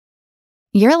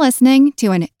You're listening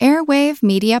to an Airwave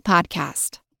Media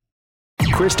Podcast.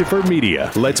 Christopher Media,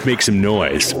 let's make some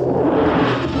noise.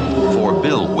 For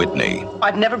Bill Whitney,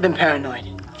 I've never been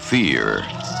paranoid. fear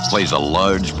plays a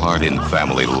large part in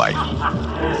family life.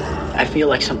 I feel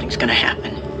like something's gonna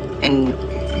happen. And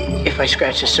if I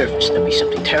scratch the surface, there'll be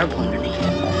something terrible underneath.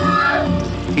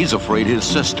 He's afraid his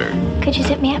sister Could you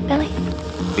zip me up, Billy?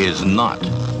 is not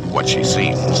what she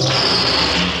seems.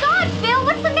 God, Bill,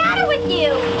 what's the matter with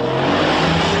you?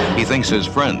 He thinks his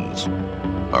friends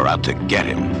are out to get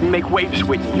him. You make waves,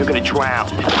 Whitney, you're gonna drown.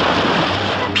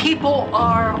 People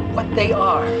are what they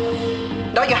are.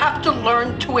 Now you have to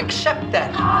learn to accept that.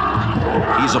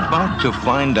 He's about to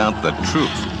find out the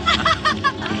truth.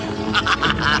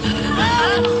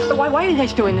 Why are you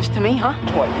guys doing this to me, huh?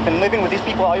 What, you've been living with these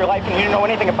people all your life and you didn't know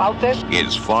anything about this?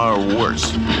 Is far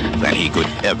worse than he could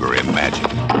ever imagine.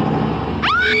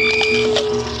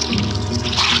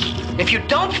 If you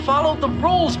don't follow the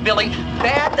rules, Billy,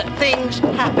 bad things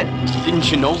happen.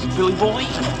 Didn't you know, Billy boy?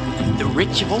 The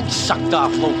rich have always sucked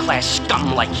off low-class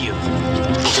scum like you.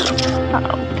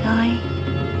 Uh-oh, Billy.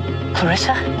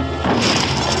 Clarissa?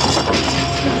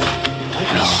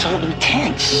 Don't be so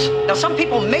intense. Now, some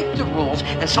people make the rules,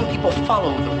 and some people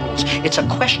follow the rules. It's a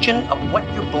question of what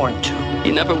you're born to.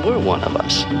 You never were one of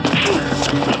us.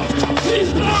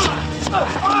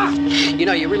 You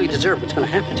know, you really deserve what's going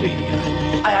to happen to you.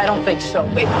 I don't think so.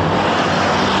 Wait.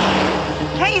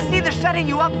 Can't you see they're setting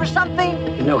you up for something?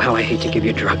 You know how I hate to give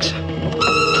you drugs.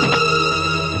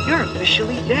 You're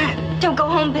officially dead. Don't go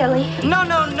home, Billy. No.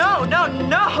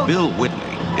 Bill Whitney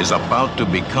is about to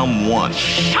become one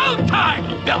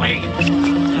Showtime, Billy!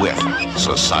 with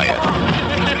society.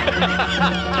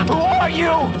 Who are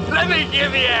you? Let me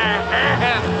give you a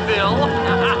hand, Bill.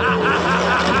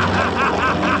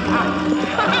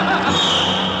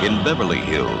 In Beverly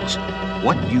Hills,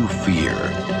 what you fear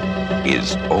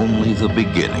is only the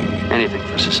beginning. Anything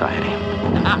for society.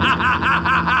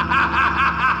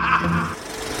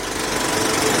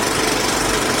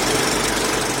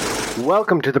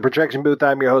 Welcome to the Projection Booth.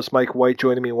 I'm your host, Mike White.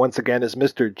 Joining me once again is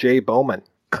Mr. J. Bauman.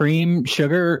 Cream,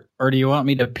 sugar, or do you want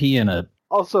me to pee in it?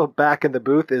 Also back in the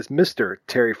booth is Mr.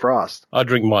 Terry Frost. I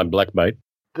drink mine black, mate.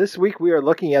 This week we are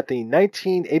looking at the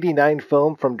 1989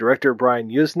 film from director Brian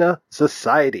Yuzna,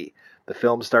 Society. The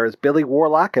film stars Billy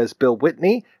Warlock as Bill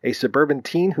Whitney, a suburban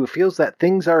teen who feels that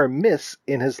things are amiss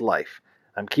in his life.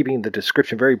 I'm keeping the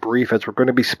description very brief as we're going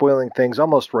to be spoiling things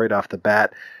almost right off the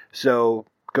bat, so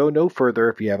go no further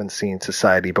if you haven't seen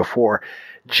Society before.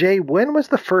 Jay, when was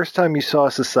the first time you saw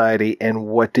Society, and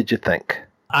what did you think?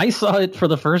 I saw it for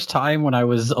the first time when I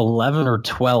was 11 or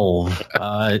 12.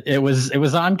 It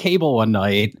was on cable one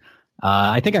night.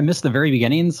 I think I missed the very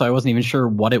beginning, so I wasn't even sure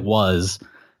what it was.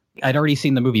 I'd already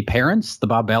seen the movie Parents, the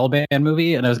Bob Balaban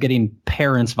movie, and I was getting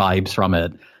Parents vibes from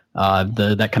it.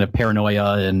 That kind of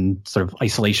paranoia and sort of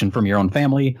isolation from your own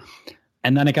family.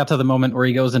 And then it got to the moment where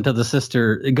it goes into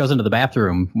the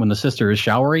bathroom when the sister is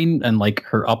showering and like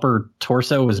her upper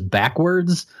torso is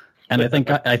backwards. And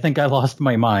I think I lost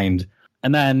my mind.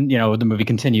 And then, the movie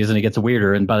continues and it gets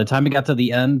weirder. And by the time it got to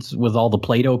the end with all the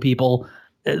Play-Doh people,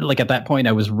 like at that point,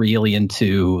 I was really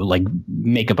into like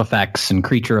makeup effects and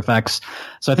creature effects.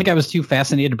 So I think I was too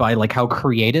fascinated by like how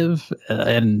creative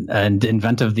and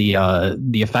inventive the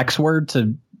effects were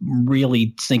to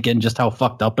really sink in just how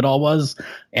fucked up it all was,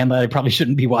 and that I probably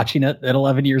shouldn't be watching it at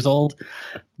 11 years old.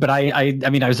 But I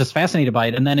mean, I was just fascinated by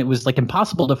it, and then it was like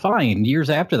impossible to find. Years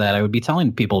after that, I would be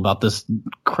telling people about this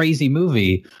crazy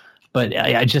movie, but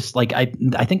I just like I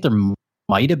think there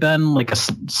might have been like a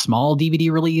small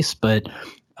DVD release, but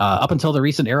up until the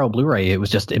recent Arrow Blu-ray, it was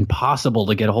just impossible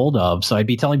to get a hold of. So I'd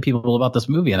be telling people about this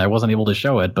movie, and I wasn't able to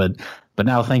show it. But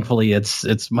now, thankfully,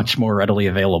 it's much more readily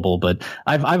available. But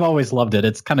I've always loved it.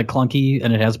 It's kind of clunky,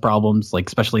 and it has problems, like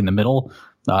especially in the middle.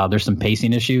 There's some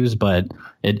pacing issues, but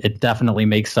it definitely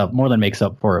makes up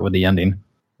for it with the ending.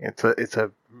 It's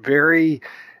a very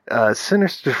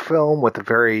sinister film with a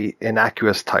very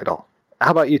innocuous title.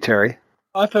 How about you, Terry?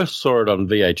 I first saw it on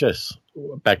VHS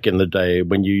back in the day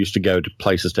when you used to go to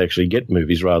places to actually get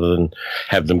movies rather than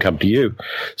have them come to you.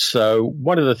 So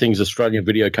one of the things Australian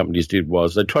video companies did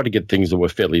was they tried to get things that were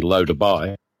fairly low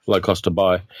cost to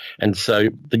buy. And so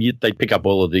they'd pick up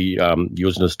all of the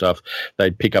Yuzna stuff.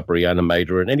 They'd pick up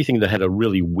Reanimator, and anything that had a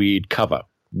really weird cover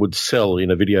would sell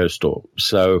in a video store.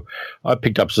 So I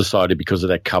picked up Society because of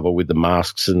that cover with the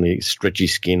masks and the stretchy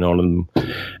skin on them,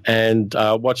 and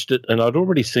watched it. And I'd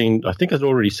already seen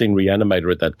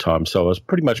Reanimator at that time, so I was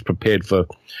pretty much prepared for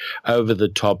over the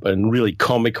top and really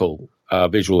comical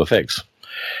visual effects.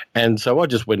 And so I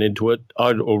just went into it.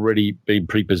 I'd already been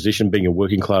pre-positioned, being a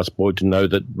working class boy, to know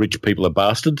that rich people are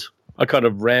bastards. I kind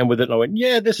of ran with it and I went,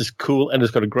 yeah, this is cool. And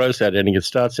it's got a gross out ending. It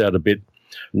starts out a bit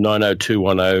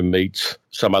 90210 meets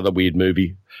some other weird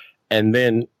movie. And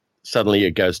then suddenly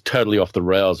it goes totally off the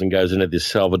rails and goes into this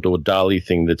Salvador Dali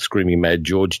thing that Screaming Mad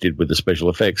George did with the special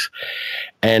effects.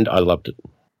 And I loved it.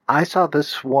 I saw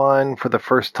this one for the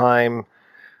first time,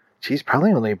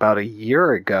 probably only about a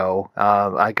year ago.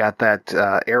 I got that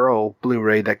Arrow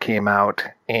Blu-ray that came out,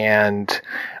 and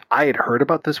I had heard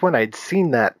about this one. I'd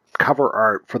seen that cover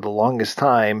art for the longest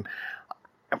time.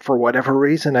 For whatever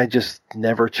reason, I just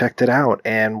never checked it out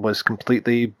and was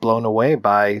completely blown away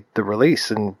by the release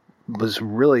and was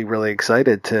really, really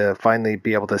excited to finally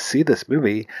be able to see this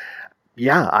movie.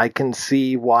 Yeah, I can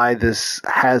see why this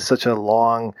has such a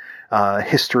long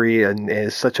history and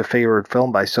is such a favored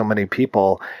film by so many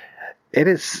people. It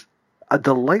is a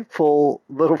delightful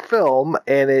little film,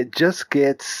 and it just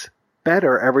gets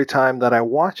better every time that I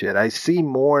watch it. I see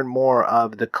more and more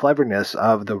of the cleverness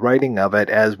of the writing of it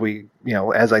as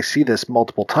as I see this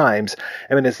multiple times.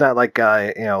 I mean, it's not like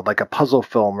like a puzzle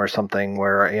film or something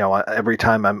where, every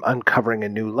time I'm uncovering a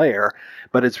new layer,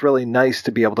 but it's really nice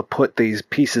to be able to put these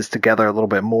pieces together a little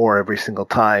bit more every single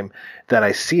time that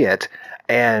I see it.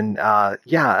 And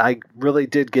I really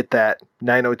did get that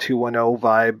 90210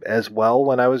 vibe as well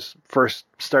when I was first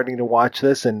starting to watch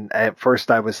this. And at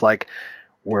first I was like,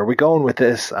 where are we going with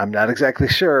this? I'm not exactly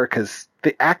sure, because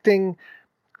the acting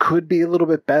could be a little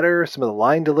bit better. Some of the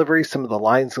line delivery, some of the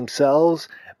lines themselves.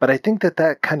 But I think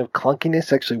that kind of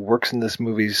clunkiness actually works in this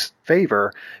movie's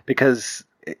favor, because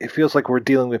it feels like we're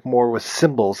dealing with more with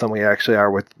symbols than we actually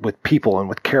are with people and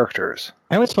with characters.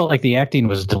 I always felt like the acting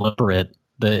was deliberate.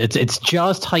 It's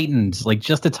just heightened, like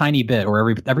just a tiny bit,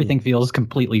 where everything feels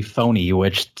completely phony,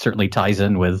 which certainly ties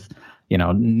in with,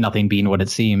 nothing being what it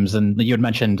seems. And you had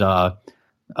mentioned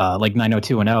like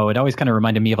 90210. It always kind of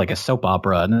reminded me of like a soap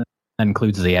opera, and that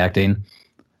includes the acting.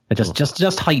 It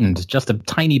just heightened just a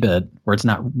tiny bit where it's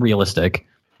not realistic.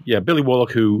 Yeah, Billy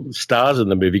Warlock, who stars in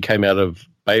the movie, came out of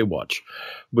Baywatch,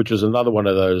 which was another one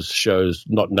of those shows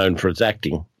not known for its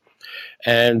acting.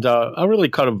 And I really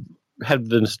kind of had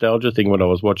the nostalgia thing when I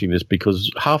was watching this,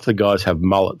 because half the guys have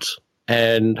mullets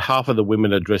and half of the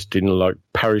women are dressed in like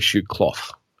parachute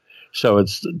cloth. So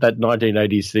it's that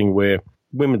 1980s thing where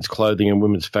women's clothing and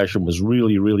women's fashion was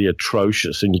really, really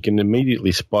atrocious. And you can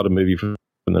immediately spot a movie from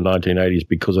the 1980s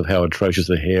because of how atrocious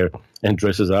the hair and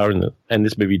dresses are in it. And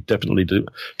this movie definitely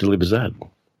delivers that.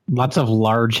 Lots of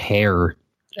large hair.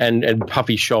 And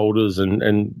puffy shoulders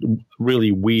and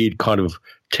really weird kind of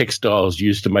textiles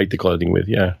used to make the clothing with,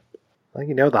 yeah.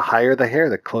 Well, the higher the hair,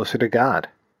 the closer to God.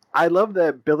 I love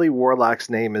that Billy Warlock's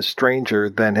name is stranger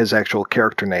than his actual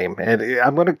character name. And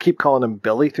I'm going to keep calling him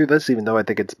Billy through this, even though I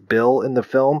think it's Bill in the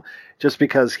film, just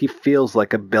because he feels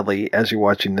like a Billy as you're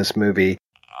watching this movie.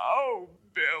 Oh,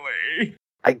 Billy.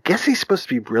 I guess he's supposed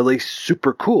to be really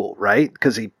super cool, right?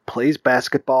 Because he plays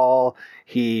basketball.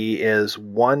 He is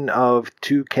one of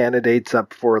two candidates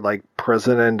up for like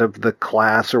president of the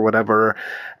class or whatever.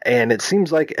 And it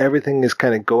seems like everything is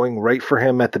kind of going right for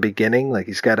him at the beginning. Like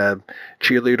he's got a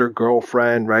cheerleader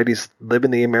girlfriend, right? He's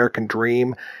living the American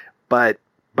dream. But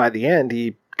by the end,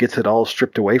 he gets it all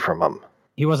stripped away from him.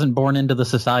 He wasn't born into the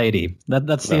society.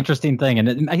 That's the interesting thing.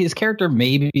 And his character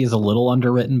maybe is a little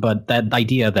underwritten, but that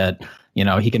idea that,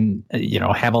 he can,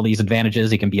 have all these advantages.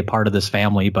 He can be a part of this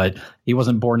family, but he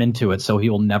wasn't born into it. So he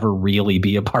will never really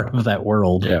be a part of that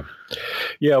world. Yeah.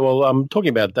 Yeah. Well, talking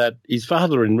about that, his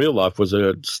father in real life was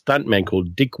a stuntman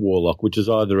called Dick Warlock, which is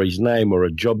either his name or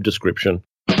a job description.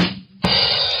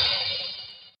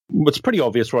 It's pretty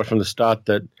obvious right from the start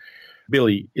that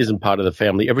Billy isn't part of the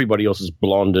family. Everybody else is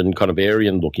blonde and kind of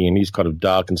Aryan looking, and he's kind of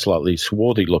dark and slightly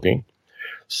swarthy looking.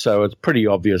 So it's pretty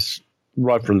obvious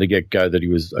right from the get-go that he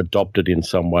was adopted in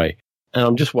some way. And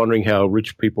I'm just wondering how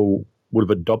rich people would have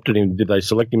adopted him. Did they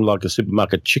select him like a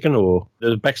supermarket chicken, or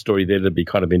there's a backstory there that'd be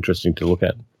kind of interesting to look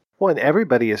at? Well, and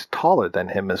everybody is taller than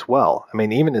him as well. I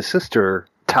mean, even his sister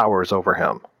towers over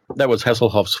him. That was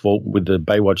Hasselhoff's fault with the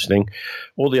Baywatch thing.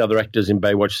 All the other actors in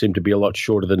Baywatch seem to be a lot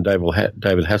shorter than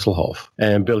David Hasselhoff.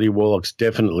 And Billy Warlock's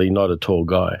definitely not a tall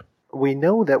guy. We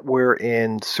know that we're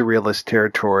in surrealist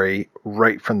territory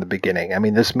right from the beginning. I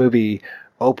mean, this movie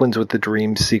opens with the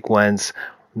dream sequence.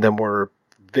 Then we're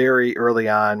very early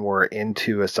on, we're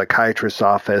into a psychiatrist's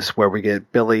office where we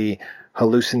get Billy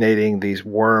hallucinating these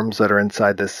worms that are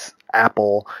inside this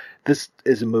apple. This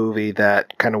is a movie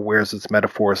that kind of wears its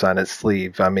metaphors on its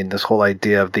sleeve. I mean, this whole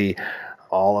idea of the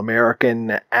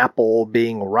all-American apple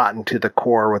being rotten to the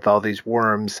core with all these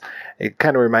worms. It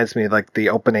kind of reminds me of like the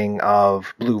opening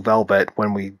of Blue Velvet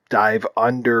when we dive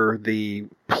under the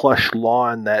plush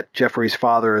lawn that Jeffrey's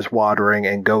father is watering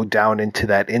and go down into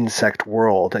that insect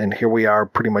world. And here we are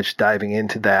pretty much diving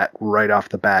into that right off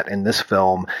the bat in this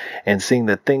film and seeing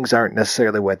that things aren't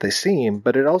necessarily what they seem,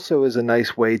 but it also is a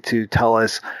nice way to tell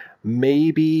us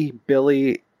maybe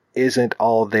Billy isn't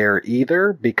all there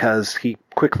either, because he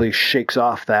quickly shakes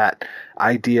off that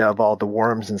idea of all the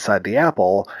worms inside the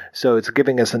apple. So it's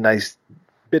giving us a nice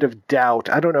bit of doubt.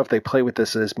 I don't know if they play with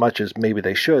this as much as maybe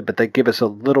they should, but they give us a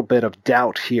little bit of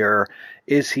doubt here.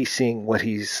 Is he seeing what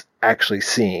he's actually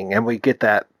seeing? And we get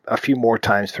that a few more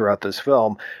times throughout this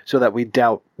film so that we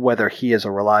doubt whether he is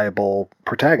a reliable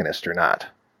protagonist or not.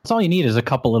 That's all you need is a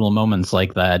couple little moments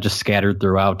like that just scattered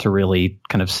throughout to really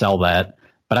kind of sell that.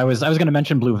 But I was going to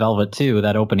mention Blue Velvet too,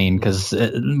 that opening, because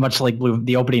much like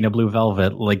the opening of Blue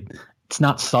Velvet, like it's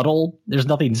not subtle. There's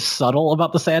nothing subtle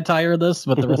about the satire of this,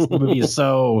 but the rest of the movie is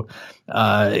so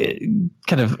kind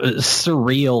of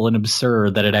surreal and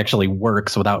absurd that it actually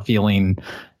works without feeling.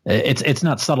 It's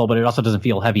not subtle, but it also doesn't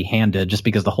feel heavy-handed just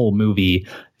because the whole movie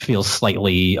feels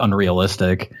slightly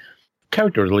unrealistic.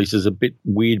 Character release is a bit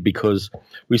weird because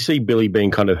we see Billy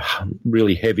being kind of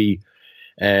really heavy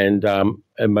and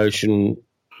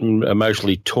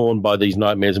emotionally torn by these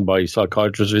nightmares and by his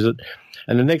psychiatrist visit.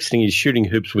 And the next thing, he's shooting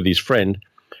hoops with his friend,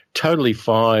 totally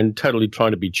fine, totally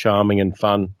trying to be charming and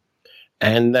fun.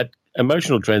 And that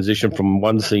emotional transition from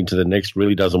one scene to the next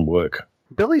really doesn't work.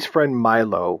 Billy's friend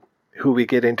Milo, who we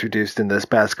get introduced in this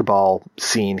basketball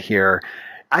scene here,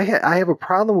 I have a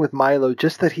problem with Milo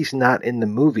just that he's not in the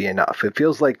movie enough. It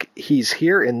feels like he's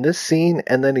here in this scene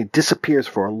and then he disappears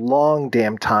for a long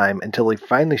damn time until he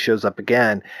finally shows up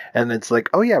again. And it's like,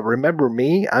 oh yeah, remember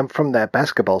me? I'm from that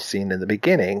basketball scene in the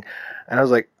beginning. And I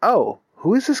was like, oh,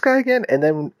 who is this guy again? And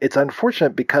then it's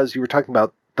unfortunate because you were talking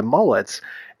about the mullets,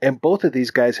 and both of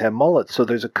these guys have mullets. So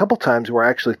there's a couple times where I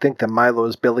actually think that Milo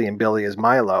is Billy and Billy is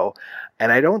Milo.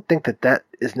 And I don't think that that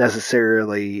is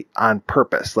necessarily on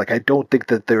purpose. Like, I don't think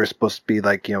that they're supposed to be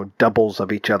like, you know, doubles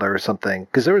of each other or something.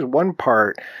 Because there was one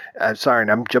part, sorry,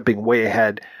 and I'm jumping way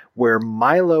ahead, where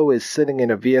Milo is sitting in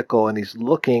a vehicle and he's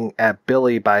looking at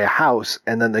Billy by a house,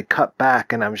 and then they cut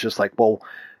back, and I was just like, well,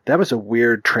 that was a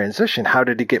weird transition. How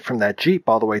did he get from that Jeep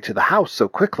all the way to the house so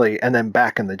quickly and then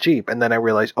back in the Jeep? And then I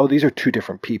realized, oh, these are two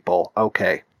different people.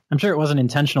 Okay. I'm sure it wasn't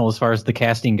intentional as far as the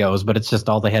casting goes, but it's just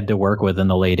all they had to work with in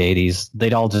the late 80s.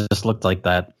 They'd all just looked like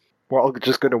that. We're all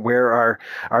just going to wear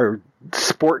our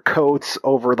sport coats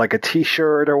over like a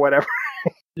T-shirt or whatever.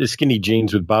 The skinny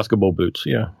jeans with basketball boots,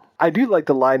 yeah. I do like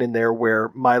the line in there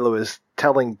where Milo is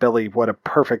telling Billy what a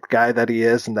perfect guy that he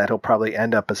is and that he'll probably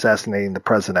end up assassinating the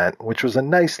president, which was a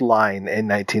nice line in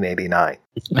 1989.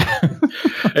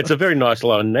 It's a very nice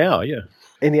line now, yeah.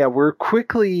 And yeah, we're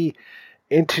quickly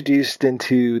introduced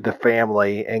into the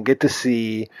family and get to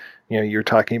see, you know, you're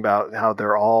talking about how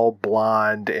they're all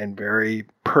blonde and very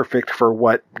perfect for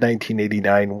what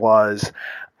 1989 was,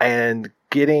 and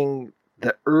getting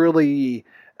the early,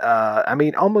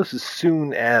 almost as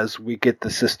soon as we get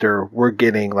the sister, we're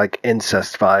getting like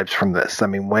incest vibes from this. I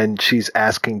mean, when she's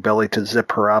asking Billy to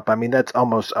zip her up, I mean, that's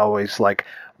almost always like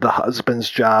the husband's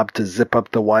job to zip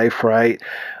up the wife, right?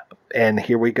 And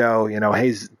here we go, you know,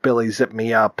 hey, Billy, zip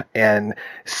me up. And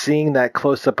seeing that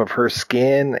close-up of her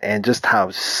skin and just how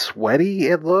sweaty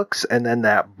it looks, and then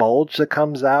that bulge that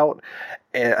comes out.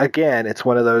 Again, it's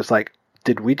one of those like,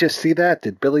 did we just see that?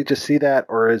 Did Billy just see that?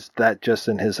 Or is that just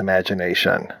in his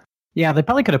imagination? Yeah, they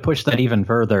probably could have pushed that even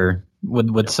further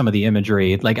with some of the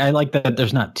imagery. Like, I like that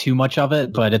there's not too much of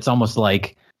it, but it's almost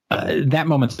like that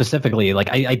moment specifically, like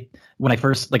I when I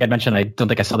first, like I mentioned, I don't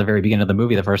think I saw the very beginning of the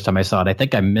movie the first time I saw it. I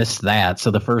think I missed that.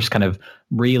 So the first kind of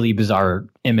really bizarre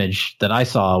image that I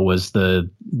saw was the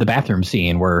bathroom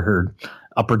scene where her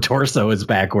upper torso is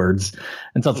backwards.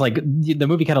 And so it's like the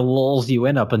movie kind of lulls you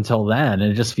in up until then,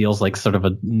 and it just feels like sort of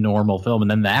a normal film. And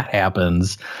then that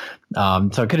happens. So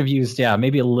it could have used,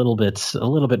 maybe a little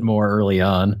bit more early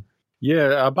on.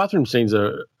 Yeah, bathroom scenes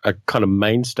are a kind of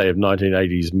mainstay of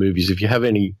 1980s movies. If you have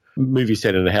any movie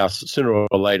set in a house, sooner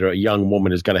or later a young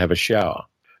woman is going to have a shower.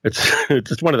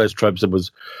 It's one of those tropes that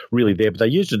was really there, but they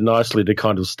used it nicely to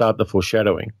kind of start the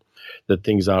foreshadowing that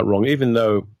things aren't wrong, even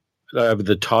though over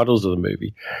the titles of the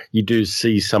movie you do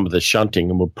see some of the shunting,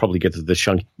 and we'll probably get to the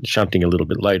shunting a little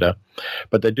bit later,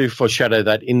 but they do foreshadow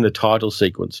that in the title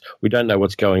sequence. We don't know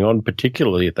what's going on,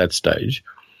 particularly at that stage.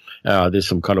 There's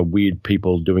some kind of weird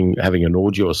people having an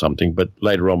orgy or something, but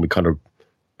later on we kind of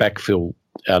backfill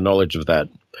our knowledge of that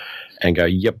and go,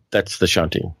 yep, that's the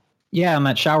shunting. Yeah, and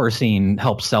that shower scene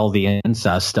helps sell the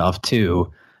incest stuff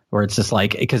too, where it's just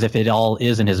like, because if it all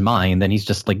is in his mind, then he's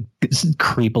just like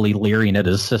creepily leering at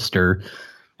his sister,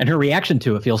 and her reaction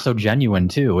to it feels so genuine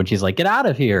too. When she's like, "Get out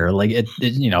of here!" Like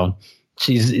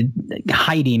she's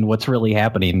hiding what's really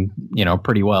happening,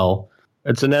 pretty well.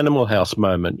 It's an Animal House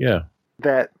moment, yeah.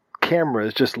 That camera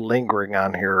is just lingering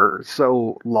on her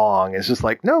so long. It's just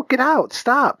like, no, get out,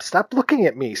 stop looking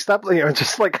at me, stop.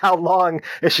 Just like, how long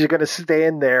is she going to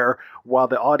stand there while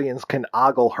the audience can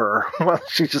ogle her? Well,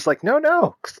 she's just like,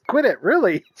 no, quit it,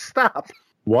 really, stop.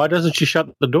 Why doesn't she shut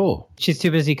the door? She's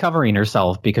too busy covering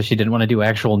herself because she didn't want to do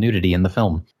actual nudity in the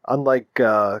film. Unlike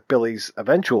Billy's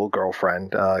eventual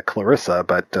girlfriend, Clarissa,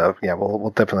 but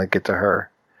we'll definitely get to her.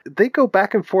 They go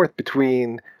back and forth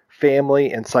between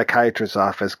family and psychiatrist's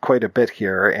office quite a bit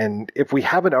here, and if we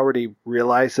haven't already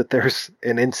realized that there's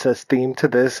an incest theme to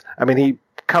this, I mean, he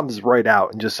comes right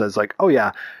out and just says like, oh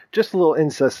yeah, just a little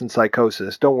incest and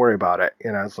psychosis, don't worry about it.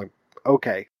 It's like,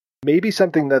 okay, maybe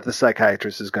something that the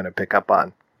psychiatrist is going to pick up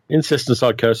on. Incest and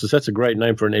psychosis, that's a great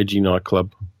name for an edgy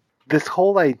nightclub. This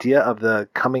whole idea of the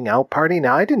coming out party,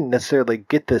 now I didn't necessarily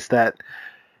get this, that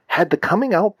had the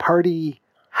coming out party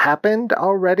happened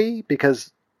already, because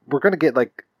we're going to get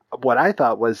like what I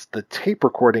thought was the tape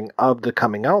recording of the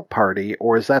coming out party,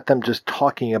 or is that them just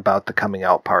talking about the coming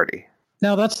out party?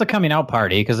 No, that's the coming out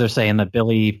party, because they're saying that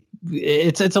Billy,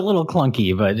 it's a little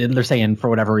clunky, but they're saying for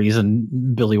whatever reason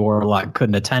Billy Warlock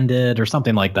couldn't attend it or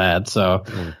something like that. So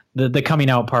the coming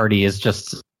out party is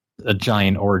just a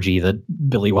giant orgy that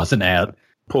Billy wasn't at.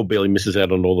 Poor Billy misses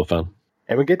out on all the fun.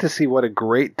 And we get to see what a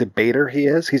great debater he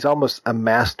is. He's almost a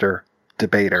master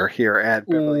debater here at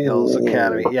Beverly Hills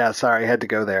Academy. Yeah, sorry, I had to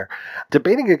go there.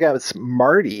 Debating against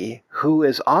Marty, who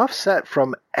is offset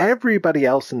from everybody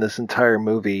else in this entire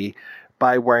movie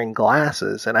by wearing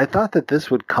glasses. And I thought that this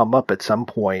would come up at some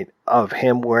point, of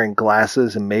him wearing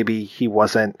glasses, and maybe he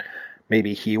wasn't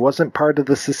part of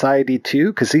the society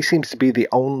too, because he seems to be the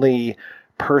only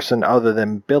person other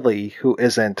than Billy who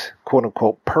isn't quote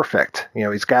unquote perfect.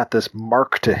 He's got this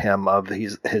mark to him of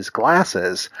his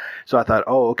glasses. So I thought,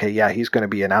 oh, okay, yeah, he's going to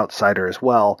be an outsider as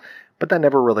well. But that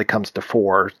never really comes to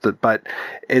fore. But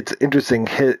it's interesting.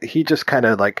 He just kind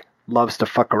of like loves to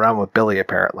fuck around with Billy,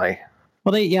 apparently.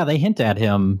 Well, they hint at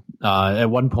him at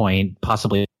one point,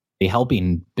 possibly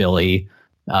helping Billy.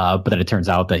 But then it turns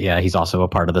out that, yeah, he's also a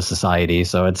part of the society.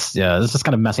 So it's just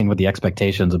kind of messing with the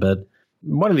expectations a bit.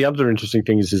 One of the other interesting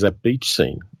things is that beach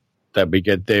scene that we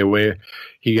get there, where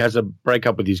he has a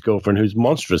breakup with his girlfriend, who's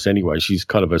monstrous anyway. She's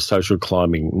kind of a social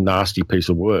climbing, nasty piece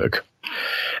of work.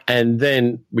 And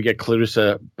then we get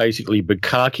Clarissa basically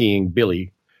bukkakeing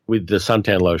Billy with the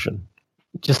suntan lotion.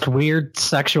 Just weird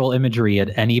sexual imagery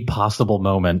at any possible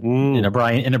moment in a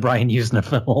Brian Yuzna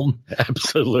film.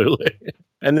 Absolutely.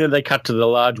 And then they cut to the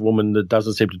large woman that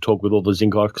doesn't seem to talk, with all the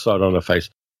zinc oxide on her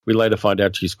face. We later find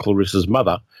out she's Clarissa's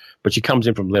mother, but she comes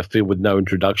in from left field with no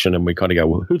introduction, and we kind of go,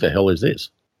 well, who the hell is this?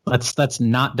 That's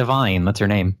not Divine. That's her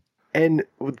name. And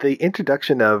the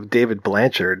introduction of David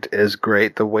Blanchard is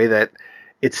great. The way that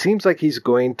it seems like he's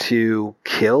going to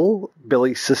kill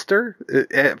Billy's sister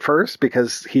at first,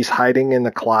 because he's hiding in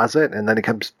the closet, and then he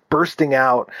comes bursting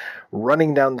out,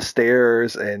 running down the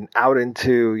stairs and out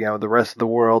into, the rest of the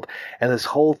world. And this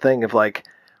whole thing of like,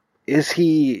 is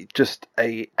he just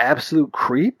a absolute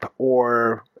creep,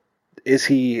 or is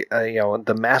he,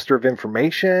 the master of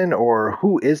information, or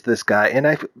who is this guy? And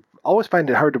I always find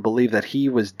it hard to believe that he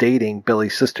was dating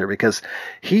Billy's sister, because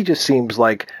he just seems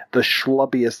like the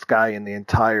schlubbiest guy in the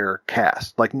entire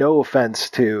cast. Like, no offense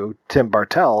to Tim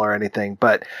Bartel or anything,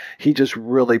 but he just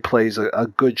really plays a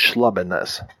good schlub in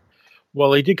this.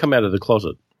 Well, he did come out of the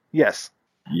closet. Yes.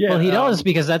 Yeah, well, he does,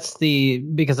 because that's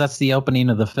the opening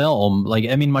of the film. Like,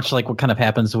 I mean, much like what kind of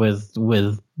happens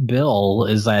with Bill,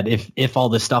 is that if all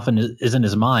this stuff is in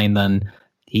his mind, then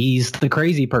he's the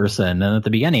crazy person. And at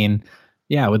the beginning,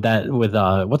 yeah, with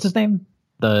what's his name,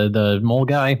 the mole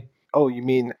guy? Oh, you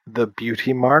mean the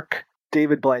beauty mark,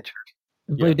 David Blanchard?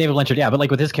 Yeah. David Blanchard, yeah, but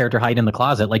like with his character hiding in the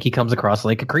closet, like he comes across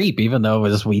like a creep, even though,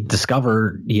 as we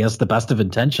discover, he has the best of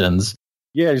intentions.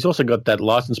 Yeah, he's also got that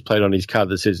license plate on his car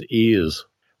that says ears.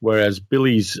 Whereas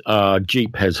Billy's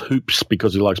Jeep has hoops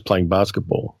because he likes playing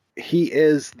basketball. He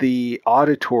is the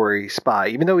auditory spy.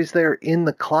 Even though he's there in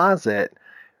the closet,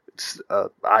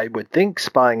 I would think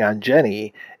spying on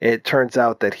Jenny, it turns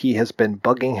out that he has been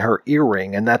bugging her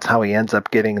earring, and that's how he ends up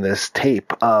getting this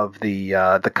tape of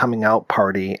the coming out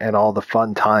party and all the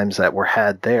fun times that were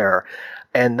had there.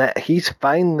 And that he's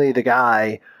finally the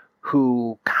guy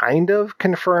who kind of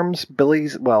confirms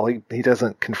Billy's, well, he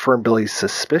doesn't confirm Billy's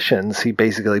suspicions. He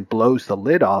basically blows the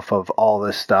lid off of all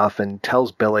this stuff and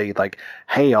tells Billy, like,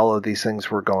 hey, all of these things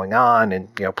were going on, and,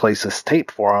 plays this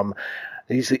tape for him.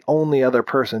 He's the only other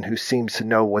person who seems to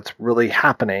know what's really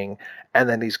happening, and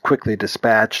then he's quickly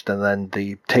dispatched, and then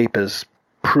the tape is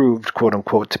proved, quote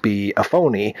unquote, to be a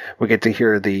phony. We get to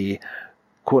hear the,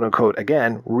 quote unquote,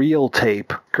 again, real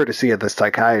tape, courtesy of the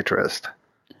psychiatrist.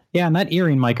 Yeah, and that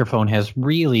earring microphone has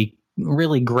really,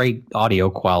 really great audio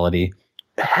quality.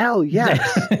 Hell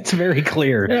yes. It's very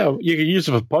clear. Yeah, you could use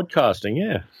it for podcasting,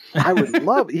 yeah. I would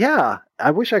love, yeah.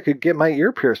 I wish I could get my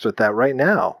ear pierced with that right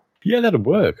now. Yeah, that'd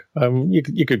work.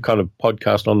 You could kind of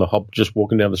podcast on the hop just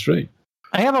walking down the street.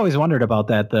 I have always wondered about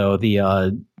that, though.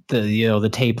 The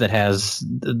tape that has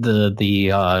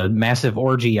the massive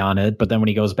orgy on it, but then when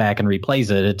he goes back and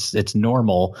replays it, it's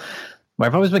normal. But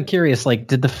I've always been curious, like,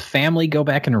 did the family go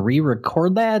back and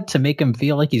re-record that to make him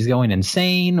feel like he's going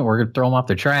insane or throw him off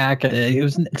the track?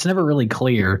 It's never really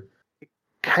clear.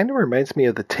 Kind of reminds me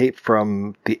of the tape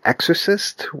from The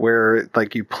Exorcist, where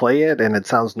like you play it and it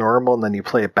sounds normal, and then you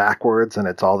play it backwards and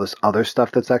it's all this other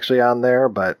stuff that's actually on there.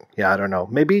 But yeah, I don't know.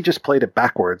 Maybe he just played it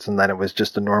backwards and then it was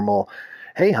just a normal,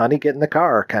 hey, honey, get in the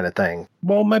car kind of thing.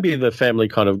 Well, maybe the family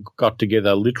kind of got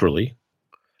together literally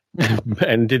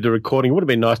and did the recording. It would have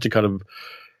been nice to kind of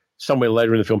somewhere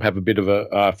later in the film have a bit of a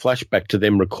flashback to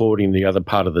them recording the other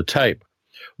part of the tape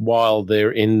while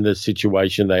they're in the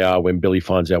situation they are when Billy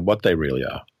finds out what they really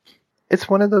are. It's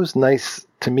one of those nice,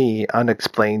 to me,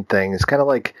 unexplained things. Kind of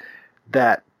like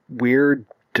that weird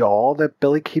doll that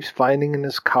Billy keeps finding in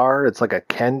his car. It's like a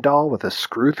Ken doll with a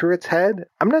screw through its head.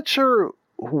 I'm not sure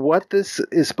what this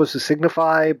is supposed to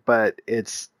signify, but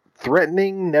it's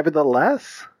threatening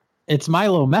nevertheless. It's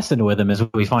Milo messing with him, as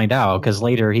we find out, because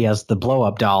later he has the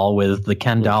blow-up doll with the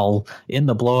Ken doll in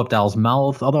the blow-up doll's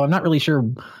mouth, although I'm not really sure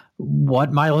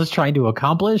what Milo's trying to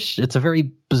accomplish. It's a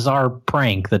very bizarre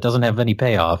prank that doesn't have any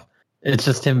payoff. It's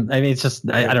just him. I mean, it's just,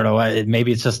 I don't know.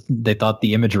 Maybe it's just they thought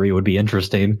the imagery would be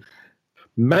interesting.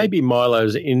 Maybe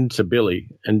Milo's into Billy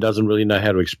and doesn't really know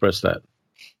how to express that.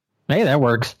 Hey, that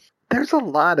works. There's a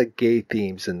lot of gay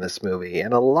themes in this movie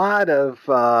and a lot of,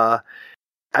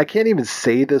 I can't even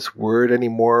say this word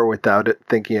anymore without it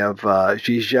thinking of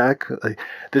Zizek.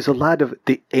 There's a lot of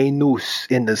the anus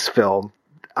in this film.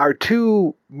 Our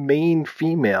two main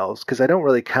females, because I don't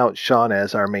really count Shauna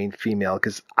as our main female,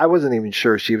 because I wasn't even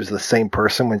sure she was the same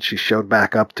person when she showed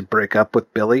back up to break up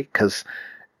with Billy, because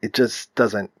it just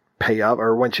doesn't pay off.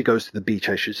 Or when she goes to the beach,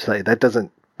 I should say. That doesn't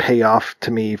pay off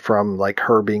to me from like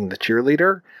her being the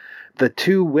cheerleader. The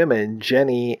two women,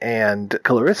 Jenny and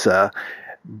Clarissa,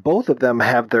 both of them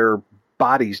have their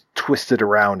bodies twisted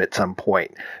around at some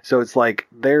point. So it's like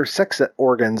their sex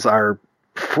organs are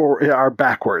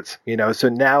backwards, so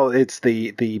now it's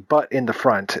the butt in the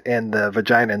front and the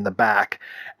vagina in the back,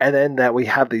 and then that we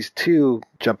have these two,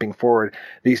 jumping forward,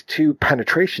 these two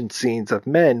penetration scenes of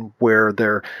men where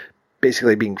they're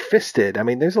basically being fisted. I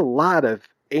mean, there's a lot of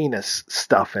anus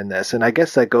stuff in this, and I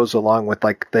guess that goes along with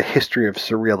like the history of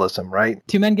surrealism, right?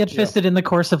 Two men get fisted in the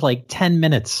course of like 10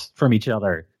 minutes from each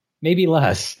other, maybe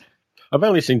less. I've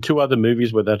only seen two other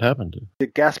movies where that happened.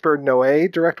 Did Gaspar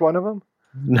Noé direct one of them?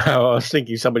 No, I was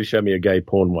thinking somebody showed me a gay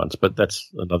porn once, but that's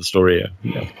another story.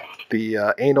 Yeah.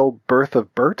 The anal birth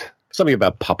of Bert? Something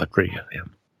about puppetry. Yeah.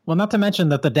 Well, not to mention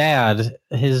that the dad,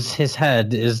 his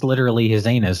head is literally his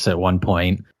anus at one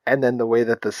point. And then the way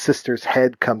that the sister's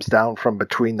head comes down from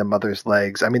between the mother's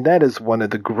legs. I mean, that is one of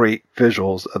the great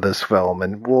visuals of this film,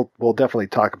 and we'll definitely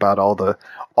talk about all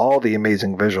the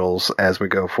amazing visuals as we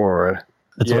go forward.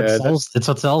 It's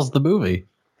what sells the movie.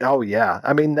 Oh, yeah.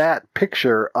 I mean, that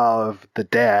picture of the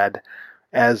dad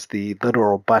as the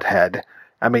literal butthead,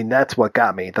 I mean, that's what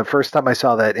got me. The first time I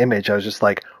saw that image, I was just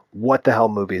like, what the hell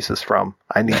movie is this from?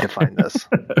 I need to find this.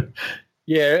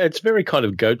 Yeah, it's very kind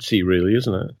of goatsy, really,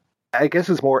 isn't it? I guess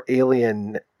it's more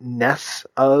alien-ness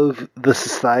of the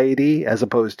society as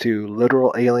opposed to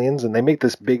literal aliens. And they make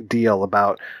this big deal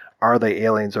about, are they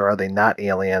aliens or are they not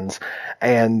aliens?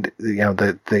 And,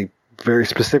 they very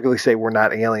specifically say we're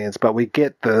not aliens, but we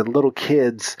get the little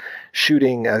kids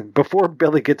shooting before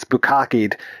Billy gets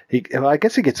bukkakied. I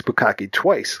guess he gets bukkakied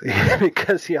twice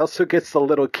because he also gets the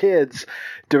little kids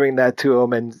doing that to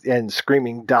him and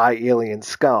screaming, "Die, alien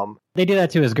scum." They do that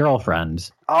to his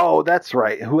girlfriend. Oh, that's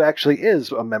right. Who actually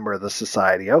is a member of the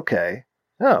society. Okay.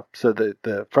 Oh, so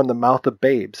the from the mouth of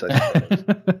babes, I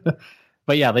suppose.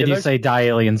 But yeah, they do say "Die,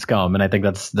 alien scum," and I think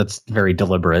that's very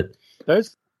deliberate.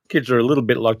 Those kids are a little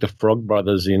bit like the Frog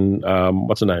Brothers in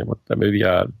what's the name? What that movie?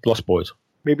 Lost Boys.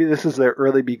 Maybe this is their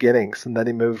early beginnings, and then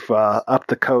they move up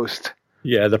the coast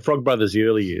Yeah, the Frog Brothers, the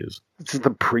early years. This is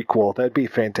the prequel. That'd be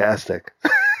fantastic.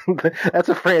 That's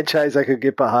a franchise I could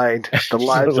get behind. The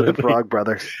Lives of the Frog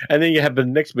Brothers. And then you have the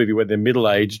next movie where they're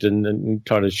middle-aged and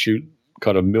trying to shoot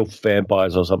kind of MILF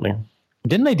vampires or something.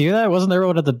 Didn't they do that? Wasn't there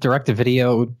one of the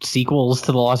direct-to-video sequels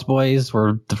to The Lost Boys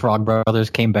where the Frog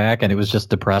Brothers came back and it was just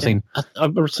depressing? Yeah,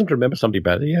 I seem to remember something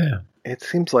about it, yeah. It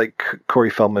seems like Corey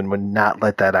Feldman would not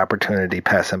let that opportunity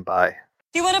pass him by.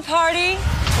 Do you want a party?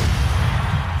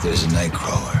 There's a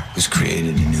Nightcrawler who's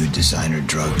created a new designer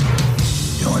drug.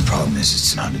 The only problem is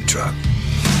it's not a drug.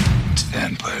 It's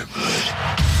vampire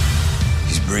blood.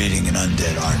 He's breeding an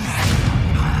undead army.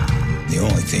 The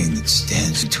only thing that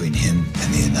stands between him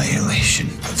and the annihilation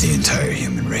of the entire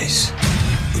human race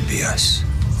would be us,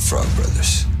 the Frog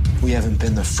Brothers. We haven't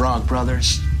been the Frog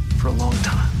Brothers for a long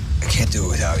time. I can't do it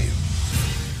without you.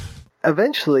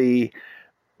 Eventually,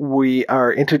 we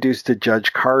are introduced to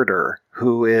Judge Carter,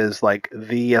 who is like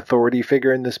the authority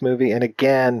figure in this movie. And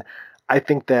again, I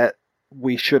think that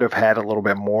we should have had a little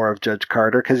bit more of Judge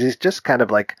Carter because he's just kind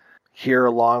of like here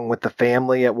along with the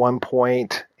family at one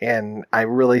point. And I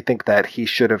really think that he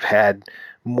should have had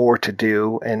more to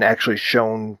do and actually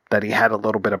shown that he had a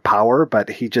little bit of power, but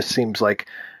he just seems like,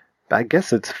 I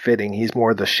guess it's fitting. He's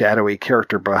more the shadowy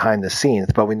character behind the scenes,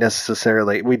 but we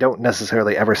don't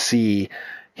necessarily ever see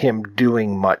him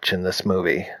doing much in this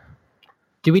movie.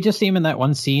 Did we just see him in that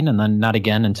one scene and then not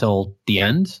again until the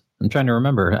end? I'm trying to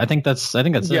remember. I think that's yeah,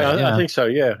 it. Yeah, I think so.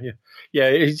 Yeah.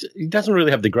 He doesn't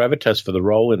really have the gravitas for the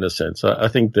role in a sense. I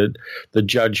think that the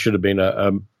judge should have been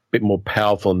a bit more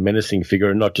powerful and menacing figure,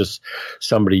 and not just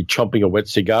somebody chomping a wet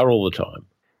cigar all the time.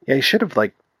 Yeah, he should have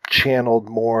like channeled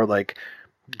more like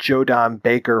Joe Don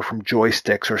Baker from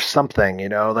Joysticks or something.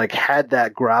 Like had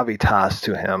that gravitas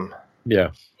to him. Yeah,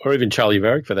 or even Charlie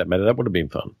Varick for that matter. That would have been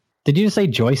fun. Did you say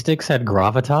Joysticks had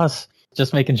gravitas?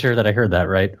 Just making sure that I heard that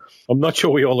right. I'm not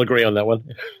sure we all agree on that one.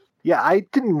 Yeah, I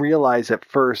didn't realize at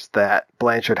first that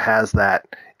Blanchard has that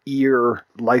ear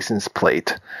license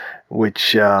plate,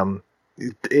 which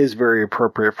is very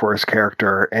appropriate for his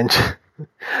character. And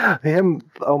him,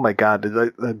 oh my God,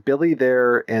 the Billy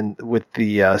there and with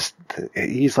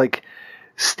he's like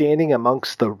standing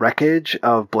amongst the wreckage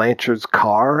of Blanchard's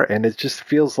car, and it just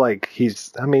feels like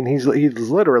he's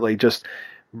literally just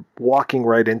walking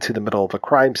right into the middle of a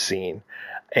crime scene.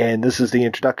 And this is the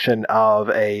introduction of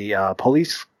a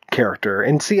police character.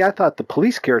 And see, I thought the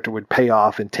police character would pay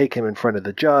off and take him in front of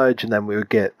the judge, and then we would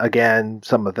get, again,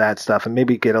 some of that stuff and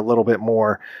maybe get a little bit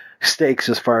more stakes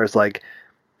as far as like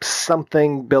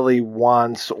something Billy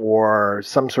wants or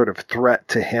some sort of threat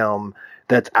to him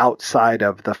that's outside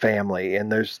of the family.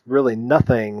 And there's really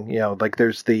nothing, like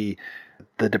there's the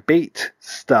debate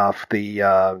stuff,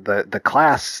 the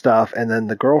class stuff, and then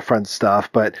the girlfriend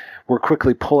stuff, but we're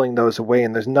quickly pulling those away,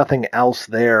 and there's nothing else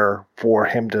there for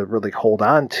him to really hold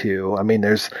on to. I mean,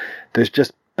 there's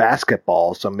just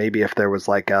basketball, so maybe if there was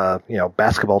like a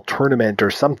basketball tournament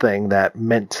or something that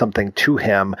meant something to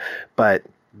him, but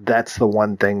that's the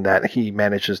one thing that he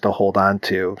manages to hold on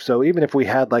to. So even if we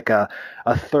had like a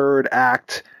third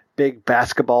act big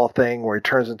basketball thing where he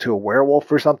turns into a werewolf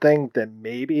or something, then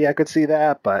maybe I could see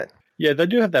that. But yeah, they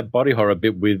do have that body horror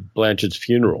bit with Blanchard's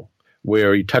funeral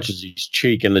where he touches his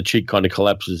cheek and the cheek kind of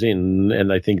collapses in,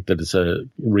 and they think that it's a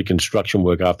reconstruction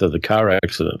work after the car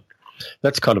accident.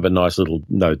 That's kind of a nice little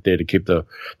note there to keep the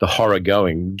horror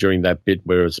going during that bit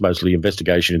where it's mostly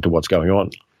investigation into what's going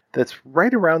on. That's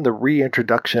right around the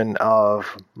reintroduction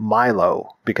of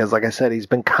Milo, because like I said, he's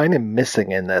been kind of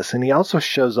missing in this, and he also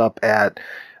shows up at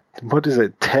what is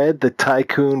it, Ted the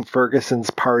Tycoon Ferguson's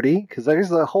party? Because there's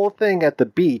the whole thing at the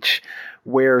beach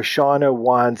where Shauna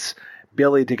wants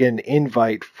Billy to get an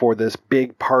invite for this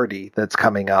big party that's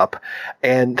coming up.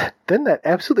 And then that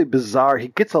absolutely bizarre, he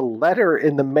gets a letter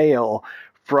in the mail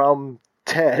from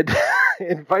Ted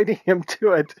inviting him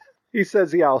to it. He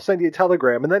says, yeah, I'll send you a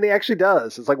telegram. And then he actually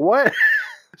does. It's like, what?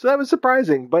 So that was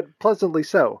surprising, but pleasantly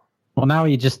so. Well, now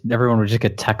everyone would just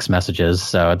get text messages,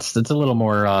 so it's a little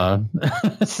more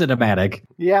cinematic.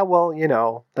 Yeah,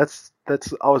 well, that's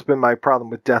always been my problem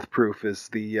with Death Proof is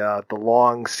the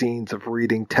long scenes of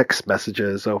reading text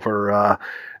messages over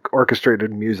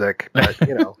orchestrated music. But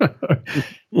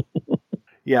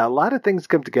yeah, a lot of things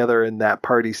come together in that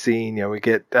party scene. We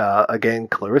get again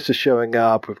Clarissa showing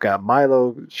up. We've got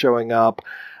Milo showing up.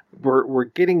 We're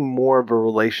getting more of a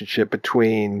relationship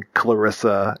between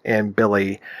Clarissa and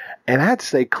Billy. And I had to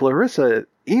say, Clarissa,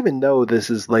 even though this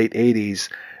is late 80s,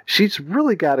 she's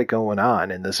really got it going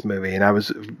on in this movie. And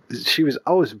she was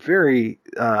always very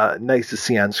nice to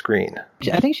see on screen.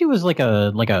 I think she was like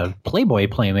a Playboy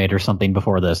playmate or something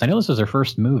before this. I know this was her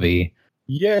first movie.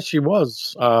 Yeah, she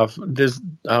was. There's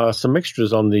some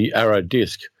extras on the Arrow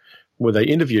disc where they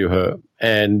interview her,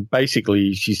 and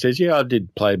basically she says, yeah, I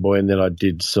did Playboy and then I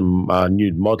did some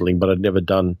nude modeling, but I'd never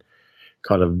done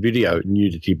kind of video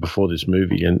nudity before this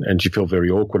movie, and she felt very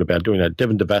awkward about doing that.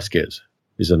 Devon DeVasquez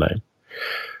is her name.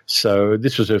 So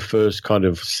this was her first kind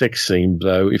of sex scene,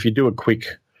 though if you do a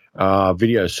quick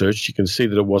video search, you can see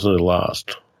that it wasn't her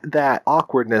last. That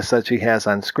awkwardness that she has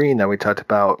on screen that we talked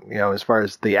about, as far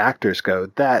as the actors go,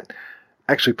 that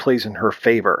actually plays in her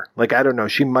favor. Like, I don't know,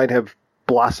 she might have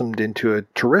blossomed into a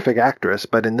terrific actress,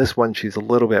 but in this one, she's a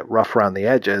little bit rough around the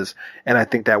edges, and I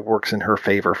think that works in her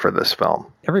favor for this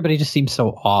film. Everybody just seems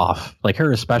so off, like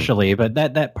her especially, but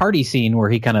that party scene where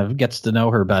he kind of gets to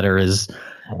know her better is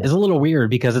a little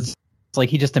weird, because it's like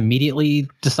he just immediately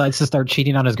decides to start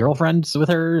cheating on his girlfriends with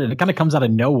her, and it kind of comes out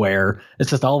of nowhere. It's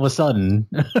just all of a sudden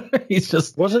he's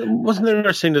just wasn't there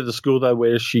a scene at the school though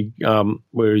where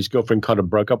where his girlfriend kind of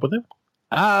broke up with him?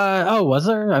 Was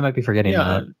there? I might be forgetting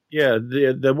that. Yeah,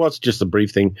 there was just a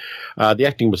brief thing. The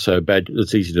acting was so bad,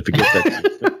 it's easy to forget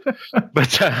that.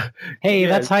 But hey,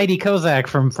 that's Heidi Kozak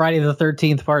from Friday the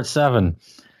 13th, Part 7.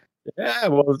 Yeah,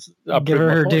 well, give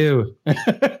her due.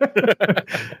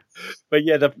 But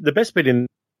yeah, the best bit in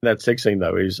that sex scene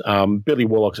though is Billy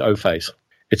Warlock's O-face.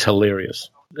 It's hilarious.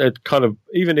 It kind of,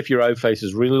 even if your O-face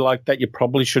is really like that, you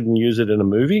probably shouldn't use it in a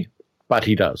movie, but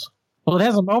he does. Well, it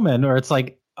has a moment where it's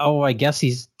like, oh, I guess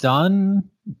he's done.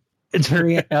 It's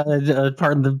very,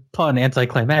 pardon the pun,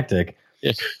 anticlimactic.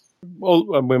 Yes. Well,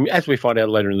 as we find out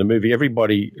later in the movie,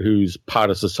 everybody who's part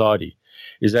of society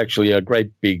is actually a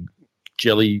great big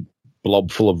jelly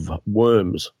blob full of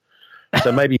worms.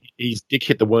 So maybe his dick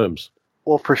hit the worms.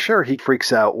 Well, for sure, he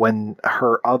freaks out when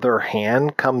her other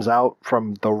hand comes out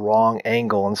from the wrong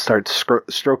angle and starts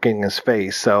stroking his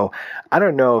face. So I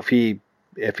don't know if he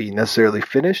necessarily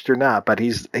finished or not, but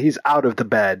he's out of the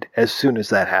bed as soon as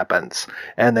that happens,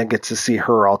 and then gets to see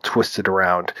her all twisted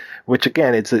around, which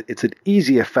again, it's an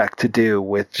easy effect to do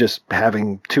with just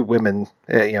having two women,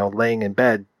 laying in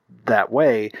bed that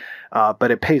way,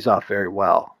 but it pays off very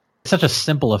well. It's such a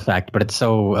simple effect, but it's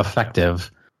so effective.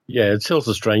 Yeah, it sells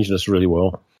the strangeness really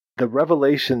well. The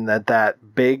revelation that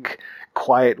big,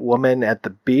 quiet woman at the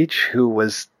beach who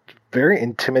was very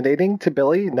intimidating to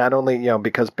Billy, not only,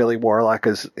 because Billy Warlock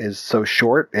is so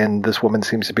short and this woman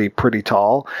seems to be pretty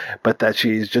tall, but that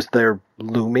she's just there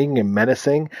looming and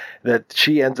menacing, that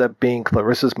she ends up being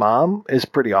Clarissa's mom is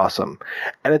pretty awesome.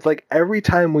 And it's like every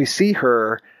time we see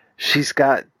her, she's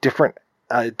got different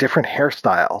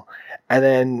hairstyle. And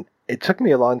then it took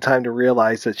me a long time to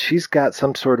realize that she's got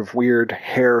some sort of weird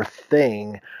hair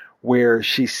thing where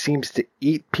she seems to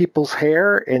eat people's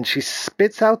hair, and she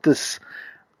spits out this,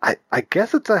 I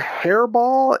guess it's a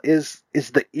hairball. Is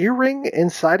the earring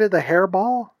inside of the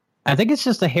hairball? I think it's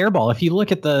just a hairball. If you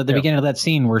look at the beginning of that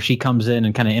scene where she comes in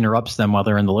and kind of interrupts them while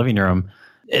they're in the living room,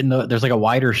 and there's like a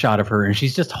wider shot of her, and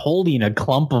she's just holding a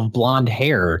clump of blonde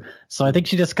hair. So I think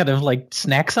she just kind of like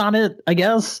snacks on it, I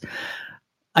guess.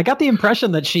 I got the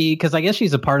impression that because I guess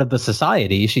she's a part of the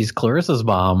society. She's Clarissa's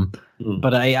mom,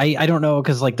 but I don't know,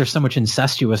 because like there's so much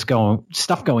incestuous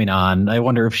stuff going on. I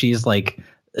wonder if she's like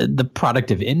the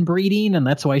product of inbreeding, and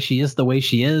that's why she is the way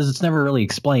she is. It's never really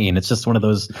explained. It's just one of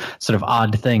those sort of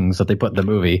odd things that they put in the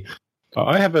movie.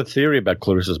 I have a theory about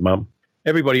Clarissa's mum.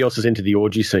 Everybody else is into the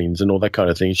orgy scenes and all that kind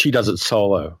of thing. She does it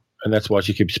solo, and that's why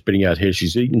she keeps spitting out hair.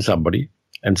 She's eaten somebody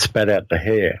and spat out the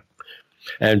hair.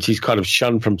 And she's kind of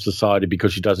shunned from society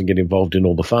because she doesn't get involved in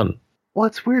all the fun. Well,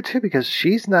 it's weird, too, because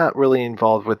she's not really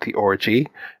involved with the orgy,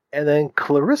 and then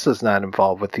Clarissa's not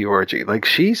involved with the orgy. Like,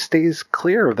 she stays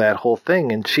clear of that whole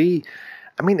thing, and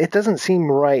it doesn't seem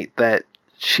right that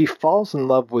she falls in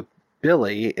love with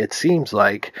Billy, it seems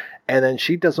like, and then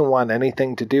she doesn't want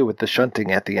anything to do with the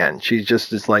shunting at the end. She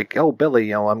just is like, oh,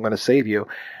 Billy, I'm going to save you.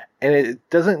 And it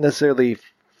doesn't necessarily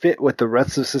fit with the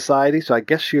rest of society, so I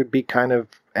guess she would be kind of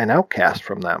an outcast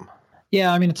from them.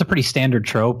 Yeah, it's a pretty standard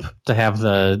trope to have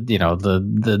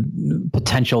the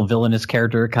potential villainous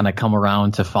character kind of come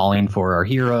around to falling for our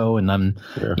hero, and then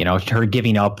her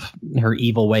giving up her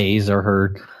evil ways or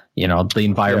her the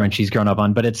environment she's grown up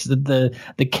on. But it's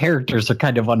the characters are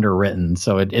kind of underwritten,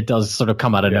 so it does sort of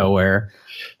come out of nowhere.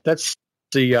 That's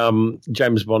the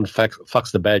James Bond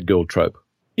fucks the bad girl trope.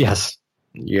 Yes.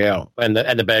 Yeah, and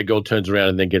the bad girl turns around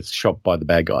and then gets shot by the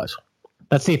bad guys.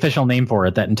 That's the official name for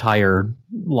it, that entire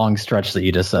long stretch that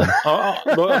you just said.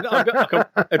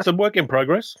 It's a work in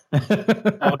progress.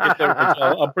 I'll get there.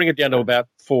 I'll bring it down to about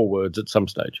 4 words at some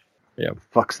stage. Yeah.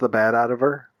 Fucks the bad out of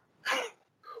her?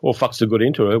 Or fucks the good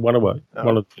into her, one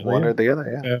or the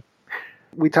other, yeah.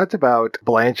 We talked about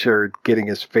Blanchard getting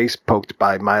his face poked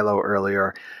by Milo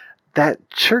earlier. that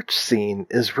church scene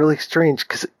is really strange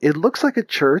because it looks like a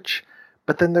church,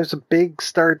 but then there's a big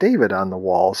Star David on the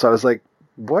wall. So I was like,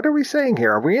 what are we saying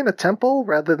here? Are we in a temple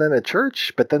rather than a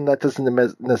church? But then that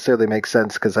doesn't necessarily make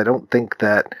sense because I don't think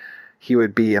that he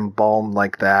would be embalmed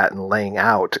like that and laying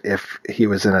out if he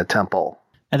was in a temple.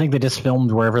 I think they just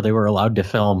filmed wherever they were allowed to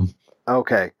film.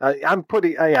 Okay.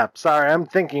 Sorry. I'm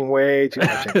thinking way too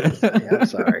much. I'm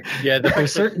sorry. Yeah,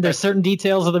 there's certain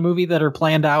details of the movie that are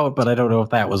planned out, but I don't know if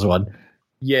that was one.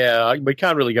 Yeah, we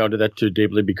can't really go into that too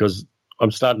deeply because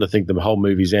I'm starting to think the whole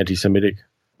movie's anti-Semitic.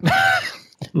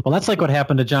 Well, that's like what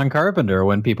happened to John Carpenter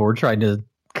when people were trying to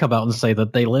come out and say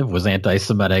that They Live was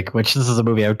anti-Semitic, which this is a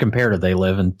movie I would compare to They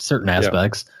Live in certain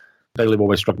aspects. Yeah. They Live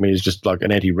always struck me as just like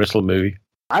an anti-wrestler movie.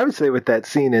 I would say with that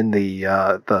scene in the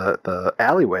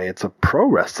alleyway, it's a pro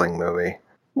wrestling movie.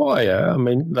 Well, yeah. I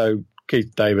mean, though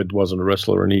Keith David wasn't a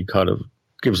wrestler and he kind of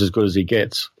gives as good as he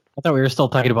gets. I thought we were still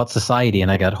talking about Society and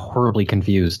I got horribly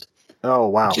confused. Oh,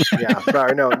 wow. Yeah,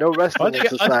 sorry. No wrestling in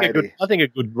Society. I think a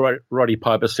good Roddy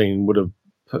Piper scene would have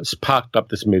sparked up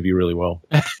this movie really well.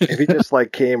 If he just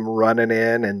like came running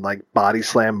in and like body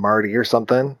slam Marty or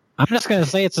something. I'm just going to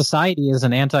say Society is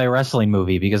an anti-wrestling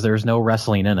movie because there's no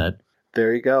wrestling in it.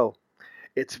 There you go.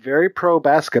 It's very pro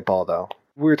basketball, though.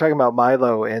 We were talking about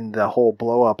Milo and the whole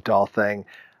blow-up doll thing.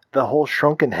 The whole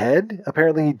shrunken head,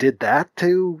 apparently he did that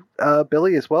to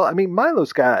Billy as well. I mean,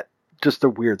 Milo's got just a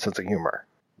weird sense of humor.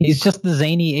 He's just the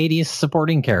zany 80s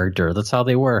supporting character. That's how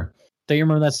they were. Do you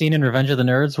remember that scene in Revenge of the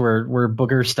Nerds where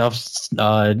Booger stuffs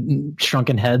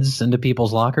shrunken heads into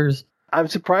people's lockers? I'm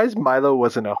surprised Milo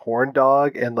wasn't a horn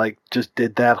dog and like just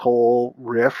did that whole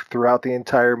riff throughout the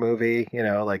entire movie. You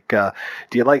know, like,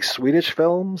 do you like Swedish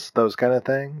films? Those kind of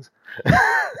things.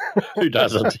 Who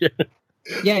doesn't?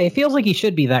 Yeah, it feels like he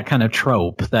should be that kind of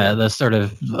trope, the sort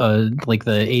of like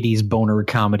the 80s boner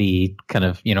comedy kind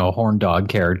of, horn dog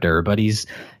character. But he's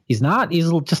not.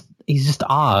 He's just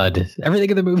odd. Everything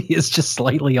in the movie is just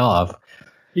slightly off.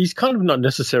 He's kind of not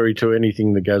necessary to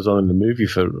anything that goes on in the movie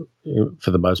for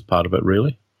the most part of it,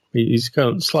 really. He's kind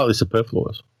of slightly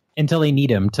superfluous. Until they need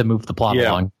him to move the plot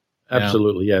along.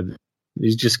 Absolutely, yeah.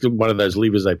 He's just one of those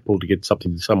levers they pull to get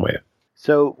something somewhere.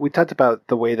 So we talked about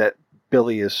the way that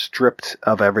Billy is stripped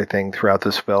of everything throughout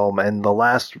this film, and the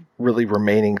last really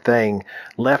remaining thing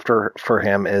left for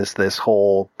him is this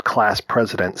whole class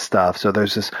president stuff. So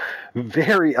there's this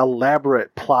very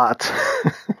elaborate plot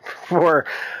for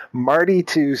Marty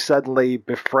to suddenly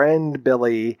befriend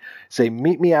Billy, say,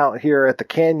 meet me out here at the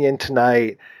canyon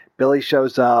tonight. Billy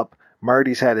shows up.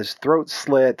 Marty's had his throat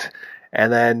slit,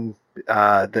 and then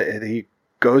he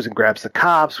goes and grabs the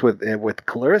cops with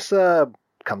Clarissa,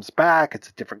 comes back. It's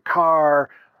a different car,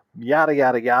 yada,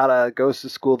 yada, yada, goes to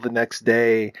school the next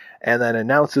day, and then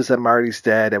announces that Marty's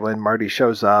dead. And when Marty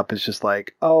shows up, it's just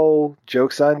like, oh,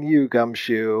 joke's on you,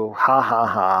 Gumshoe. Ha, ha,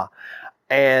 ha.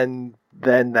 And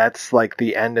then that's like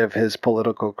the end of his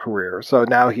political career. So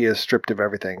now he is stripped of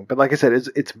everything. But like I said,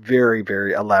 it's very,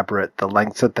 very elaborate, the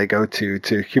lengths that they go to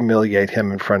humiliate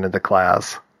him in front of the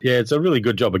class. Yeah, it's a really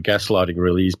good job of gaslighting,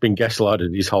 really. He's been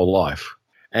gaslighted his whole life.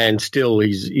 And still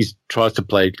he's tries to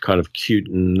play kind of cute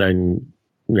and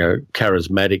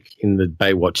charismatic in the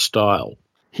Baywatch style.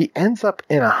 He ends up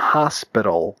in a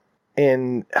hospital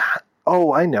and,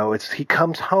 I know, he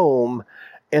comes home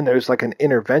and there's like an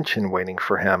intervention waiting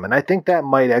for him. And I think that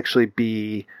might actually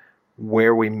be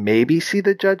where we maybe see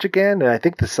the judge again. And I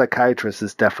think the psychiatrist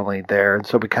is definitely there. And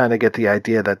so we kind of get the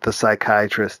idea that the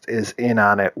psychiatrist is in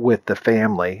on it with the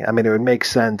family. I mean, it would make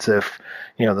sense if,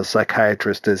 the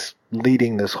psychiatrist is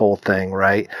leading this whole thing,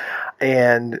 right?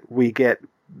 And we get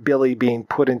Billy being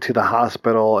put into the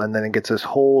hospital, and then it gets this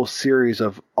whole series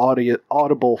of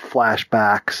audible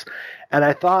flashbacks. And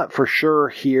I thought for sure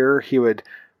here he would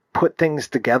put things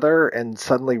together and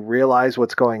suddenly realize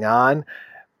what's going on.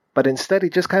 But instead, he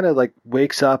just kind of like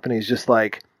wakes up and he's just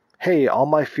like, hey, all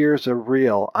my fears are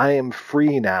real. I am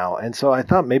free now. And so I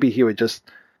thought maybe he would just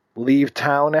leave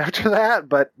town after that.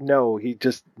 But no,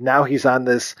 now he's on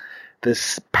this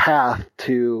path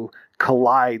to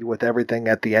collide with everything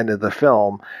at the end of the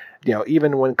film.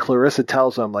 Even when Clarissa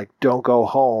tells him, like, don't go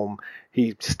home,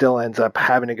 he still ends up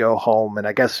having to go home and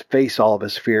I guess face all of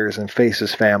his fears and face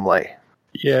his family.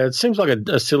 Yeah, it seems like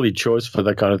a silly choice for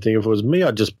that kind of thing. If it was me,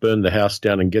 I'd just burn the house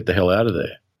down and get the hell out of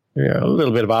there. Yeah, a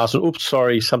little bit of arson. Oops,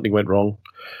 sorry, something went wrong.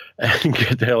 And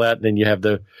get the hell out. And then you have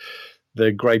the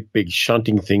great big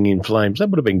shunting thing in flames. That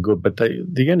would have been good, but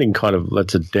the ending kind of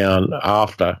lets it down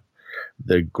after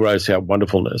the gross out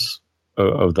wonderfulness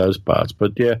of those parts.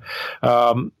 But yeah,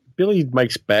 Billy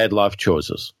makes bad life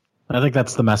choices. I think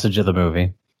that's the message of the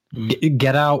movie.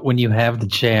 Get out when you have the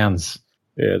chance.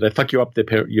 Yeah, they fuck you up,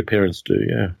 your parents do,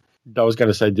 yeah. I was going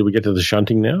to say, did we get to the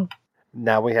shunting now?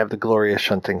 Now we have the glorious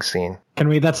shunting scene. Can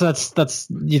we? That's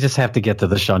you just have to get to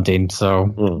the shunting.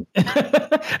 So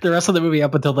the rest of the movie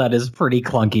up until that is pretty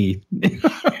clunky,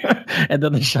 and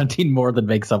then the shunting more than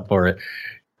makes up for it.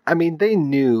 I mean, they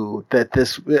knew that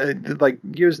this, like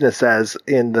Yuzna says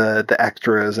in the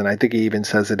extras, and I think he even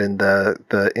says it in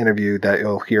the interview that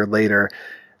you'll hear later.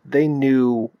 They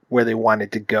knew where they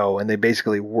wanted to go, and they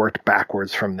basically worked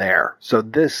backwards from there. So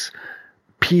this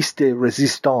piece de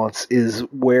resistance is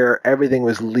where everything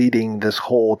was leading this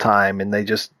whole time, and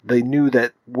they knew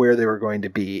that where they were going to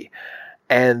be.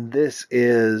 And this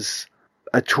is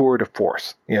a tour de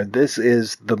force. This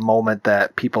is the moment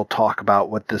that people talk about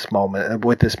with this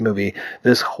movie,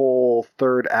 this whole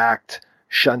third act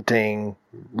shunting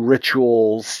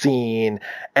ritual scene,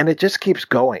 and it just keeps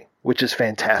going, which is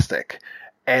fantastic.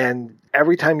 And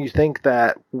every time you think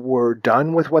that we're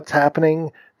done with what's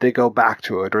happening, they go back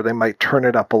to it, or they might turn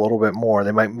it up a little bit more.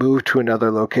 They might move to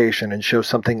another location and show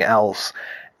something else.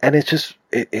 And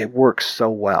it works so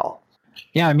well.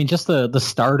 Yeah, I mean, just the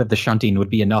start of the shunting would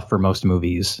be enough for most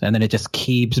movies. And then it just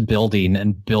keeps building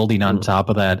and building on top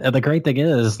of that. And the great thing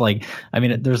is, like, I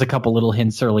mean, there's a couple little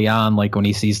hints early on, like when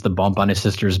he sees the bump on his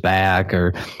sister's back,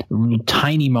 or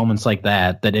tiny moments like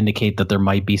that indicate that there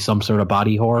might be some sort of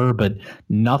body horror, but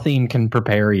nothing can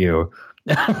prepare you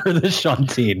for the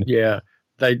shunting. Yeah.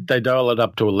 They dial it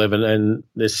up to 11, and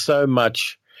there's so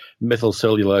much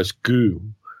methylcellulose goo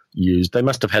used. They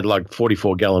must have had like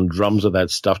 44-gallon drums of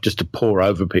that stuff just to pour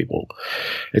over people.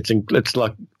 It's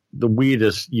like the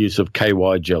weirdest use of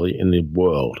KY jelly in the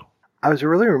world. I was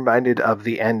really reminded of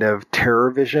the end of Terror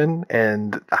Vision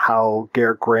and how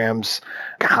Garrett Graham's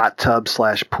hot tub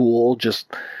 / pool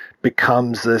just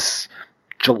becomes this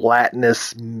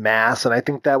gelatinous mass, and I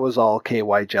think that was all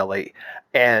KY jelly.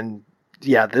 And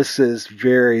yeah, this is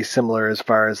very similar as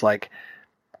far as like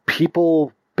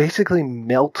people basically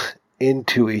melt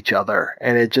into each other,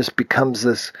 and it just becomes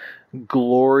this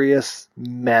glorious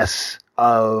mess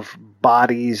of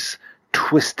bodies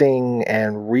twisting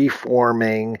and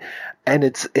reforming. And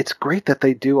it's great that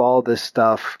they do all this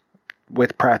stuff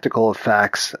with practical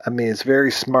effects. I mean, it's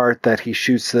very smart that he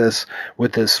shoots this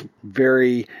with this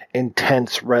very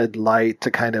intense red light to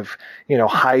kind of,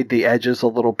 hide the edges a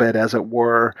little bit, as it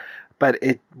were. But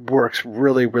it works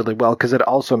really, really well because it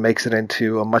also makes it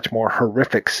into a much more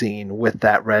horrific scene with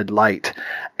that red light.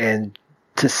 And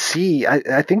to see,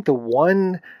 I think the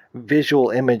one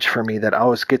visual image for me that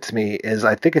always gets me is,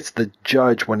 I think it's the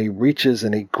judge when he reaches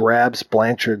and he grabs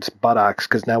Blanchard's buttocks,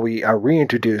 because now we are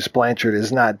reintroduced. Blanchard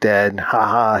is not dead.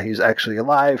 Haha, he's actually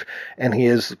alive, and he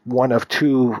is one of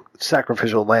 2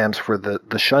 sacrificial lambs for the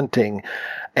shunting.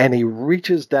 And he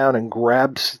reaches down and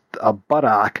grabs a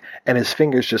buttock, and his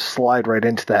fingers just slide right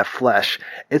into that flesh.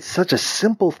 It's such a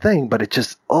simple thing, but it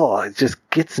just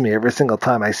gets me every single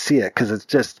time I see it, because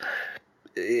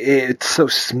it's so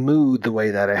smooth the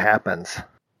way that it happens.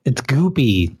 It's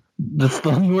goopy. That's the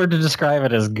only word to describe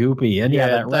it, as goopy. And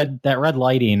that red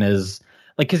lighting is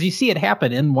like, because you see it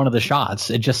happen in one of the shots.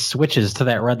 It just switches to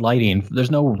that red lighting.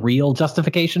 There's no real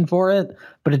justification for it,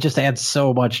 but it just adds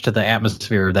so much to the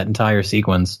atmosphere of that entire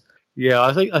sequence. Yeah,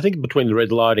 I think between the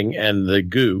red lighting and the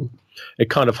goo, it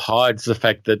kind of hides the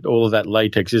fact that all of that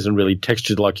latex isn't really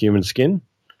textured like human skin.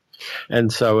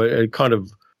 And so it kind of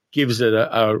gives it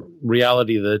a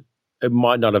reality that it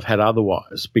might not have had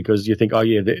otherwise, because you think, oh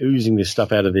yeah, they're oozing this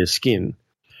stuff out of their skin,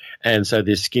 and so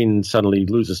their skin suddenly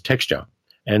loses texture,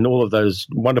 and all of those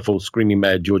wonderful Screaming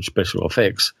Mad George special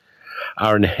effects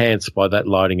are enhanced by that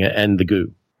lighting and the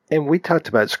goo. And we talked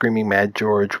about Screaming Mad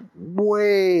George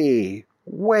way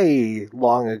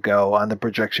long ago on the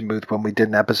projection booth when we did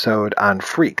an episode on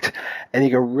Freaked, and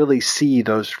you can really see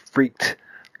those freaked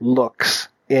looks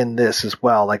in this as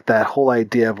well, like that whole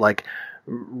idea of like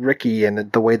Ricky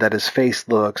and the way that his face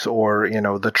looks, or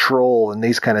the troll and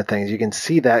these kind of things. You can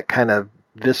see that kind of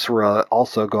viscera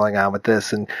also going on with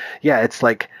this. And yeah, it's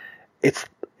like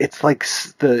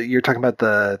you're talking about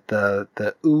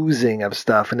the oozing of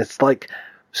stuff, and it's like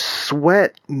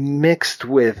sweat mixed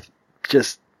with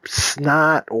just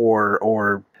snot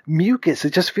or mucus.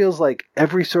 It just feels like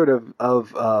every sort of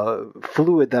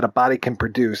fluid that a body can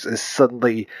produce is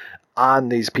suddenly on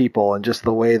these people, and just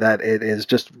the way that it is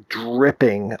just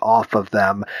dripping off of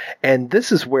them. And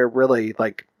this is where really,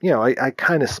 like, I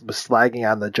kind of was slagging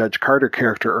on the Judge Carter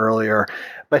character earlier,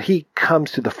 but he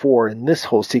comes to the fore in this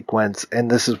whole sequence, and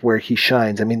this is where he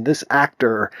shines. I mean, this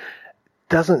actor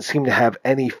doesn't seem to have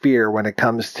any fear when it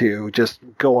comes to just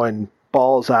going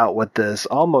balls out with this,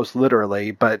 almost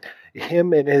literally, but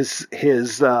him in his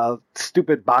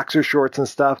stupid boxer shorts and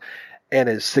stuff. and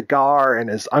his cigar and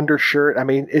his undershirt. I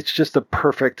mean, it's just a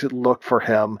perfect look for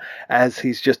him as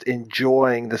he's just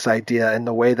enjoying this idea and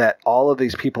the way that all of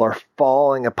these people are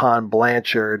falling upon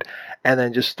Blanchard and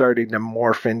then just starting to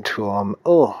morph into him.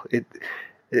 Oh, it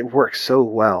works so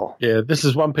well. Yeah, this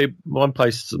is one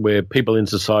place where people in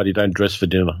society don't dress for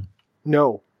dinner.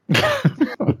 No.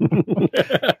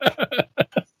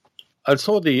 I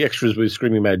saw the extras with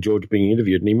Screaming Mad George being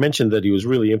interviewed, and he mentioned that he was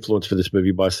really influenced for this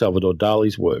movie by Salvador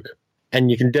Dali's work. And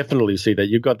you can definitely see that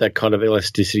you've got that kind of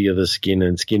elasticity of the skin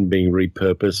and skin being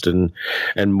repurposed and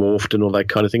morphed and all that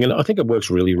kind of thing. And I think it works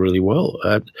really, really well.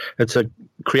 It's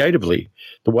creatively,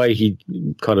 the way he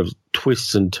kind of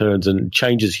twists and turns and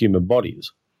changes human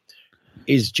bodies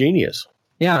is genius.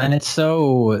 Yeah, and it's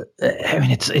so, I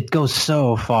mean, it goes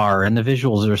so far, and the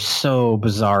visuals are so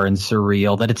bizarre and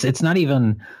surreal that it's not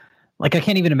even, like, I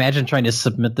can't even imagine trying to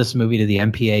submit this movie to the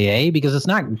MPAA because it's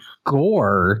not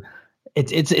gore.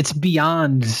 It's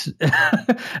beyond.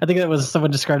 I think that was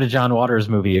someone described a John Waters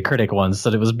movie, a critic once,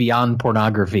 that it was beyond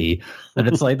pornography. And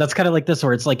it's like, that's kind of like this,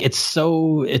 where it's like, it's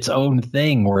so its own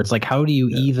thing, where it's like, how do you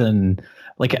even,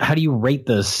 like, how do you rate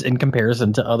this in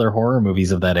comparison to other horror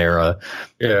movies of that era?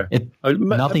 Yeah.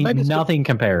 Nothing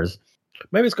compares.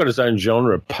 Maybe it's got its own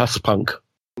genre, pus punk.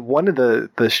 One of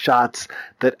the shots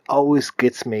that always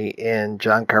gets me in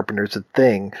John Carpenter's The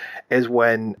Thing is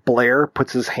when Blair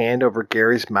puts his hand over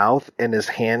Gary's mouth and his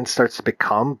hand starts to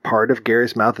become part of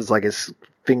Gary's mouth. It's like his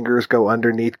fingers go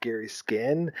underneath Gary's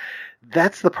skin.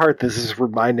 That's the part this is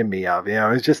reminding me of. You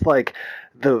know, it's just like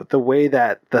the way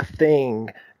that The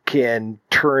Thing can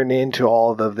turn into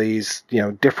all of these, you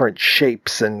know, different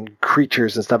shapes and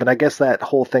creatures and stuff. And I guess that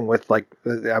whole thing with, like,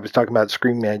 I was talking about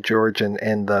Screaming Mad George and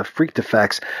the freaked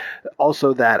effects,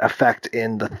 also that effect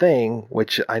in The Thing,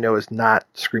 which I know is not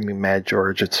Screaming Mad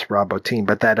George, it's Rob Bottin,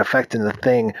 but that effect in The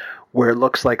Thing where it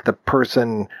looks like the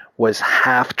person was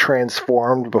half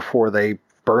transformed before they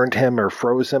burned him or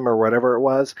froze him or whatever it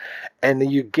was.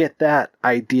 And you get that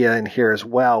idea in here as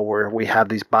well, where we have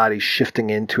these bodies shifting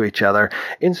into each other.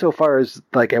 Insofar as,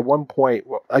 like, at one point,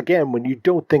 again, when you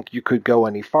don't think you could go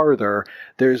any farther,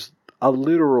 there's a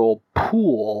literal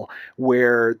pool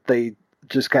where they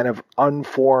just kind of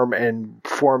unform and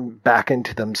form back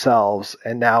into themselves.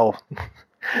 And now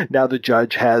the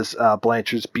judge has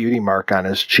Blanchard's beauty mark on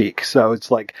his cheek. So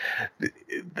it's like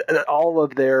all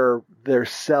of their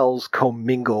cells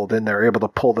commingled, and they're able to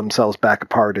pull themselves back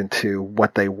apart into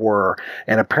what they were.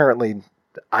 And apparently,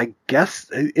 I guess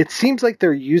it seems like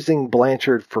they're using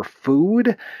Blanchard for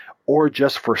food or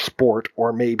just for sport,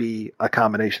 or maybe a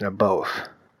combination of both.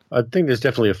 I think there's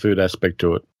definitely a food aspect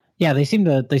to it. Yeah, they seem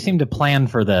to plan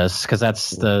for this, because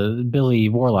that's the Billy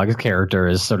Warlock's character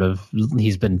is sort of,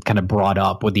 he's been kind of brought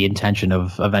up with the intention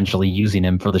of eventually using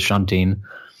him for the shunting.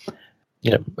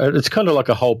 Yeah, it's kind of like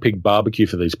a whole pig barbecue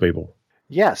for these people.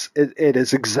 Yes, it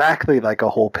is exactly like a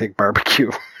whole pig barbecue.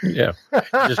 Yeah,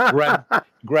 just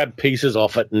grab pieces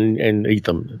off it and eat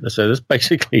them. So that's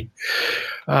basically,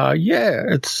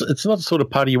 it's not the sort of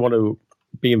party you want to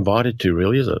be invited to,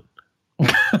 really, is it?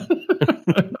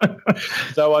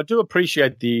 So I do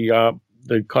appreciate the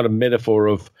kind of metaphor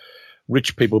of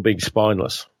rich people being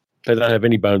spineless. They don't have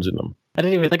any bones in them. I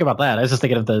didn't even think about that. I was just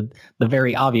thinking of the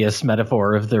very obvious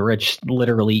metaphor of the rich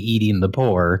literally eating the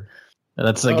poor.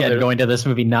 That's, again, going to this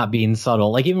movie not being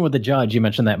subtle. Like, even with the judge, you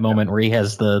mentioned that moment where he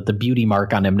has the beauty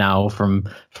mark on him now from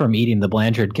eating the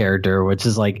Blanchard character, which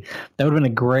is like, that would have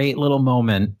been a great little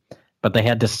moment. But they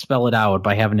had to spell it out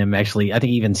by having him actually, I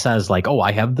think he even says, like, oh,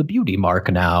 I have the beauty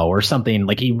mark now, or something.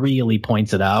 Like, he really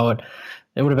points it out.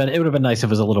 It would have been nice if it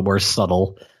was a little more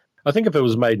subtle. I think if it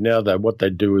was made now, though, what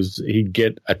they'd do is he'd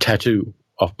get a tattoo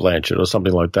off Blanchard or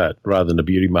something like that, rather than a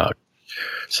beauty mark.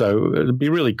 So it'd be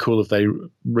really cool if they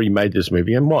remade this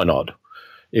movie, and why not?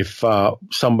 If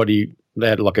they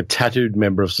had like a tattooed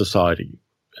member of society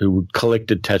who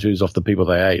collected tattoos off the people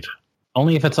they ate.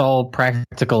 Only if it's all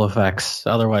practical effects.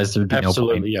 Otherwise, there'd be no point.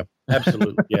 Absolutely, yeah.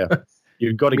 Absolutely, yeah.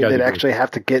 You've got to go. They'd actually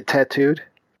have to get tattooed?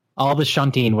 All the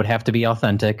shunting would have to be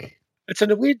authentic. It's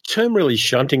a weird term, really,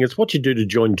 shunting. It's what you do to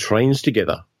join trains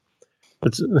together.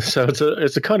 It's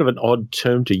a kind of an odd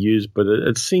term to use, but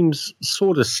it seems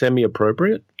sort of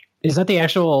semi-appropriate. Is that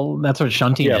that's what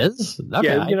shunting is? Okay,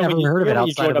 yeah, I've never heard of it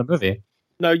outside of the movie.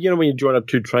 No, when you join up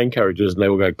two train carriages and they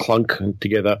will go clunk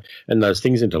together and those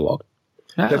things interlock.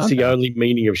 That's the only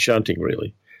meaning of shunting,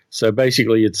 really. So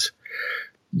basically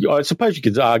I suppose you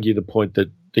could argue the point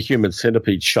that the human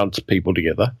centipede shunts people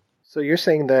together. So you're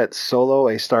saying that Solo,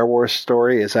 a Star Wars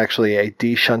story, is actually a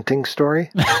de-shunting story?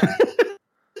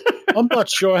 I'm not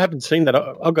sure. I haven't seen that.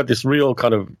 I've got this real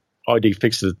kind of ID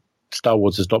fix that Star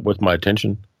Wars is not worth my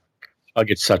attention. I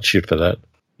get such shit for that.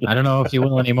 I don't know if you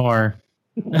will anymore.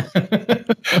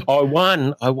 I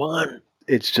won.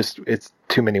 It's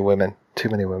too many women. Too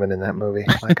many women in that movie.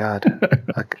 My God.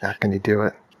 How can you do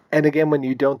it? And again, when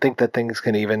you don't think that things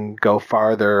can even go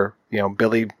farther,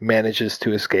 Billy manages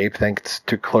to escape thanks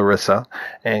to Clarissa,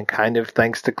 and kind of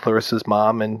thanks to Clarissa's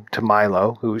mom and to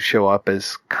Milo, who show up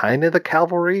as kind of the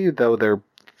cavalry, though they're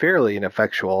fairly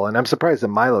ineffectual. And I'm surprised that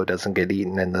Milo doesn't get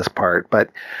eaten in this part.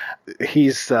 But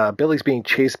Billy's being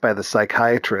chased by the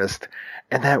psychiatrist,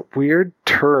 and that weird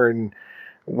turn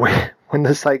when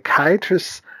the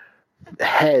psychiatrist's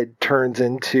head turns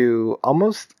into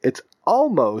almost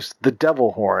the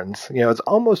devil horns. It's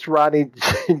almost Rodney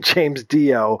James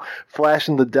Dio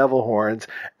flashing the devil horns,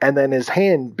 and then his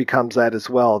hand becomes that as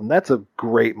well. And that's a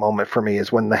great moment for me,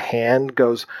 is when the hand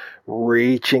goes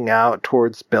reaching out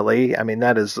towards Billy. I mean,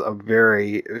 that is a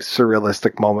very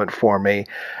surrealistic moment for me.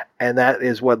 And that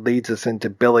is what leads us into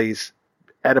Billy's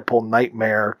Oedipal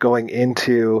nightmare, going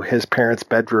into his parents'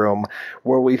 bedroom,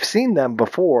 where we've seen them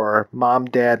before, mom,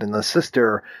 dad, and the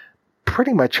sister,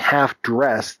 pretty much half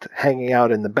dressed, hanging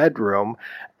out in the bedroom.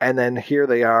 And then here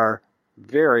they are,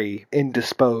 very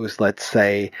indisposed, let's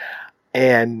say.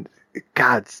 And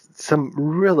God, some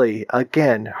really,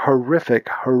 again, horrific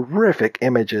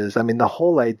images. I mean, the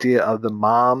whole idea of the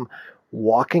mom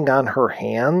walking on her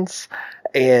hands,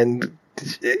 and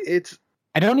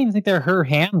I don't even think they're her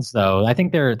hands, though. I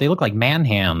think they look like man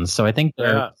hands. So I think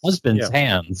they're husband's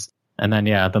hands. And then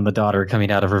the daughter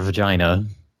coming out of her vagina,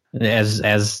 as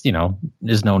is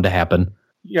known to happen.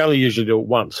 You only usually do it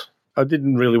once. I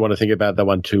didn't really want to think about that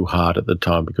one too hard at the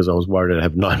time because I was worried I'd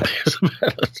have nightmares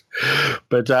about it.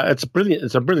 But it's brilliant.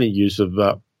 It's a brilliant use of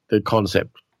the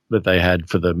concept that they had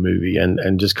for the movie,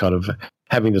 and just kind of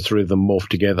having the three of them morph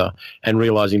together and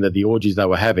realizing that the orgies they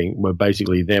were having were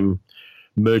basically them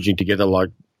merging together like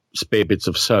spare bits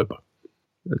of soap.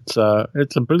 It's a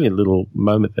brilliant little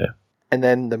moment there. And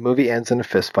then the movie ends in a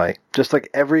fist fight, just like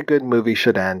every good movie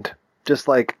should end. Just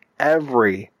like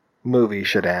every movie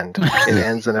should end. It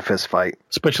ends in a fist fight.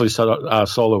 Especially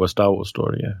Solo, a Star Wars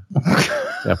story,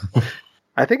 yeah.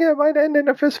 I think it might end in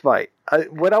a fist fight.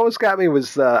 What always got me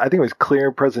was, I think it was Clear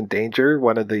and Present Danger,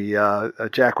 one of the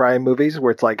Jack Ryan movies,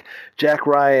 where it's like Jack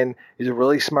Ryan is a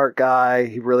really smart guy.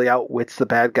 He really outwits the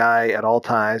bad guy at all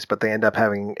times, but they end up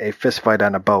having a fist fight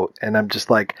on a boat. And I'm just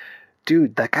like,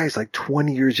 dude, that guy's like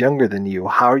 20 years younger than you.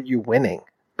 How are you winning?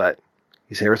 But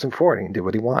he's Harrison Ford. He can do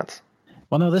what he wants.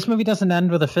 Well, no, this movie doesn't end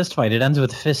with a fist fight. It ends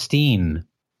with fistine.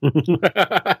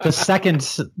 the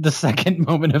second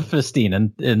moment of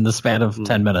fistine in the span of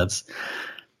 10 minutes.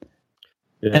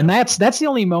 Yeah. And that's the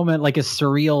only moment, like, as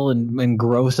surreal and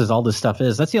gross as all this stuff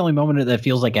is, that's the only moment that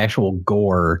feels like actual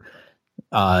gore,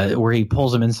 where he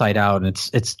pulls him inside out, and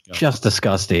it's just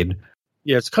disgusting.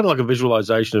 Yeah, it's kind of like a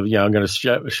visualization of, I'm going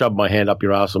to shove my hand up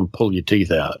your ass and pull your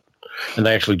teeth out. And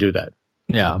they actually do that.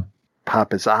 Yeah.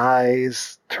 Pop his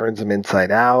eyes, turns him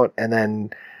inside out, and then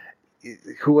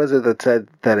who was it that said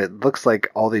that it looks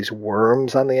like all these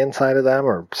worms on the inside of them,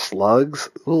 or slugs?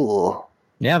 Ooh.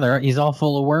 Yeah, he's all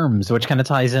full of worms, which kind of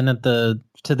ties in to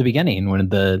the beginning when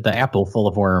the apple full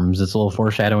of worms. It's a little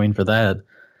foreshadowing for that.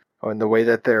 Oh, and the way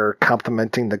that they're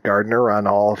complimenting the gardener on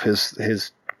all of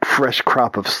his fresh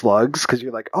crop of slugs, because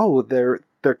you're like, oh, they're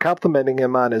complimenting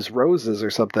him on his roses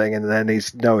or something, and then he's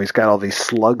got all these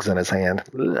slugs in his hand.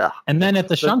 Ugh. And then at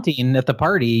the shunting at the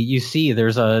party, you see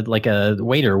there's a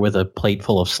waiter with a plate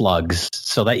full of slugs,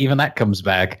 so that even that comes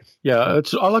back. Yeah,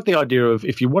 I like the idea of,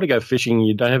 if you want to go fishing and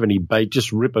you don't have any bait,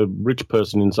 just rip a rich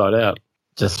person inside out.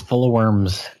 Just full of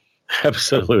worms.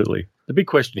 Absolutely. The big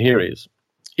question here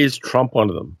is Trump one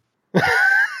of them?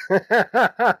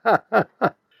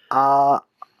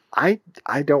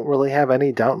 I don't really have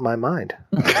any doubt in my mind.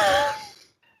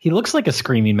 He looks like a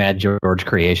screaming Mad George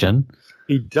creation.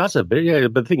 He does a bit, yeah.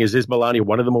 But the thing is Melania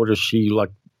one of them, or does she like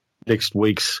next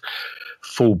week's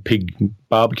full pig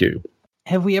barbecue?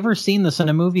 Have we ever seen this in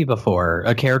a movie before?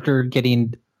 A character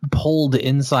getting pulled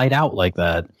inside out like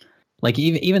that? Like,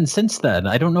 even since then,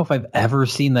 I don't know if I've ever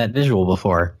seen that visual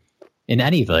before in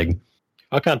anything.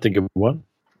 I can't think of one.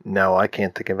 No, I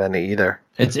can't think of any either.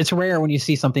 It's rare when you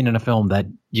see something in a film that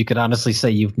you could honestly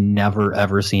say you've never,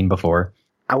 ever seen before.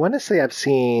 I want to say I've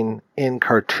seen in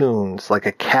cartoons like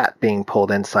a cat being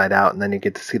pulled inside out, and then you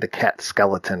get to see the cat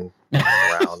skeleton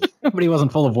around. But he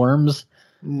wasn't full of worms?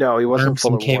 No, he wasn't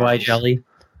full of KY worms. jelly?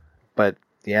 But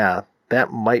yeah,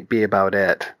 that might be about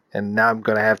it. And now I'm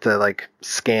going to have to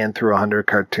scan through 100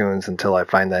 cartoons until I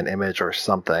find that image or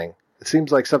something. It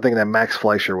seems like something that Max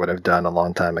Fleischer would have done a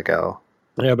long time ago.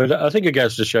 Yeah, but I think it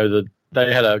goes to show that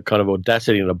they had a kind of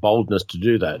audacity and a boldness to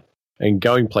do that, and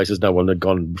going places no one had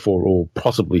gone before or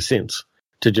possibly since.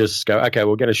 to just go, okay,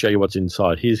 we're going to show you what's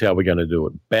inside. Here's how we're going to do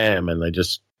it. Bam. And they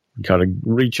just kind of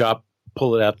reach up,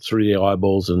 pull it out through the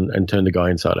eyeballs and turn the guy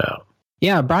inside out.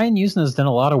 Yeah, Brian Yuzna has done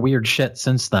a lot of weird shit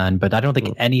since then, but I don't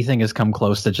think anything has come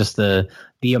close to just the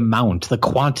amount, the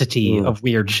quantity of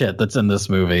weird shit that's in this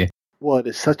movie. Well, it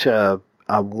is such a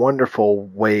wonderful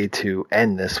way to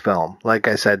end this film. Like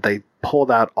I said, they pulled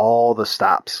out all the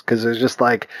stops because it's just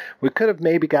like we could have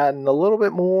maybe gotten a little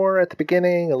bit more at the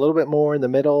beginning, a little bit more in the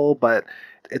middle, but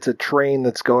it's a train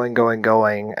that's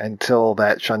going until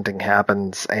that shunting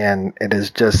happens, and it is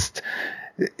just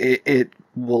it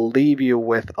will leave you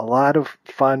with a lot of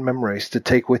fond memories to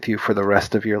take with you for the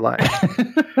rest of your life.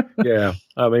 Yeah.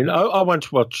 I mean, I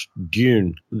once watched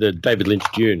Dune, the David Lynch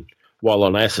Dune, while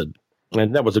on acid,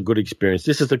 and that was a good experience.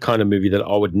 This is the kind of movie that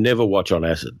I would never watch on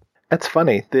acid. That's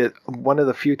funny. One of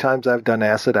the few times I've done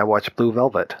acid, I watched Blue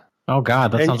Velvet. Oh,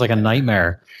 God, that sounds like a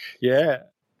nightmare. Yeah.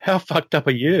 How fucked up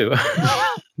are you?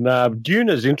 Nah, Dune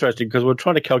is interesting because we're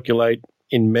trying to calculate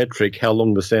in metric how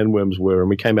long the sandworms were, and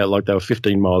we came out like they were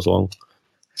 15 miles long.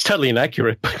 It's totally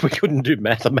inaccurate, but we couldn't do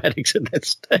mathematics at that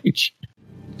stage.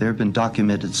 There have been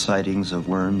documented sightings of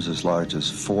worms as large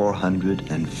as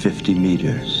 450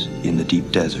 meters in the deep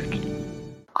desert.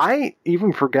 I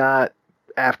even forgot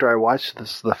after I watched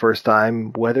this the first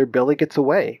time whether Billy gets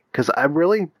away, because I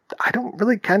don't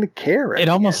really kind of care. It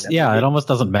almost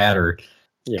doesn't matter.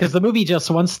 Because the movie just,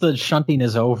 once the shunting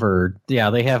is over,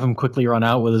 they have him quickly run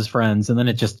out with his friends, and then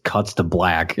it just cuts to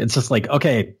black. It's just like,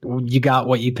 okay, you got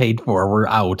what you paid for. We're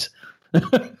out.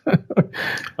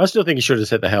 I still think you should have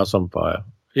set the house on fire.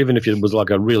 Even if it was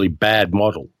like a really bad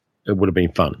model, it would have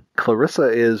been fun. Clarissa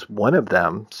is one of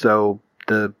them, so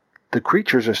the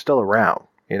creatures are still around,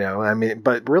 I mean,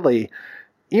 but really,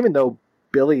 even though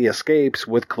Billy escapes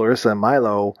with Clarissa and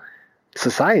Milo,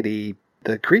 society,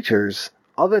 the creatures,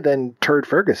 other than Turd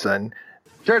Ferguson.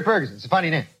 Turd Ferguson, it's a funny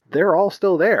name. They're all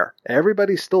still there.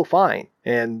 Everybody's still fine.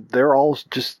 And they're all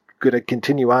just going to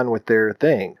continue on with their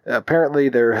thing. Apparently,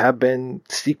 there have been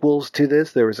sequels to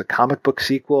this. There was a comic book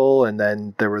sequel, and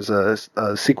then there was a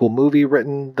sequel movie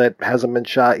written that hasn't been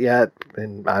shot yet.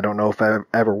 And I don't know if I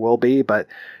ever will be. But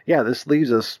yeah, this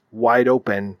leaves us wide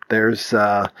open. There's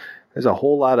a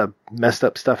whole lot of messed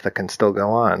up stuff that can still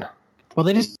go on. Well,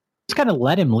 they just kind of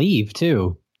let him leave,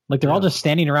 too. Like, they're all just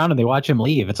standing around and they watch him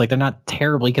leave. It's like they're not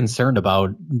terribly concerned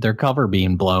about their cover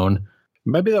being blown.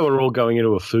 Maybe they were all going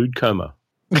into a food coma.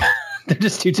 They're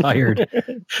just too tired.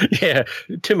 Yeah,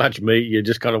 too much meat. You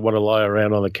just kind of want to lie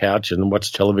around on the couch and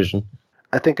watch television.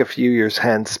 I think a few years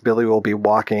hence, Billy will be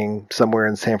walking somewhere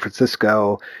in San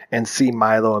Francisco and see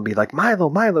Milo and be like,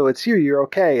 Milo, it's you. You're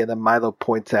okay. And then Milo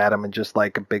points at him and just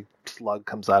like a big slug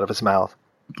comes out of his mouth.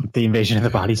 The Invasion of the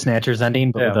Body Snatchers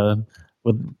ending, but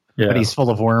but he's full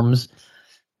of worms.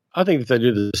 I think if they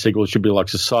do the sequel, it should be like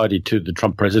Society to the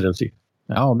Trump presidency.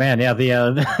 Oh, man, yeah,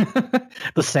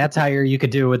 the satire you could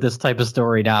do with this type of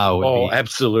story now. Oh,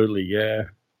 absolutely, yeah.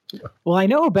 Well, I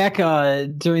know back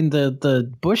during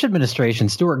the Bush administration,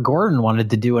 Stuart Gordon wanted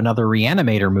to do another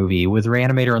Reanimator movie with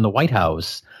Reanimator in the White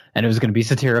House, and it was going to be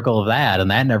satirical of that,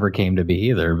 and that never came to be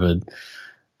either. But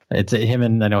it's him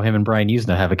and Brian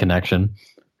Yuzna have a connection.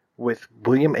 With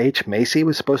William H. Macy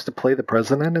was supposed to play the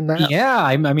president in that? Yeah,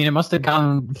 I mean, it must have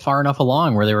gone far enough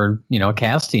along where they were,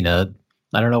 casting it.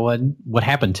 I don't know what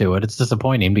happened to it. It's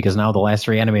disappointing because now the last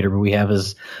Reanimator we have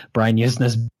is Brian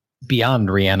Yuzna's Beyond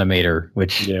Reanimator,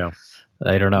 which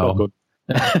I don't know.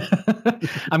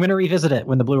 I'm going to revisit it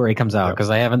when the Blu-ray comes out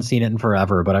because I haven't seen it in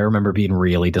forever, but I remember being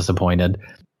really disappointed.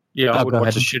 Yeah, I would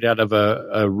watch the shit out of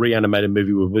a Reanimated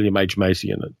movie with William H. Macy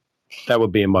in it. That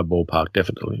would be in my ballpark,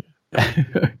 definitely.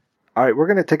 All right, we're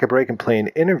going to take a break and play an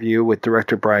interview with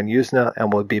director Brian Yuzna,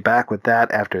 and we'll be back with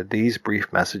that after these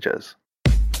brief messages.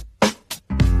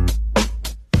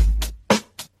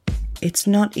 It's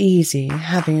not easy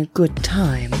having a good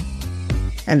time,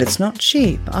 and it's not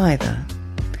cheap either.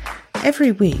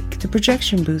 Every week, the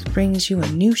projection booth brings you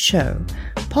a new show,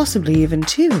 possibly even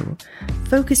two,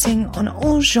 focusing on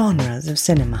all genres of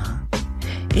cinema.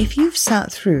 If you've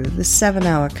sat through the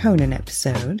 7-hour Conan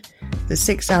episode, the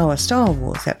 6-hour Star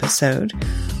Wars episode,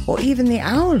 or even the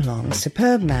hour-long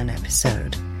Superman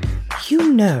episode,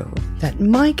 you know that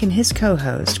Mike and his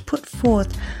co-host put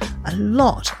forth a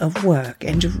lot of work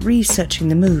into researching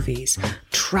the movies,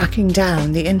 tracking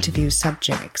down the interview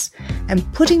subjects,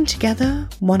 and putting together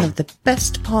one of the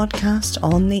best podcasts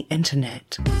on the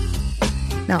internet.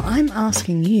 Now I'm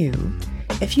asking you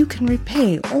if you can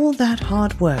repay all that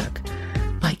hard work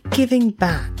by giving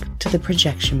back to the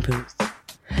projection booth.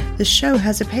 The show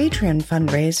has a Patreon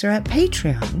fundraiser at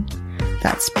Patreon.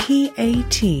 That's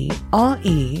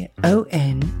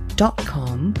Patreon.com/amiss.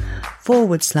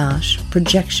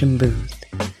 patreon.com/projection booth.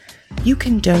 You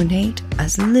can donate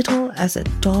as little as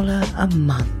 $1 a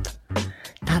month.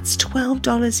 That's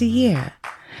 $12 a year.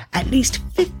 At least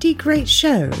 50 great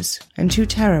shows and 2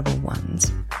 terrible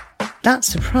ones.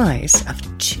 That's the price of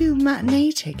 2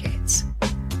 matinee tickets.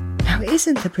 Now,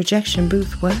 isn't the projection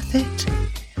booth worth it?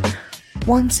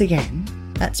 Once again,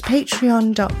 that's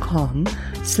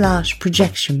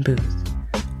patreon.com/projection booth.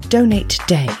 Donate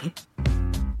today.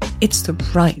 It's the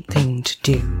right thing to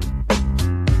do.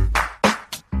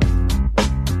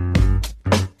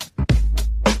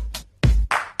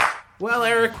 Well,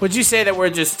 Eric, would you say that we're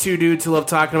just two dudes who love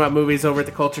talking about movies over at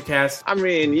the Culture Cast? I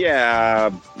mean, yeah,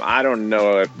 I don't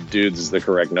know if dudes is the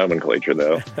correct nomenclature,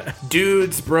 though.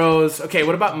 Dudes, bros. Okay,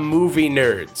 what about movie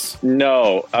nerds?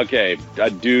 No, okay,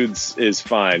 dudes is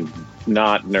fine.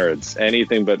 Not nerds.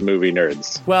 Anything but movie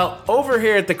nerds. Well, over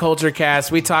here at the Culture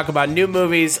Cast, we talk about new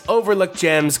movies, overlooked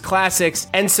gems, classics,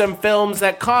 and some films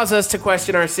that cause us to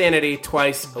question our sanity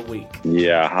twice a week.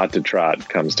 Yeah, Hot to Trot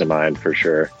comes to mind for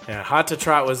sure. Yeah, Hot to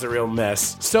Trot was a real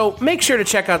mess. So make sure to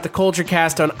check out the Culture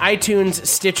Cast on iTunes,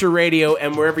 Stitcher Radio,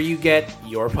 and wherever you get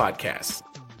your podcasts.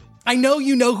 I know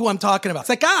you know who I'm talking about. It's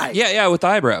that guy. Yeah, with the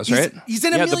eyebrows, right? He's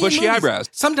in a million the bushy movies. eyebrows.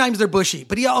 Sometimes they're bushy,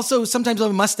 but he also sometimes have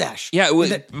a mustache. Yeah,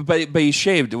 but he's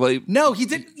shaved. Well, no, he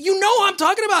did. You know who I'm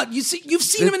talking about. You've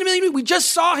seen him in a million movies. We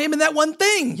just saw him in that one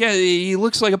thing. Yeah, he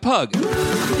looks like a pug.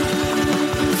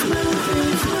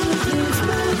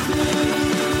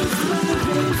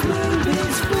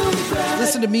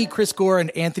 Listen to me, Chris Gore,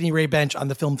 and Anthony Ray Bench on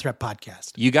the Film Threat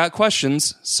Podcast. You got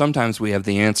questions. Sometimes we have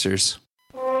the answers.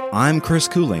 I'm Chris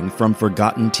Cooling from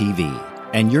Forgotten TV,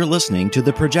 and you're listening to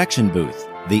The Projection Booth,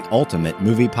 the ultimate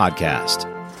movie podcast.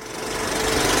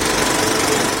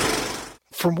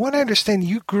 From what I understand,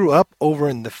 you grew up over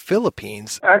in the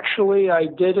Philippines. Actually, I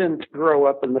didn't grow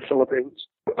up in the Philippines.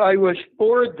 I was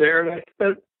bored there, and I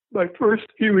spent my first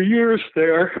few years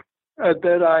there. And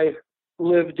then I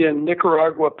lived in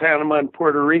Nicaragua, Panama, and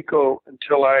Puerto Rico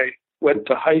until I went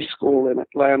to high school in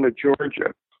Atlanta,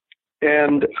 Georgia.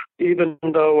 And even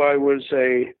though I was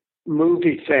a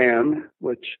movie fan,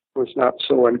 which was not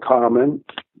so uncommon,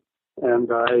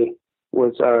 and I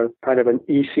was a kind of an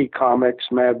EC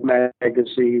Comics, Mad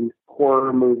Magazine,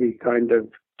 horror movie kind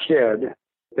of kid,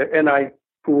 and I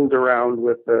fooled around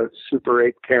with the Super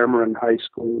 8 camera in high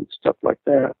school and stuff like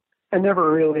that. I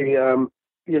never really,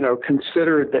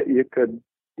 considered that you could,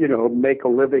 make a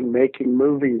living making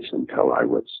movies until I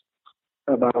was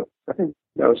about, I think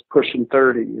I was pushing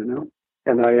 30,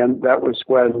 and that was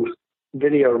when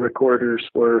video recorders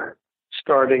were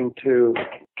starting to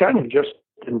kind of just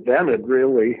invented,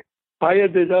 really. I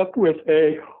ended up with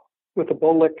a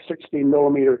Bolek 16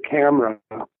 millimeter camera.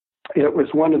 It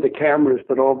was one of the cameras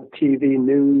that all the TV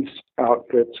news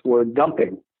outfits were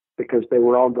dumping because they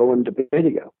were all going to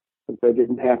video. They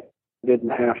didn't have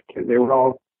to. They were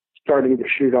all starting to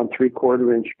shoot on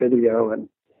 3/4 inch video, and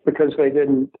because they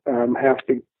didn't have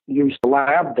to use the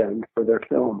lab then for their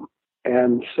film.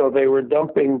 And so they were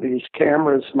dumping these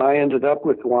cameras, and I ended up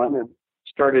with one and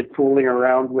started fooling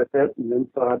around with it, and then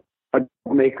thought I'd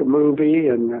make a movie.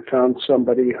 And I found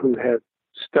somebody who had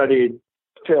studied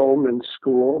film in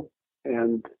school,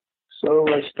 and so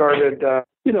I started,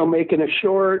 making a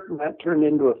short, and that turned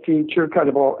into a feature, kind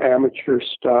of all amateur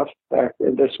stuff.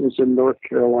 And this was in North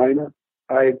Carolina.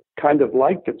 I kind of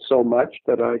liked it so much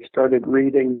that I started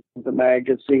reading the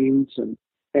magazines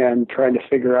and trying to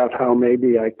figure out how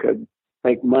maybe I could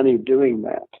make money doing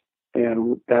that.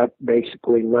 And that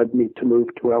basically led me to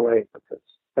move to LA, because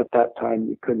at that time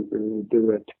you couldn't really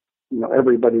do it.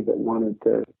 Everybody that wanted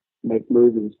to make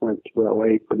movies went to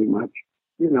LA pretty much.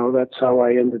 That's how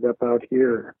I ended up out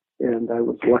here. And I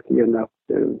was lucky enough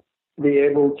to be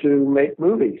able to make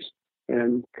movies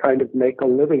and kind of make a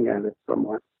living at it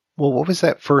somewhat. Well, what was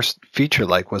that first feature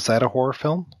like? Was that a horror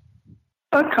film?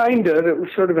 Kind of. It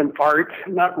was sort of an art,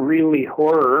 not really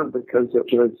horror, because it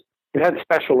had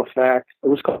special effects. It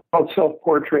was called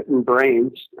Self-Portrait in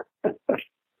Brains,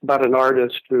 about an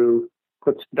artist who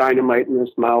puts dynamite in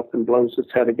his mouth and blows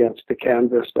his head against the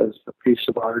canvas as a piece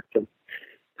of art, and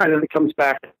kind of it comes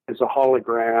back as a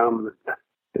hologram.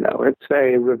 It's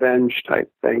a revenge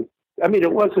type thing. I mean,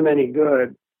 it wasn't any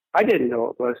good. I didn't know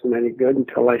it wasn't any good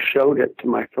until I showed it to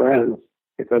my friends,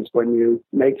 because when you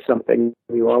make something,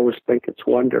 you always think it's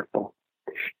wonderful.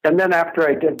 And then after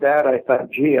I did that, I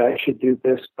thought, gee, I should do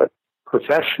this, but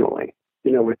professionally,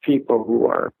 with people who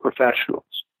are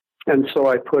professionals. And so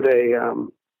I put a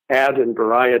ad in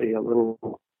Variety, a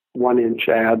little 1-inch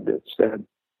ad that said,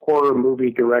 horror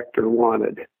movie director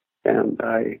wanted. And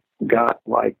I got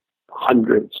like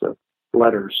hundreds of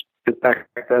letters. In fact,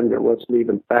 then there wasn't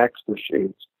even fax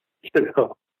machines.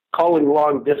 Calling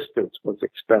long distance was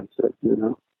expensive,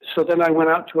 So then I went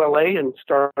out to LA and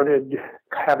started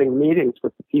having meetings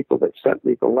with the people that sent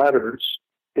me the letters,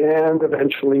 and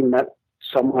eventually met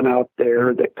someone out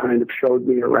there that kind of showed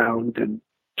me around and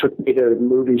took me to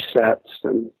movie sets,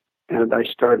 and I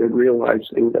started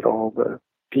realizing that all the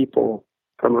people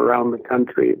from around the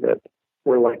country that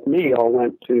were like me all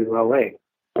went to LA.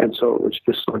 And so it was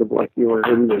just sort of like you were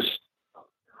in this,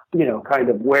 kind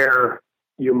of where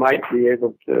you might be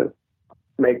able to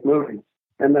make movies.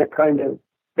 And that kind of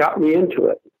got me into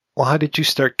it. Well, how did you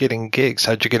start getting gigs?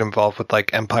 How'd you get involved with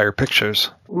like Empire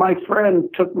Pictures? My friend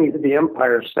took me to the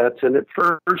Empire sets, and at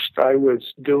first I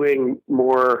was doing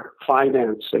more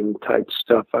financing type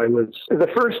stuff.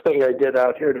 The first thing I did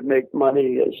out here to make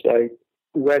money is I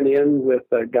went in with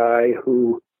a guy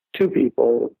two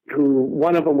people who,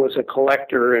 one of them was a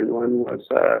collector and one was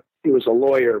he was a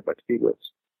lawyer, but he was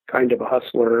kind of a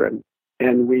hustler,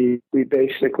 and we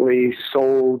basically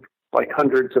sold like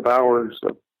hundreds of hours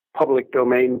of public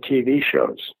domain TV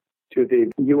shows to the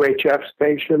UHF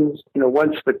stations.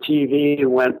 Once the TV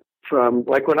went from,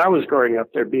 like when I was growing up,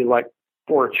 there'd be like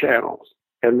 4 channels,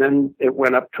 and then it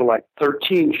went up to like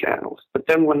 13 channels. But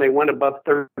then when they went above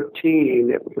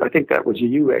 13, I think that was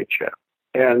UHF.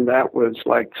 And that was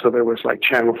like, so there was like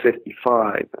channel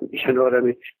 55, you know what I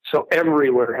mean? So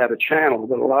everywhere had a channel,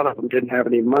 but a lot of them didn't have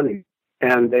any money.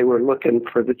 And they were looking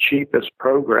for the cheapest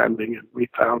programming, and we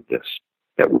found this,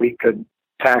 that we could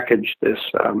package this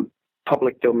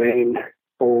public domain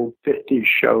old 50s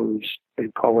shows. They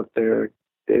call it the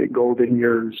golden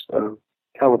years of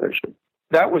television.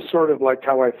 That was sort of like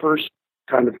how I first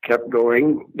kind of kept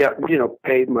going,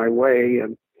 paid my way.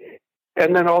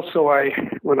 And then also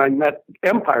when I met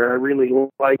Empire, I really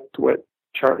liked what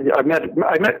I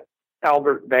met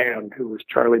Albert Band, who was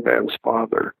Charlie Band's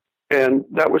father. And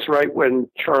that was right when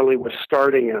Charlie was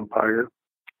starting Empire.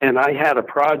 And I had a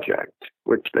project,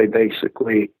 which they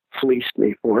basically fleeced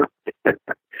me for.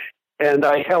 And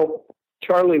I helped.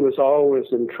 Charlie was always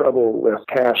in trouble with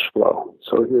cash flow.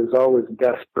 So he was always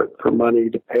desperate for money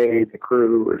to pay the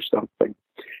crew or something.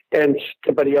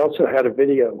 But he also had a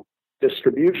video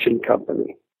distribution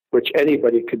company, which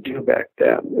anybody could do back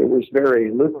then. It was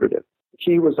very lucrative.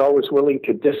 He was always willing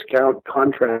to discount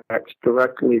contracts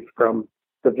directly from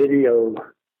the video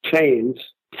chains,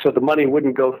 so the money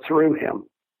wouldn't go through him.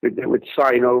 It would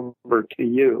sign over to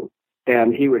you,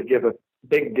 and he would give a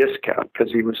big discount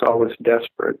because he was always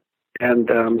desperate. And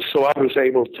so I was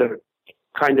able to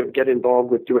kind of get involved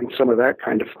with doing some of that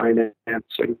kind of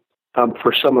financing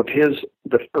for some of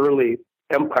the early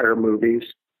Empire movies.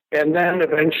 And then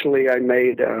eventually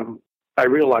I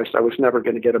realized I was never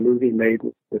going to get a movie made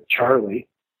with Charlie,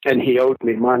 and he owed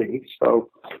me money. So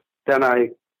then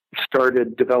I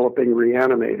started developing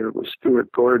Reanimator with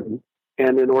Stuart Gordon.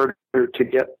 And in order to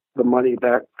get the money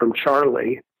back from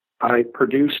Charlie, I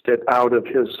produced it out of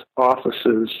his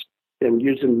offices and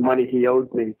using the money he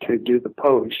owed me to do the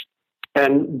post,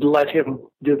 and let him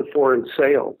do the foreign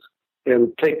sales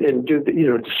and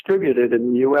distribute it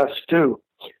in the U.S. too,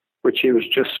 which he was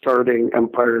just starting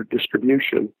Empire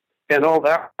Distribution. And all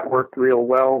that worked real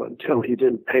well until he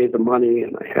didn't pay the money,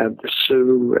 and I had to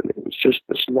sue, and it was just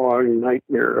this long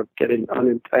nightmare of getting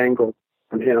unentangled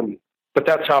from him. But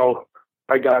that's how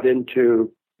I got into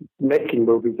making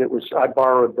movies. I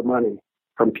borrowed the money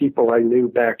from people I knew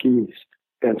back east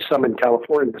and some in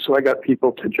California. So I got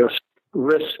people to just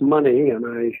risk money, and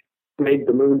I made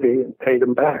the movie and paid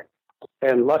them back.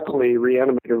 And luckily,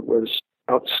 Reanimator was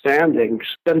outstanding.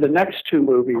 Then the next 2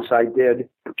 movies I did,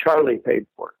 Charlie paid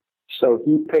for. So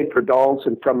he paid for Dolls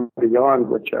and From Beyond,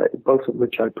 both of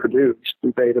which I produced.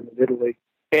 We made them in Italy.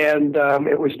 And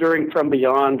it was during From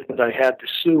Beyond that I had to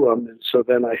sue him, and so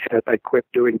then I quit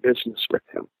doing business with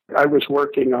him. I was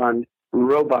working on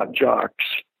Robot Jocks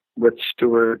with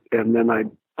Stuart, and then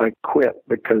I quit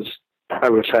because I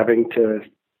was having to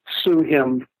sue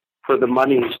him for the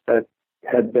monies that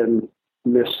had been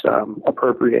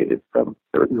misappropriated from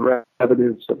the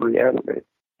revenues of Reanimate.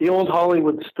 The old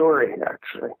Hollywood story,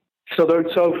 actually. So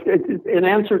in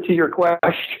answer to your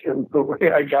question, the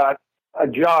way I got a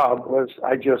job was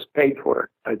I just paid for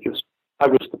it. I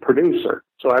was the producer,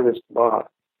 so I was the boss.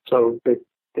 So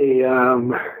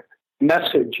the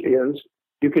message is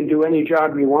you can do any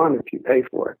job you want if you pay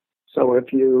for it. So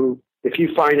if you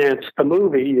finance a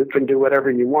movie, you can do whatever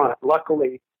you want.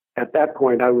 Luckily, at that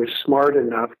point, I was smart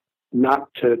enough not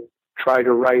to try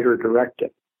to write or direct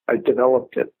it. I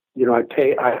developed it.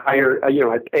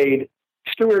 I paid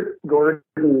Stuart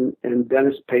Gordon and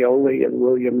Dennis Paoli and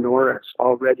William Norris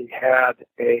already had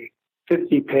a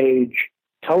 50-page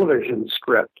television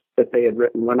script that they had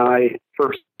written when I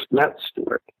first met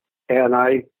Stuart. And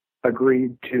I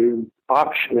agreed to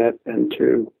option it and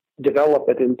to develop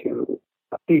it into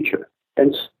a feature.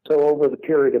 And so over the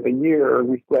period of a year,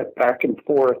 we went back and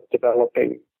forth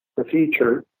developing the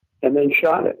feature and then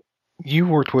shot it. You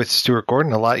worked with Stuart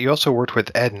Gordon a lot. You also worked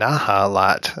with Ed Naha a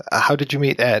lot. How did you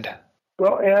meet Ed?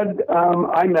 Well, Ed,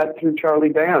 I met through Charlie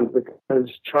Band because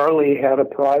Charlie had a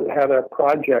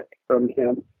project from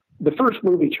him. The first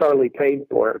movie Charlie paid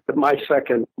for, but my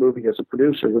second movie as a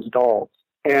producer was Dolls,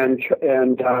 and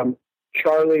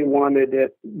Charlie wanted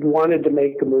to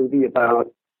make a movie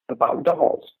about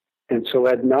dolls, and so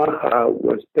Ed Naha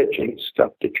was pitching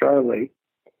stuff to Charlie,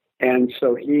 and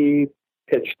so he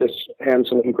pitched this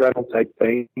Hansel and Gretel type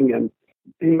thing, and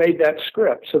he made that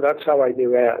script. So that's how I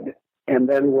knew Ed. And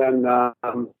then when I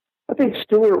think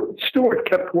Stuart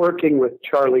kept working with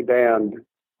Charlie Band,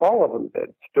 all of them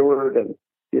did. Stuart and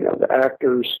the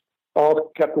actors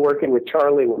all kept working with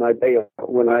Charlie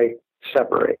when I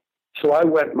separate. So I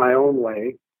went my own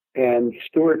way, and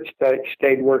Stuart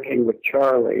stayed working with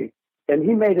Charlie, and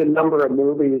he made a number of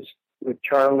movies with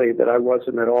Charlie that I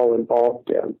wasn't at all involved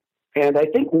in. And I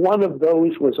think one of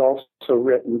those was also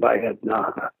written by Ed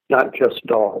Naha, not just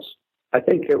Dolls. I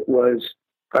think it was,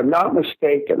 if I'm not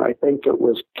mistaken, I think it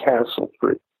was Castle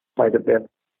Freak, might have been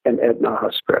an Ed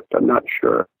Naha script. I'm not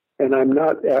sure. And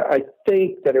I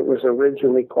think that it was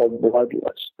originally called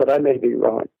Bloodless, but I may be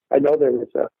wrong. I know there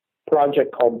was a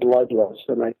project called Bloodless,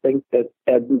 and I think that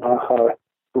Ed Naha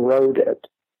wrote it.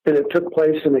 And it took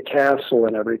place in a castle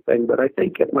and everything, but I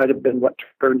think it might have been what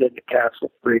turned into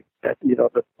Castle Freak,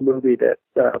 the movie that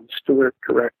Stuart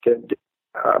directed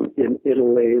in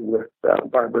Italy with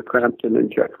Barbara Crampton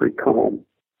and Jeffrey Combs,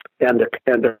 and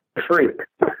a freak.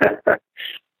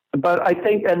 But I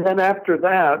think, and then after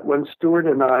that, when Stuart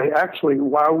and I, actually,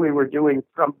 while we were doing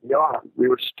From Beyond, we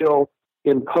were still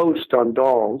in post on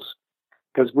Dolls,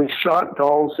 because we shot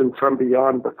Dolls and From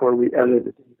Beyond before we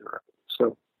edited either of them.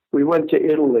 So we went to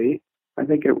Italy. I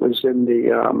think it was in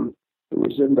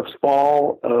the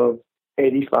fall of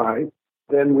 '85.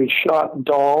 Then we shot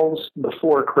Dolls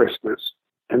before Christmas,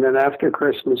 and then after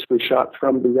Christmas we shot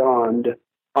From Beyond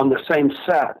on the same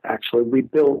set. Actually, we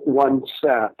built one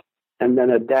set and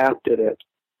then adapted it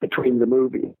between the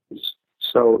movies.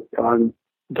 So on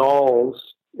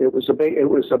Dolls, it was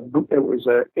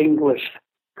a English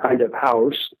kind of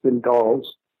house in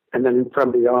Dolls, and then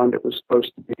From Beyond, it was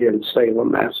supposed to be in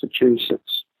Salem,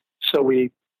 Massachusetts. So we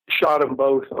shot them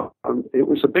both. It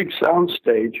was a big sound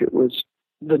stage. It was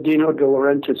the Dino De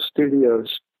Laurentiis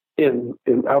Studios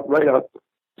right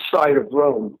outside of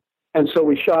Rome. And so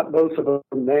we shot both of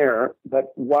them there.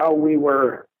 But while we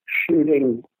were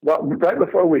shooting, right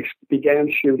before we began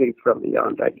shooting From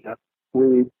Beyond, I guess,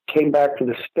 we came back to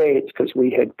the States because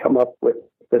we had come up with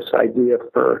this idea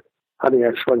for Honey,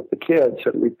 I Shrunk the Kids,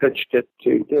 and we pitched it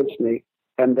to Disney,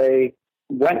 and they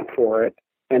went for it.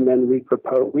 And then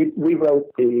we wrote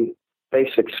the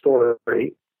basic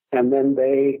story, and then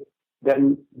they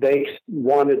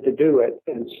wanted to do it,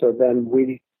 and so then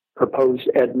we proposed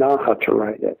Ed Naha to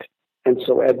write it, and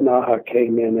so Ed Naha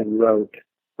came in and wrote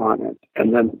on it,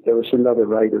 and then there was another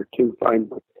writer too,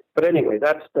 finally. But anyway,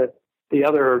 that's the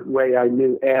other way I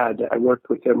knew Ed. I worked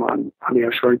with him on Honey, I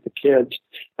Shrunk the Kids.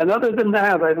 And other than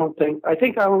that, I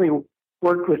think I only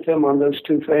worked with him on those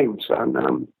two things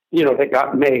that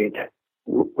got made,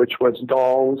 which was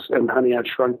Dolls and Honey, I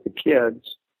Shrunk the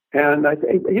Kids. And I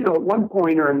think, at one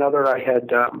point or another, I had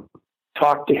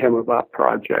talked to him about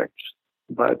projects,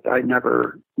 but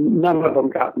none of them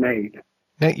got made.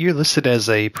 Now, you're listed as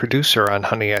a producer on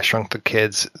Honey, I Shrunk the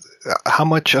Kids. How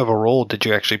much of a role did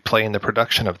you actually play in the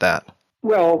production of that?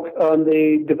 Well, on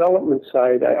the development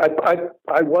side,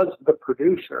 I was the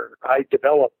producer. I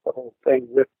developed the whole thing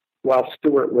while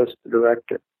Stuart was the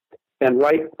director. And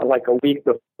right like a week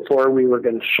before we were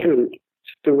going to shoot,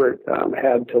 Stuart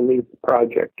had to leave the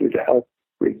project due to health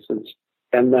reasons.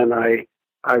 And then I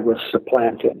was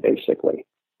supplanted, basically,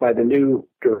 by the new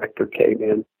director came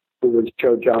in, who was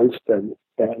Joe Johnston.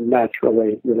 And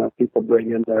naturally, people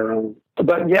bring in their own.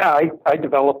 But yeah, I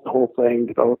developed the whole thing,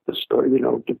 developed the story.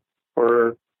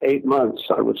 For 8 months,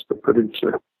 I was the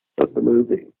producer of the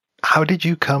movie. How did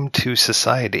you come to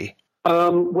Society?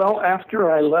 Well, after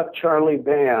I left Charlie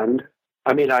Band,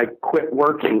 I quit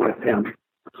working with him.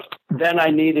 Then I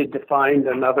needed to find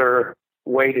another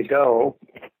way to go.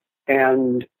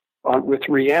 And with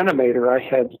Reanimator, I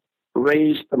had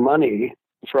raised the money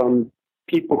from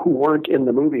people who weren't in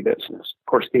the movie business. Of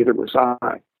course, neither was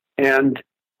I. And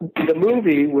the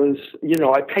movie was,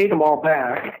 I paid them all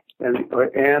back, and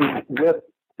with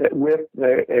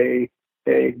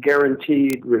a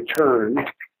guaranteed return.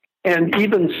 And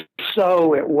even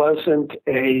so, it wasn't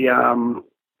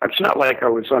it's not like I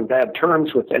was on bad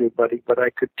terms with anybody, but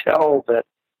I could tell that,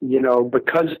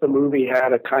 because the movie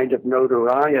had a kind of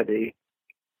notoriety,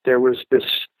 there was this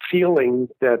feeling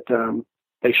that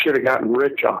they should have gotten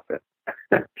rich off it.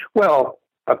 Well,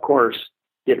 of course,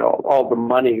 all the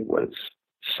money was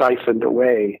siphoned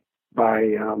away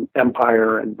by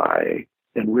Empire and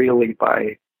really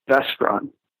by Vestron,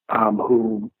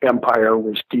 who Empire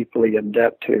was deeply in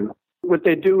debt to. What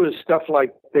they do is stuff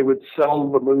like they would sell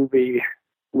the movie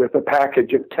with a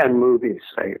package of 10 movies,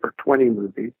 say, or 20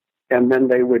 movies, and then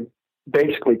they would,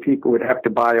 basically people would have to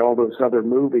buy all those other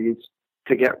movies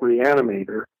to get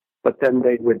Reanimator, but then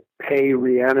they would pay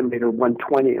Reanimator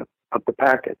 1/20th of the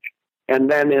package. And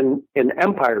then in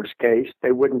Empire's case,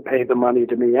 they wouldn't pay the money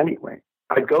to me anyway.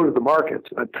 I'd go to the markets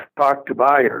and I'd talk to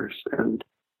buyers, and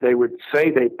they would say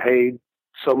they paid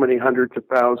so many hundreds of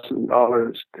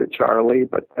 $1,000s to Charlie,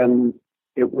 but then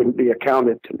it wouldn't be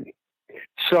accounted to me.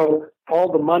 So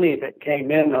all the money that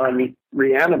came in on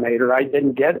Reanimator, I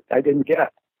didn't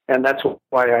get. And that's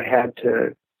why I had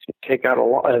to take out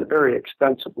a very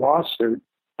expensive lawsuit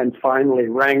and finally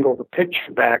wrangle the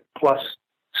picture back plus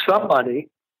some money.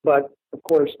 But of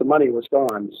course, the money was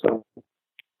gone. So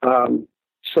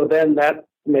then that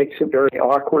makes it very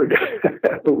awkward.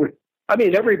 I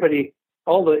mean, everybody,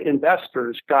 all the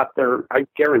investors I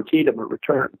guaranteed them a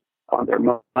return on their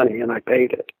money, and I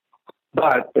paid it.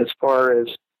 But as far as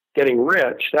getting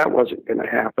rich, that wasn't going to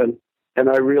happen. And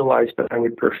I realized that I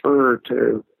would prefer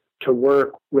to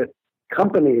work with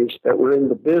companies that were in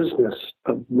the business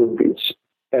of movies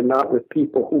and not with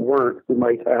people who weren't, who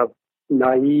might have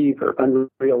naive or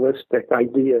unrealistic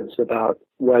ideas about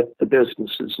what the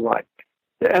business is like.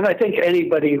 And I think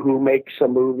anybody who makes a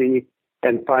movie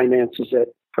and finances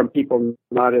it from people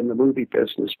not in the movie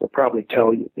business will probably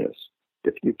tell you this.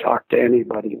 If you talk to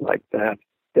anybody like that,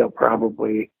 they'll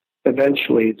probably,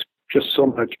 eventually, it's just so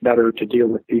much better to deal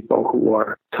with people who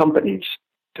are companies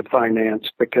to finance,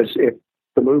 because if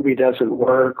the movie doesn't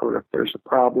work or if there's a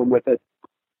problem with it,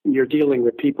 you're dealing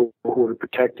with people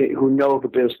who know the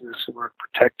business, who are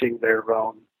protecting their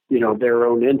own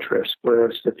interests.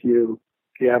 Whereas if your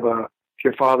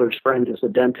father's friend is a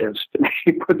dentist and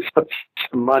he puts up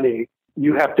some money,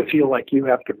 you have to feel like you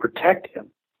have to protect him.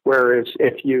 Whereas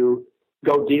if you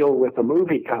go deal with a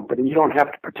movie company, you don't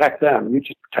have to protect them. You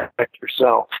just protect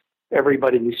yourself.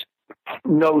 Everybody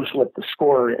knows what the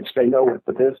score is. They know what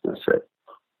the business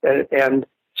is. And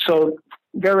so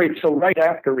right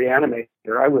after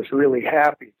Reanimator, I was really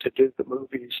happy to do the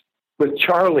movies with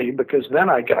Charlie, because then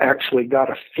I actually got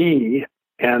a fee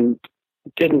and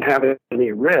didn't have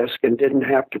any risk and didn't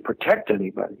have to protect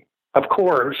anybody. Of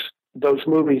course, those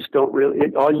movies don't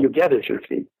really, all you get is your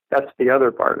fee. That's the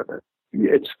other part of it.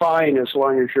 It's fine as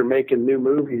long as you're making new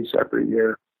movies every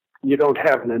year. You don't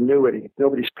have an annuity.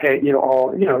 Nobody's paying,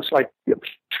 it's like, I'm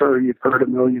sure you've heard a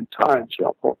million times,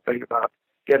 the whole thing about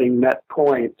getting net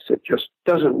points. It just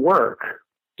doesn't work.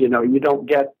 You don't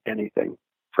get anything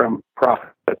from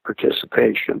profit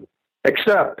participation.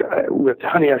 Except with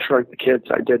Honey, I Shrunk the Kids,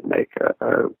 I did make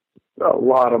a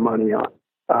lot of money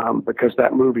on because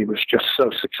that movie was just so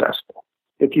successful.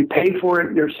 If you pay for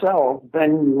it yourself,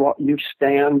 then you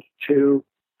stand to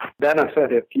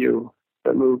benefit if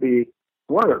the movie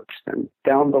works. And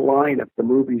down the line, if the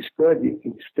movie's good, you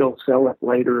can still sell it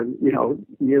later,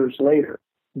 years later.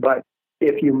 But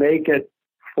if you make it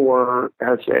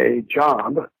as a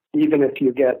job, even if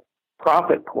you get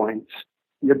profit points,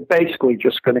 you're basically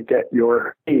just going to get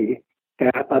your fee.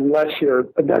 And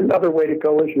another way to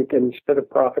go is you can, instead of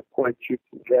profit points, you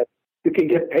can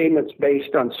get payments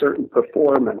based on certain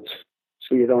performance.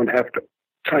 So you don't have to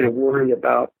try to worry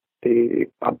about the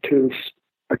obtuse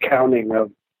accounting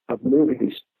of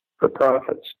movies for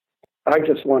profits. I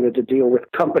just wanted to deal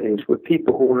with companies, with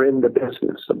people who were in the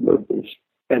business of movies,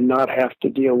 and not have to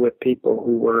deal with people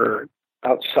who were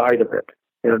outside of it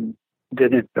and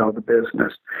didn't know the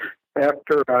business.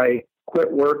 After I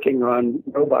quit working on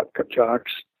Robot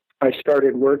Jocks, I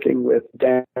started working with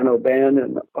Dan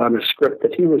O'Bannon on a script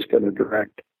that he was going to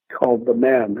direct called The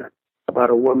Men, about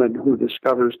a woman who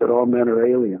discovers that all men are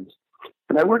aliens.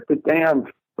 And I worked with Dan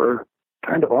for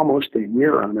kind of almost a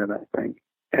year on it, I think.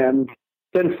 And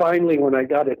then finally, when I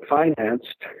got it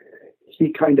financed,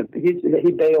 he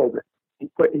bailed it.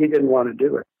 He didn't want to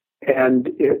do it. And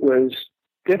it was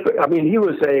difficult. I mean, he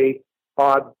was a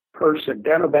odd person.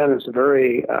 Dan O'Bannon is a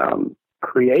very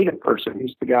creative person.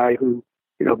 He's the guy who,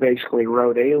 basically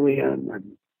wrote Alien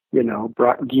and,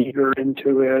 brought Giger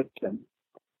into it.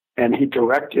 And he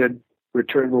directed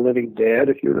Return of the Living Dead,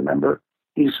 if you remember.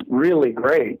 He's really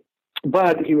great.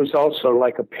 But he was also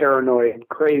like a paranoid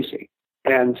crazy.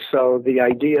 And so the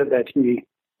idea that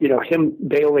him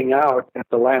bailing out at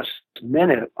the last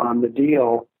minute on the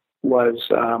deal was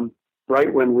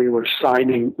right when we were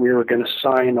going to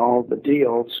sign all the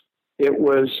deals. It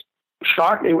was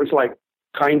shock. It was like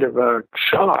kind of a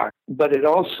shock, but it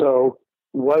also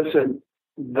wasn't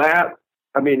that.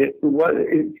 I mean, it was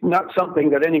not something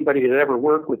that anybody that ever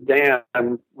worked with Dan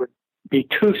would be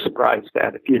too surprised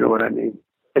at, if you know what I mean.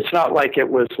 It's not like it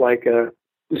was like a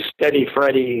steady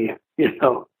Freddy,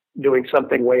 doing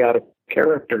something way out of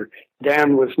character.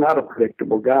 Dan was not a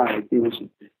predictable guy. He was a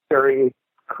very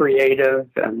creative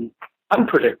and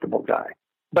unpredictable guy.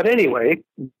 But anyway,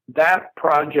 that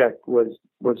project was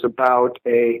about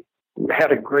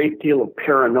had a great deal of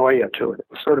paranoia to it. It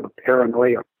was sort of a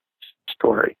paranoia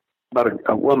story about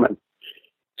a woman.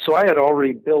 So I had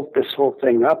already built this whole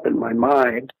thing up in my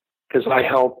mind because I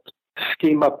helped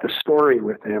scheme up the story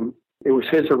with him. It was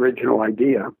his original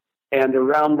idea. And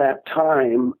around that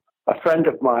time, a friend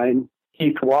of mine,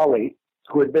 Keith Wally,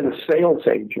 who had been a sales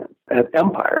agent at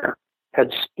Empire,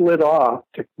 had split off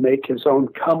to make his own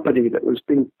company that was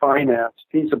being financed.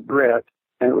 He's a Brit,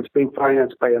 and it was being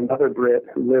financed by another Brit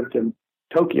who lived in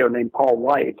Tokyo named Paul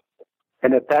White.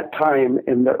 And at that time,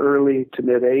 in the early to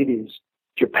mid 80s,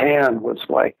 Japan was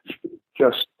like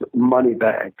just money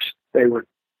bags. They were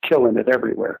killing it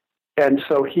everywhere. And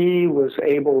so he was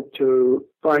able to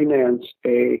finance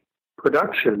a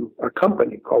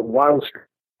company called Wild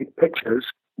Street Pictures,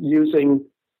 using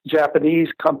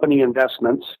Japanese company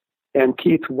investments. And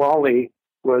Keith Wally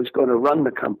was going to run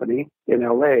the company in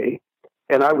LA.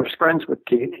 And I was friends with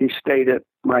Keith. He stayed at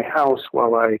my house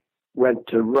while I went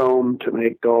to Rome to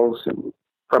make Gulls and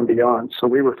From Beyond. So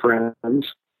we were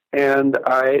friends. And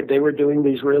they were doing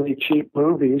these really cheap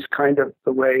movies, kind of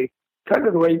the way,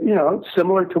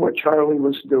 similar to what Charlie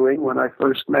was doing when I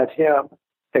first met him,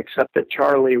 except that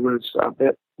Charlie was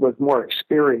more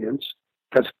experienced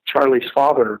because Charlie's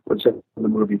father was in the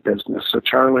movie business. So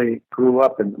Charlie grew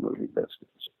up in the movie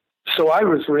business. So I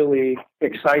was really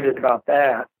excited about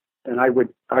that. And I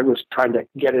was trying to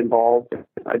get involved.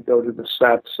 I'd go to the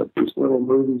sets of these little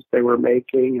movies they were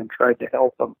making and tried to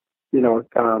help them,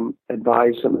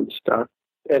 advise them and stuff.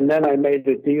 And then I made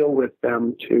a deal with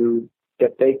them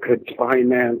that they could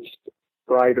finance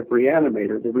Bride of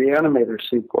Reanimator, the Reanimator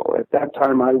sequel. At that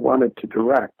time, I wanted to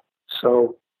direct.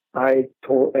 So I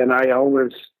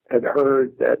always had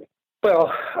heard that,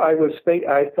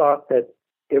 I thought that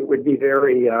it would be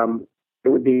very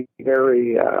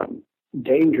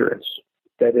dangerous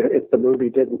that if the movie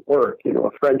didn't work.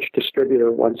 A French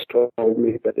distributor once told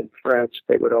me that in France,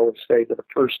 they would always say that a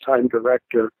first-time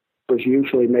director was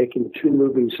usually making two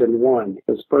movies in one,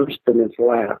 his first and his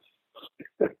last.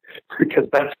 Because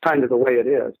that's kind of the way it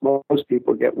is. Most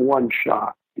people get one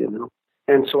shot,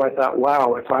 And so I thought,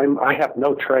 wow, I have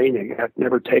no training. I've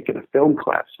never taken a film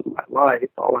class in my life.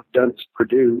 All I've done is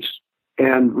produce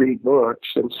and read books.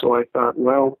 And so I thought,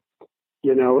 well,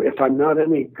 if I'm not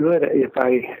any good, if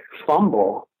I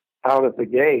fumble out of the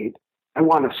gate, I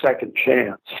want a second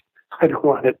chance. I don't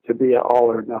want it to be an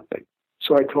all or nothing.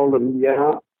 So I told him,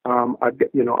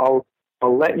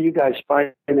 I'll let you guys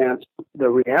finance the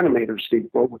Reanimator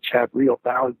sequel, which had real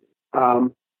value.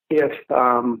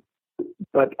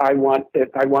 But I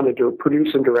wanted to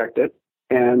produce and direct it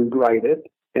and write it,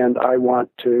 and I want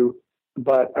to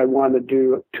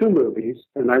do two movies,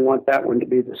 and I want that one to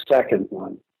be the second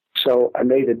one. So I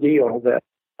made a deal that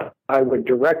I would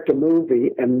direct a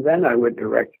movie and then I would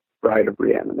direct Bride of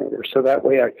Reanimator. So that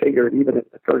way I figured even if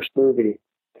the first movie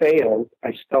failed,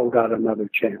 I still got another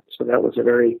chance. So that was a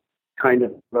very kind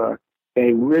of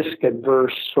a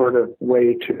risk-adverse sort of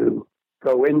way to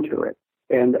go into it.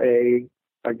 And a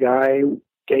guy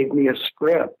gave me a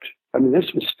script. I mean,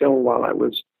 this was still while I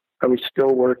was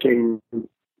still working.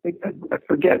 I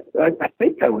forget. I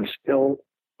think I was still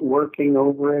working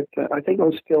over it. I think I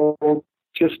was still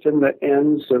just in the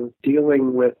ends of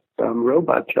dealing with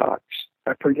robot jocks.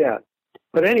 I forget.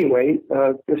 But anyway,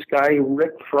 this guy,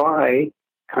 Rick Fry,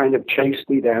 kind of chased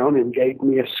me down and gave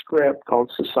me a script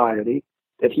called Society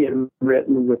that he had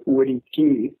written with Woody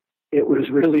Keith. It was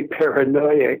really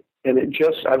paranoid, and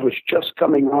I was just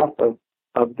coming off of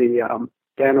the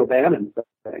Dan O'Bannon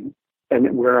thing,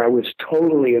 and where I was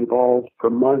totally involved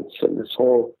for months in this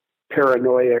whole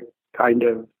paranoia kind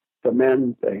of the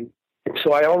men thing. And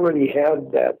so I already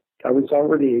had that. I was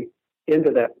already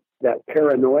into that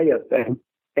paranoia thing.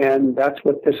 And that's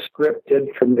what this script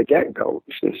did from the get-go.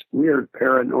 It's this weird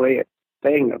paranoia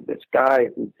thing of this guy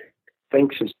who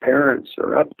thinks his parents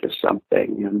are up to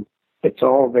something. And it's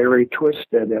all very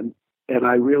twisted. And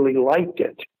I really liked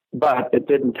it. But it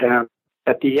didn't have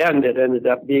at the end, it ended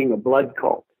up being a blood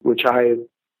cult, which I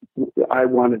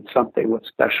wanted something with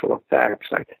special effects.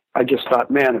 I just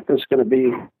thought, man, if this is going to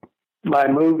be my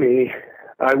movie,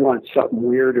 I want something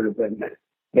weirder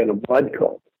than a blood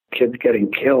cult. Kids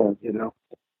getting killed, you know.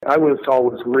 I was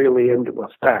always really into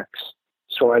effects.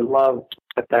 So I loved,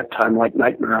 at that time, like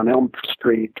Nightmare on Elm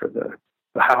Street or the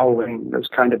Howling, those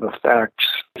kind of effects.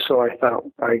 So I thought,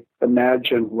 I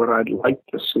imagined what I'd like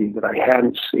to see that I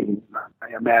hadn't seen.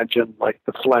 I imagined like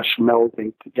the flesh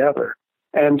melding together.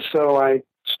 And so I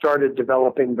started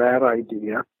developing that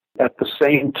idea. At the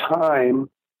same time,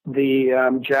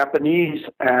 the Japanese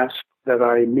asked that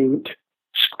I meet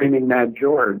Screaming Mad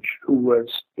George, who was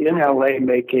in LA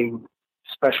making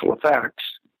special effects.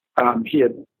 He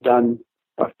had done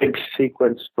a big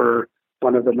sequence for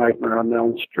one of the Nightmare on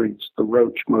Elm Streets, the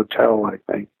Roach Motel, I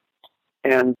think.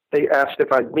 And they asked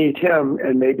if I'd meet him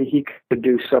and maybe he could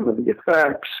do some of the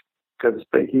effects because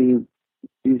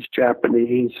he's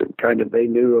Japanese and kind of they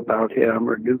knew about him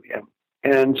or knew him.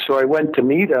 And so I went to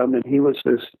meet him, and he was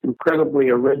this incredibly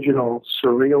original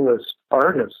surrealist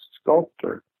artist,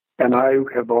 sculptor. And I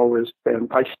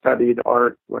studied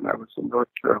art when I was in North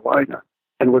Carolina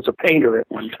and was a painter at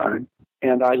one time.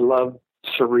 And I loved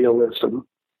surrealism,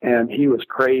 and he was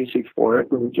crazy for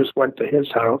it. And we just went to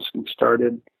his house and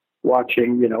started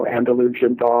watching,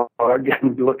 Andalusian Dog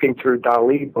and looking through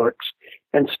Dali books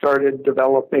and started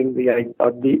developing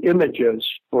the images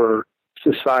for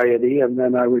society. And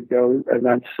then I would go and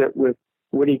I'd sit with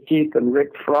Woody Keith and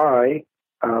Rick Fry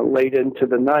late into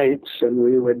the nights, and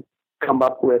we would come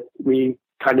up with, we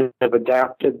kind of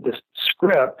adapted the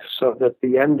script so that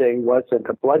the ending wasn't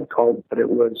a blood cult, but it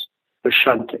was the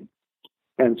shunting.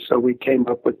 And so we came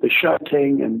up with the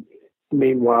shunting, and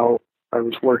meanwhile, I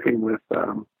was working with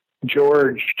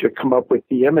George to come up with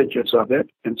the images of it.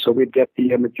 And so we'd get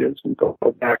the images and go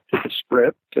back to the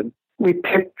script. And we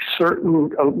picked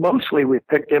mostly we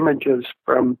picked images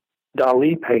from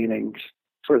Dali paintings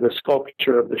for the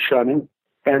sculpture of the shunting,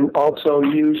 and also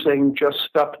using just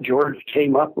stuff George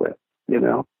came up with,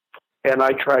 And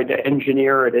I tried to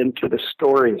engineer it into the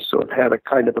story so it had a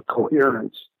kind of a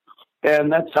coherence.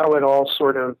 And that's how it all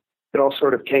sort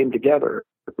of came together.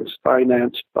 It was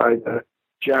financed by the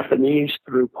Japanese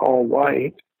through Paul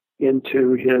White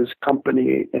into his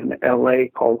company in LA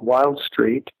called Wild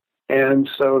Street. And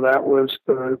so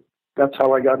that's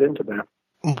how I got into that.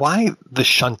 Why the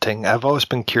shunting? I've always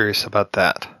been curious about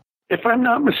that. If I'm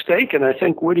not mistaken, I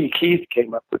think Woody Keith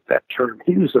came up with that term.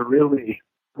 He was a really,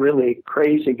 really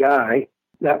crazy guy.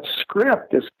 That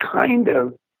script is kind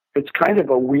of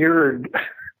a weird,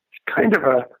 kind of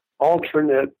a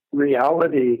alternate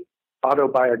reality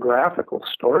autobiographical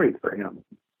story for him.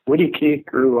 Woody Keith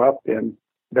grew up in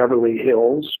Beverly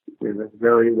Hills with a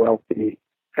very wealthy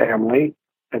family,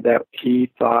 and that he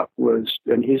thought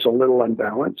and he's a little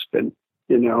unbalanced, and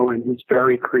he's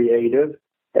very creative,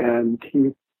 and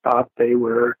he thought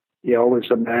he always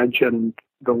imagined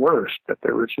the worst, that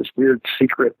there was this weird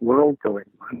secret world going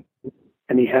on.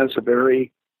 And he has a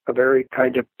very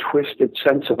kind of twisted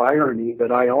sense of irony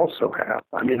that I also have.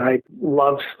 I mean, I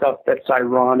love stuff that's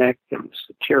ironic and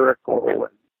satirical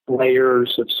and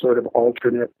layers of sort of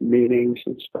alternate meanings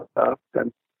and stuff.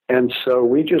 And so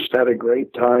we just had a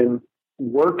great time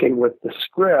working with the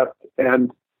script.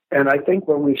 And I think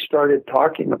when we started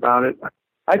talking about it,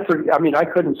 I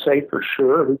couldn't say for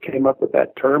sure who came up with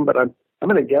that term, but I'm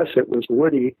going to guess it was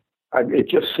Woody. It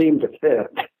just seemed to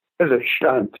fit as a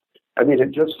shunt. I mean,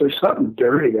 there's something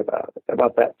dirty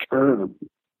about that term.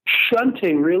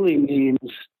 Shunting really means,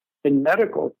 in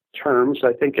medical terms,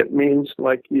 I think it means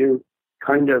like you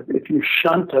kind of, if you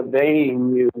shunt a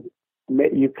vein,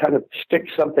 you kind of stick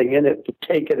something in it to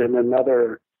take it in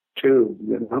another tube,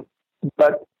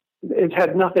 But it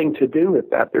had nothing to do with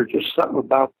that. There's just something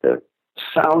about the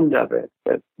sound of it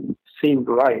that seemed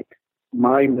right.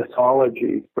 My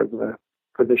mythology for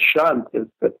the shunt is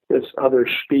that this other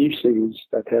species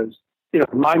that has, in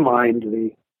my mind,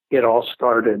 it all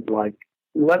started like,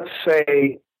 let's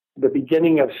say, the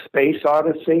beginning of Space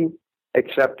Odyssey,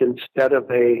 except instead of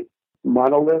a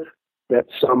monolith, that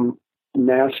some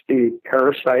nasty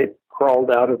parasite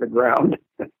crawled out of the ground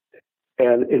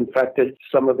and infected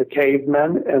some of the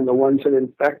cavemen, and the ones that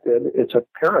infected, it's a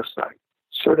parasite.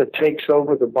 Sort of takes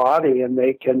over the body, and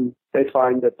they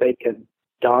find that they can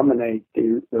dominate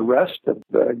the rest of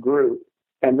the group,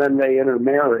 and then they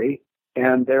intermarry,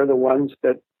 and they're the ones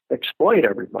that exploit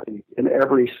everybody in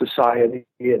every society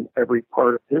in every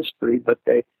part of history. But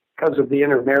because of the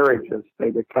intermarriages, they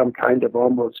become kind of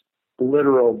almost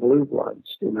literal blue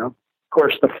bloods. Of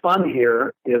course, the fun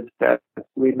here is that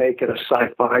we make it a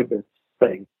sci-fi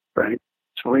thing, right?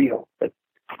 It's real. It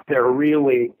they're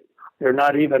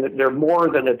more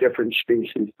than a different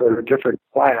species. They're a different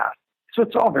class. So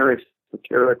it's all very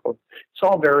satirical. It's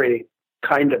all very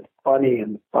kind of funny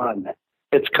and fun.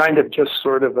 It's kind of just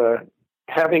sort of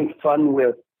having fun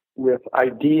with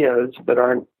ideas that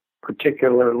aren't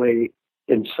particularly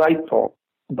insightful,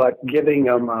 but giving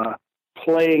them,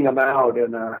 playing them out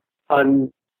in a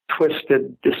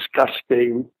untwisted,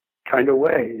 disgusting kind of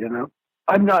way,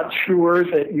 I'm not sure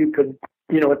that you could,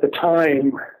 at the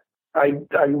time,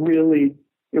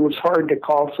 it was hard to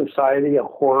call Society a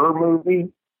horror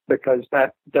movie because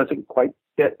that doesn't quite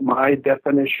fit my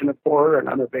definition of horror, and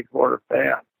I'm a big horror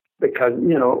fan because,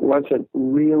 it wasn't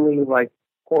really like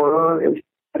horror. It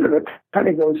kind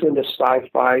of goes into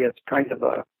sci-fi. It's kind of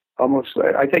almost,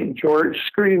 I think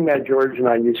Screaming Mad George and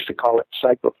I used to call it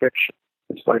psychofiction.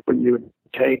 It's like when you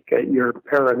take your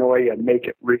paranoia and make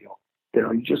it real.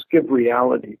 You just give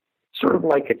reality, sort of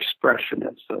like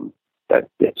expressionism. That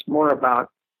it's more about,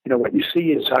 what you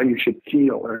see is how you should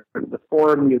feel, or the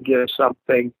form you give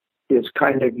something is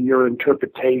kind of your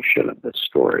interpretation of the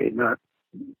story. Not,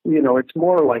 it's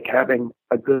more like having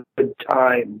a good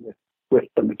time with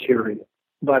the material.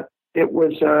 But it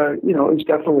was, it was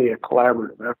definitely a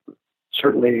collaborative effort.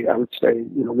 Certainly, I would say,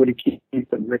 Woody Keith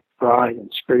and Rick Fry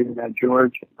and Screaming Mad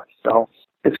George and myself.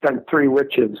 It's kind of three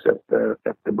witches at the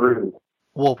brew.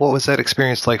 Well, what was that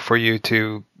experience like for you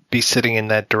to be sitting in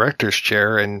that director's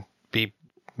chair and be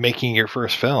making your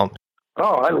first film?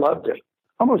 Oh, I loved it.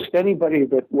 Almost anybody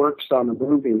that works on a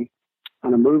movie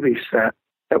set,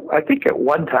 I think at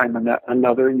one time or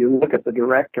another, you look at the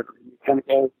director and you kind of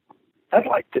go, I'd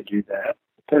like to do that.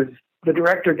 Because the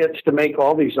director gets to make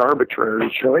all these arbitrary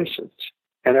choices,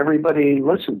 and everybody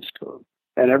listens to him,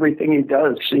 and everything he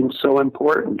does seems so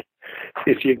important.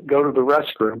 If you go to the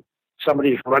restroom,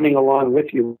 somebody's running along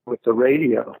with you with the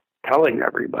radio, telling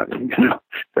everybody,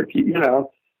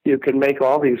 you can make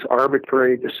all these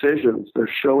arbitrary decisions. They're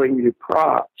showing you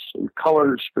props and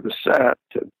colors for the set.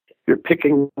 And you're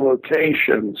picking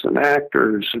locations and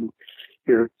actors, and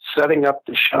you're setting up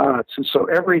the shots. And so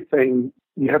everything,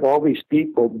 you have all these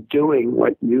people doing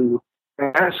what you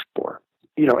ask for.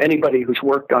 Anybody who's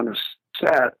worked on a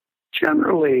set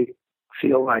generally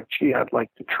feel like, gee, I'd like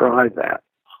to try that.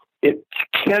 It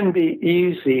can be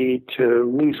easy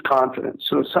to lose confidence.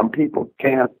 So some people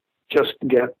can't just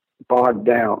get bogged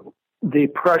down. The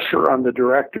pressure on the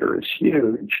director is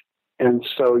huge. And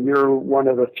so you're one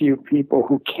of the few people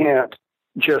who can't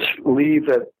just leave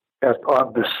it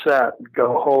on the set,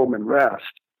 go home and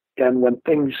rest. And when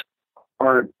things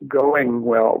aren't going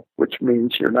well, which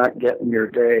means you're not getting your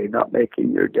day, not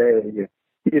making your day,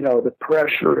 the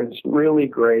pressure is really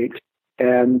great.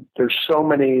 And there's so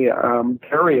many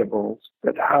variables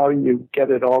that how you get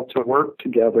it all to work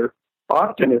together.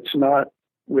 Often it's not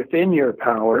within your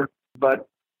power, but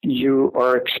you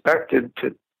are expected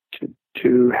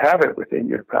to have it within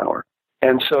your power.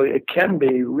 And so it can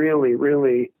be really,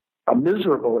 really a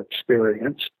miserable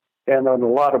experience. And on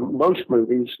most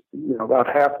movies, about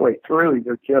halfway through,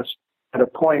 you're just at a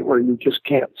point where you just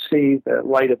can't see the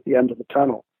light at the end of the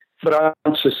tunnel. But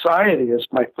on Society, as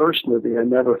my first movie, I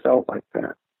never felt like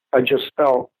that. I just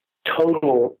felt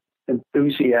total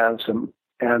enthusiasm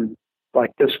and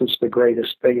like this was the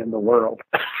greatest thing in the world.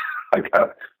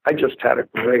 I just had a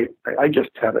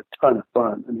ton of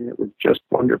fun. I mean, it was just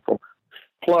wonderful.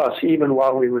 Plus, even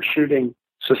while we were shooting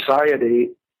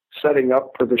Society, setting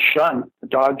up for the shunt, the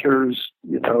Dodgers,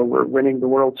 were winning the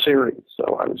World Series.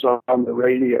 So I was on the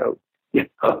radio. It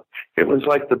was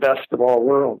like the best of all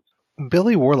worlds.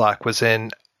 Billy Warlock was in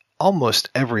almost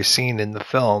every scene in the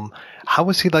film. How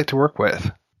was he like to work with?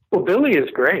 Well, Billy is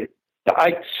great.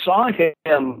 I saw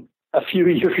him a few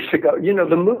years ago.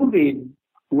 The movie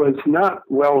was not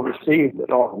well received at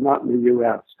all, not in the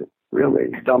U.S. It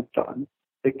really dumped on.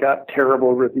 It got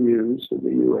terrible reviews in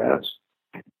the U.S.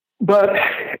 But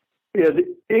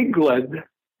in England,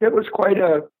 it was quite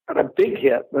not a big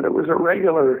hit, but it was a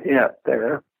regular hit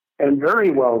there and very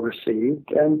well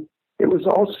received. And it was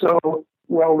also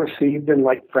well received in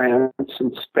like France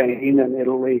and Spain and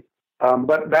Italy.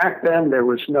 But back then there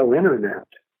was no internet.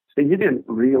 So you didn't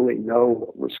really know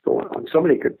what was going on.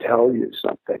 Somebody could tell you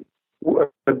something.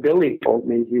 Billy told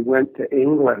me he went to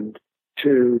England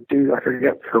to do, I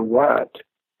forget for what.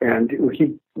 And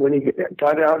when he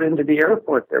got out into the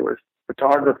airport, there was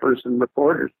photographers and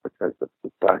reporters because of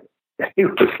the fact. He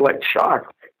was like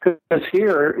shocked. Because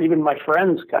here, even my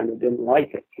friends kind of didn't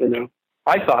like it,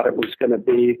 I thought it was going to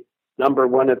be number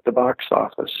one at the box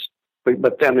office.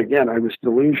 But then again, I was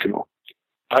delusional.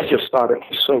 I just thought it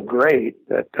was so great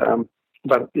that,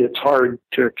 but it's hard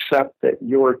to accept that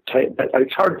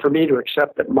it's hard for me to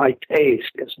accept that my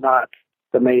taste is not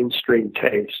the mainstream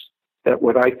taste. That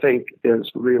what I think is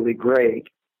really great,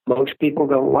 most people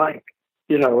don't like.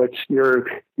 You know, it's you're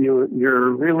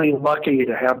really lucky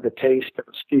to have the taste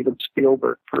of Steven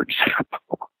Spielberg, for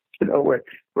example. You know,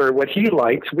 where what he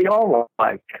likes, we all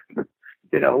like.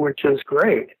 You know, which is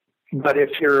great. But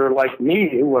if you're like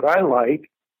me, what I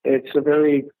like, it's a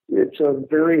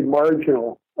very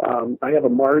marginal. I have a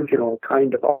marginal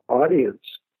kind of audience.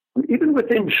 Even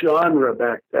within genre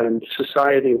back then,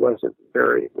 society wasn't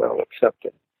very well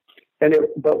accepted.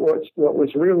 But what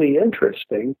was really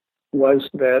interesting was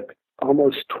that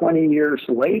almost 20 years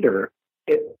later,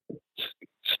 it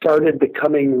started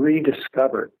becoming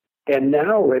rediscovered. And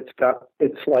now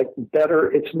it's like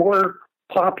better, it's more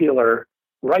popular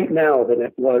right now than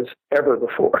it was ever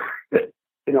before.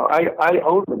 You know, I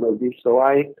own the movie, so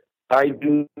I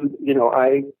do, you know,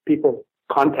 people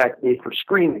contact me for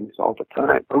screenings all the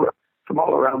time from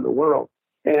all around the world.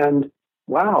 And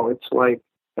wow, it's like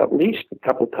at least a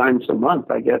couple times a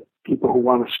month I get people who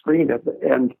want to screen it.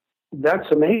 And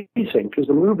that's amazing because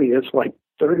the movie is like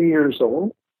 30 years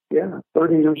old. Yeah,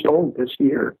 30 years old this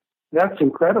year. That's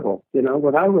incredible. You know,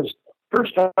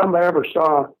 first time I ever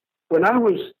saw, when I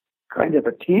was kind of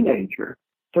a teenager,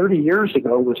 30 years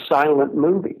ago, was silent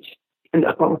movies. You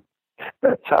know,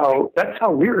 that's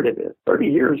how weird it is. 30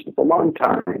 years is a long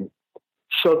time.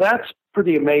 So that's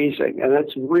pretty amazing, and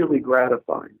that's really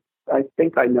gratifying. I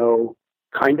think I know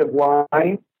kind of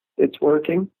why it's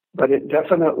working, but it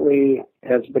definitely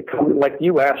has become, like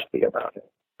you asked me about it,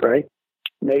 right?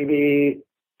 Maybe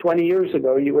 20 years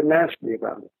ago, you wouldn't ask me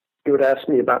about it. You would ask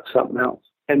me about something else.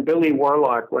 And Billy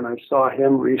Warlock, when I saw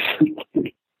him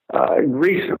recently,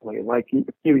 like a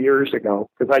few years ago,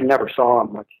 because I never saw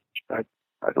him much.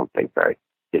 I don't think I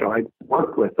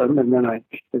worked with him, and then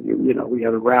we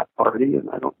had a rap party, and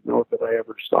I don't know that I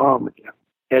ever saw him again.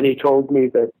 And he told me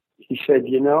that, he said,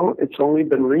 you know, it's only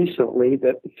been recently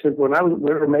that, he said, when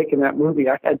we were making that movie,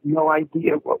 I had no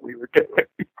idea what we were doing.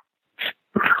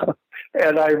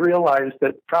 And I realized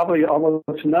that probably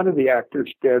almost none of the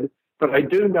actors did, but I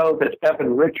do know that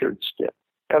Evan Richards did.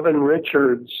 Evan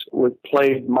Richards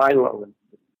played Milo.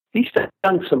 He's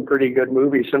done some pretty good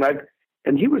movies,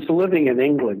 and he was living in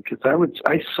England because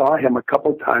I saw him a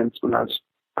couple times when I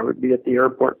would be at the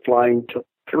airport flying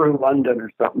through London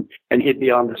or something, and he'd be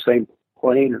on the same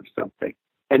plane or something.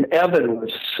 And Evan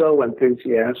was so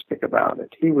enthusiastic about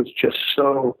it. He was just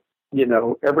so, you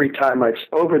know, every time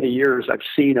over the years, I've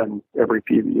seen him every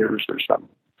few years or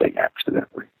something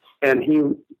accidentally. And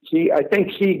I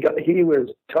think he was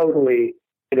totally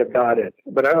got it,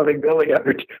 but I don't think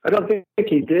I don't think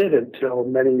he did until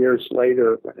many years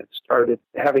later when it started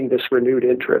having this renewed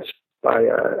interest by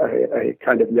a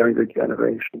kind of younger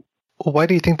generation. Well, why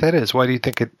do you think that is? Why do you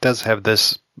think it does have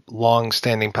this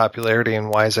long-standing popularity, and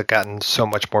why has it gotten so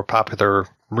much more popular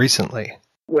recently?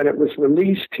 When it was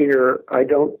released here, I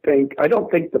don't think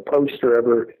the poster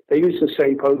ever. They used the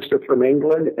same poster from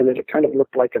England, and it kind of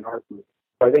looked like an art movie.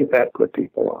 I think that put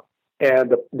people off,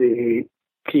 and the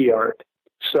key art.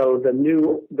 So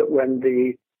when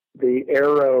the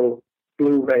Arrow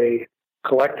Blu-ray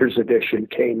collector's edition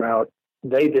came out,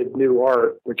 they did new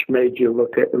art, which made you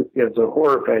look at it as a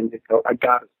horror fan. You go, I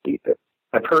got to see it.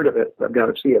 I've heard of it. I've got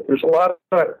to see it. There's a lot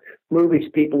of movies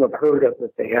people have heard of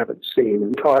that they haven't seen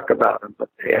and talk about them, but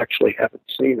they actually haven't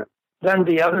seen them. Then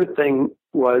the other thing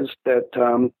was that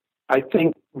I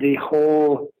think the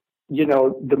whole, you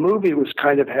know, the movie was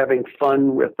kind of having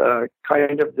fun with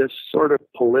kind of this sort of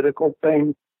political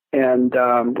thing and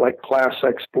like class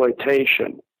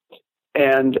exploitation.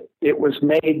 And it was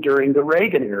made during the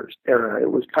Reagan era.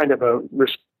 It was kind of a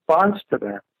response to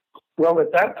that. Well,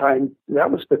 at that time,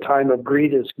 that was the time of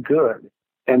greed is good.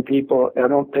 And people, I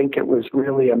don't think it was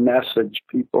really a message.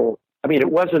 It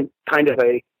wasn't kind of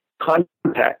a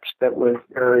context that was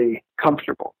very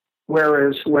comfortable.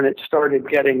 Whereas when it started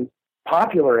getting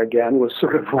popular again was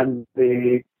sort of when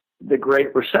the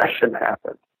Great Recession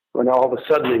happened, when all of a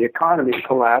sudden the economy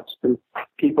collapsed and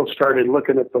people started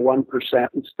looking at the 1%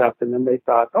 and stuff, and then they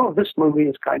thought, oh, this movie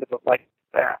is kind of like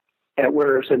that. And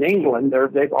whereas in England,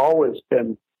 they've always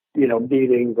been, you know,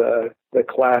 beating the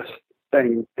class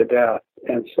thing to death.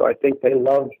 And so I think they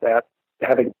loved that,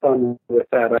 having fun with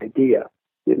that idea,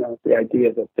 you know, the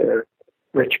idea that they're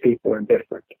rich people are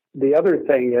different. The other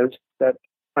thing is that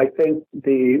I think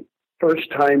the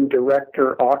first-time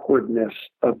director awkwardness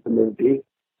of the movie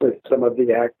with some of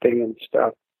the acting and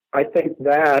stuff, I think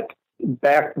that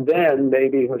back then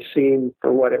maybe was seen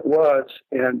for what it was,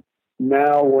 and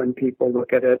now when people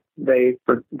look at it, they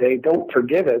don't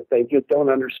forgive it. They just don't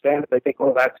understand it. They think,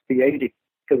 oh, that's the 80s,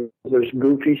 because there's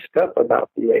goofy stuff about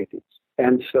the 80s.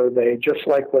 And so they, just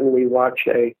like when we watch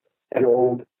a an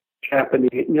old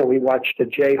Japanese, we watched a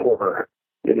J-horror,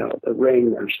 The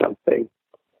Ring or something,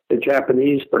 the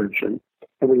Japanese version.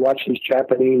 And we watched these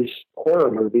Japanese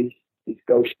horror movies, these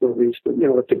ghost movies,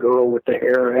 with the girl with the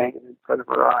hair hanging in front of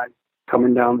her eye,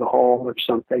 coming down the hall or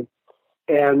something.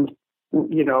 And,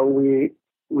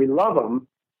 we love them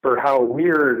for how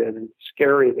weird and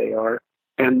scary they are.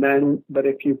 And then, but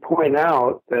if you point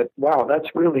out that, wow, that's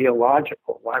really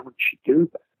illogical, why would she do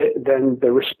that? Then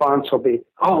the response will be,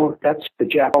 oh, that's the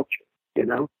Japanese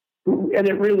culture, And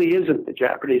it really isn't the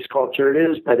Japanese culture.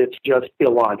 It is that it's just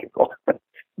illogical.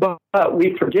 but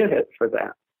we forgive it for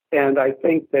that. And I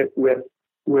think that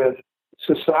with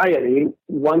society,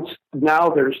 now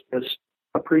there's this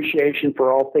appreciation for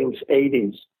all things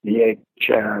 80s,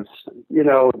 VHS,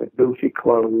 the goofy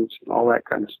clothes and all that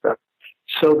kind of stuff.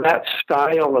 So that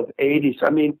style of 80s,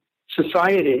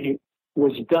 Society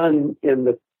was done in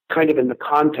the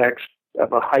context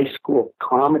of a high school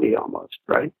comedy almost,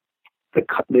 right?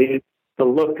 The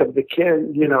look of the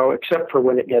kid, except for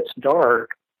when it gets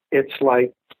dark, it's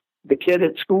like the kid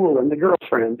at school and the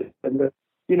girlfriend and it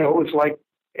was like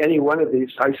any one of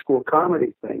these high school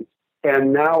comedy things.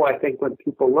 And now I think when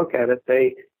people look at it,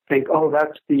 they think, oh,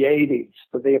 that's the 80s.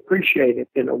 So they appreciate it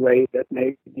in a way that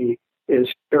maybe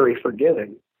is very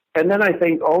forgiving. And then I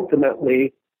think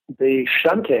ultimately the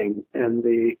shunting and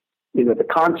the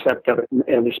concept of it,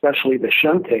 and especially the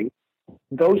shunting,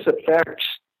 those effects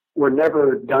were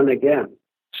never done again.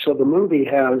 So the movie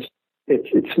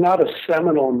it's not a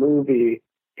seminal movie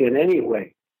in any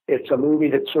way. It's a movie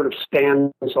that sort of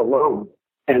stands alone.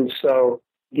 And so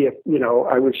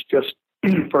I was just,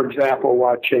 for example,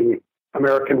 watching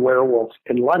American Werewolf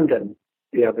in London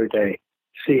the other day,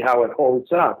 see how it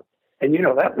holds up. And,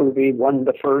 that movie won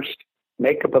the first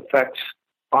makeup effects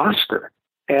Oscar.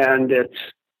 And it's,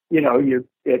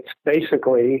 it's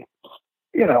basically,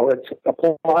 it's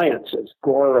appliances,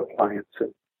 gore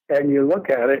appliances. And you look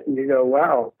at it and you go,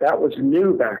 wow, that was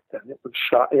new back then. It was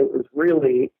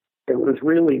really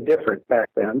different back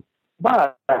then.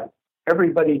 But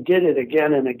everybody did it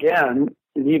again and again,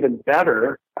 and even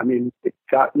better. It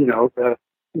got, you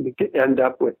end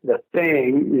up with The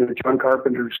Thing, John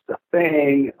Carpenter's The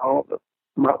Thing, all the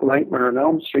Nightmare on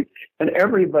Elm Street, and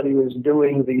everybody was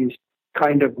doing these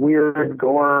kind of weird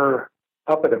gore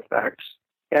puppet effects,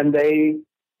 and they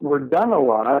were done a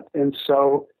lot. And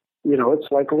so,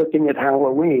 it's like looking at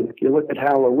Halloween. If you look at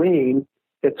Halloween,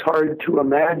 it's hard to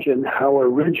imagine how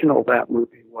original that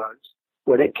movie was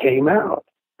when it came out.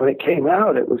 When it came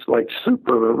out, it was like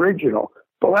super original.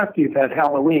 But after you've had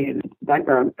Halloween,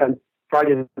 Nightmare and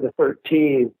Friday the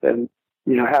 13th, and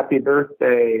Happy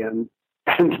Birthday, and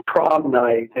Prom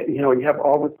Night, you have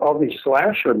all these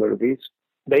slasher movies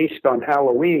based on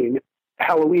Halloween.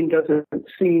 Halloween doesn't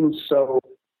seem so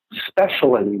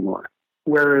special anymore.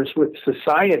 Whereas with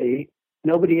Society,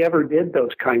 nobody ever did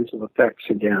those kinds of effects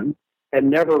again,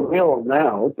 and never will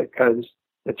now because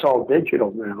it's all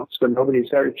digital now. So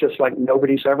it's just like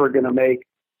nobody's ever going to make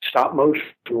stop motion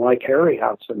like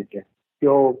Harryhausen again.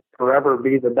 You'll forever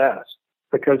be the best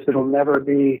because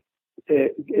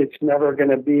it's never going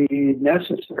to be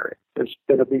necessary. There's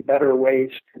going to be better ways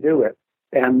to do it.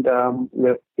 And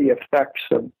with the effects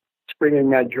of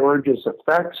Springing George's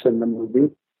effects in the movie,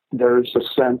 there's a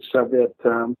sense of it.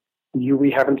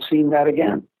 We haven't seen that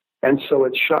again. And so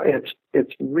it's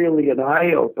really an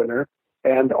eye opener.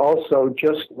 And also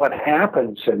just what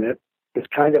happens in it is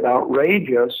kind of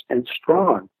outrageous and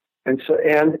strong. And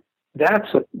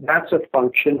that's a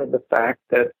function of the fact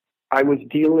that I was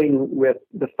dealing with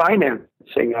the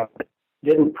financing of it,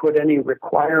 didn't put any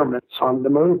requirements on the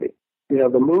movie. The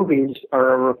movies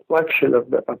are a reflection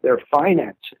of their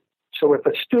financing. So if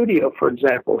a studio, for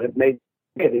example, had made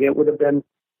it would have been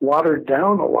watered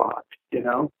down a lot,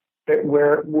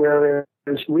 whereas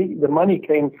the money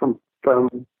came from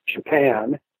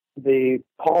Japan.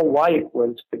 Paul White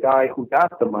was the guy who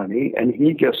got the money, and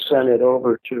he just sent it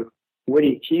over to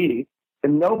Woody Key,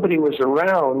 and nobody was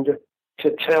around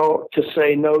to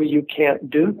say, no, you can't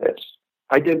do this.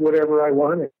 I did whatever I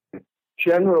wanted.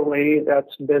 Generally,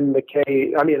 that's been the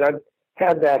case. I've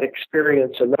had that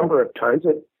experience a number of times,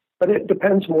 but it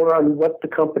depends more on what the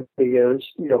company is,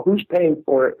 who's paying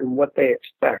for it and what they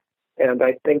expect. And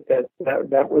I think that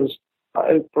was,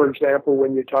 for example,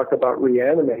 when you talk about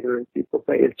Reanimator and people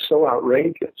say it's so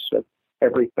outrageous and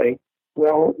everything.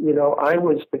 Well, I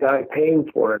was the guy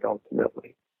paying for it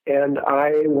ultimately, and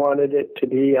I wanted it to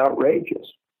be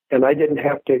outrageous. And I didn't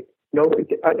have to go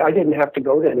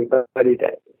to anybody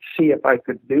to see if I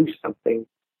could do something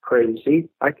crazy.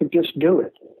 I could just do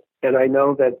it. And I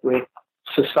know that with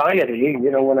Society,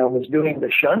 when I was doing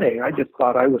the shunning, I just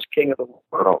thought I was king of the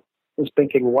world. was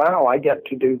thinking, wow, I get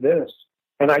to do this.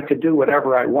 And I could do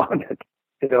whatever I wanted.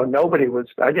 I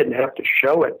didn't have to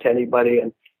show it to anybody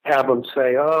and have them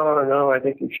say, oh, no, I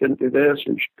think you shouldn't do this.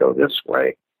 You should go this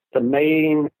way. The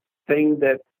main thing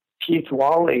that Keith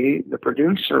Wally, the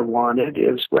producer, wanted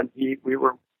is when we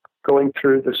were going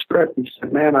through the script, he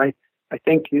said, man, I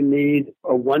think you need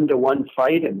a 1-to-1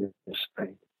 fight in this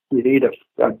thing. You need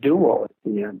a duel at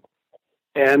the end.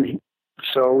 And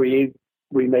so we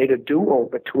made a duel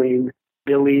between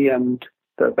Billy and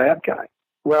the bad guy.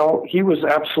 Well, he was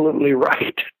absolutely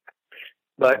right.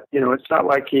 But, it's not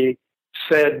like he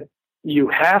said you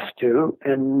have to,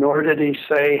 and nor did he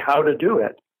say how to do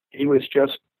it. He was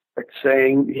just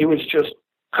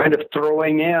kind of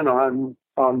throwing in on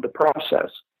the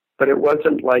process. But it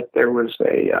wasn't like there was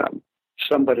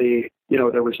somebody,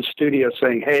 there was a studio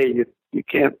saying, hey, you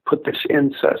can't put this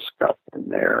incest stuff in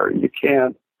there. Or you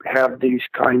can't have these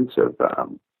kinds of,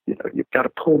 you've got to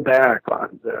pull back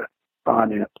on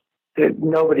it.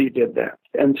 Nobody did that.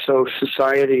 And so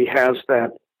society has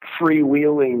that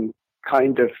freewheeling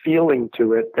kind of feeling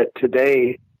to it that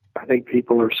today I think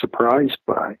people are surprised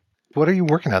by. What are you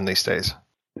working on these days?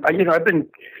 I've been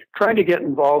trying to get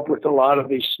involved with a lot of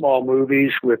these small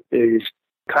movies with these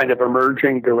kind of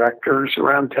emerging directors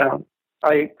around town.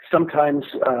 I sometimes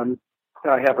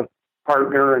I have a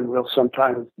partner, and we'll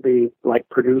sometimes be like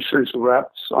producers,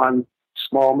 reps on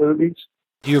small movies.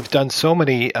 You've done so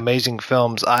many amazing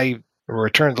films.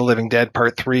 Return of the Living Dead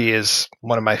Part 3 is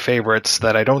one of my favorites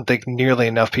that I don't think nearly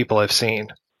enough people have seen.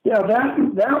 Yeah,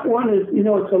 that one is,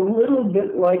 it's a little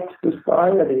bit like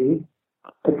Society,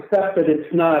 except that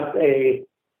it's not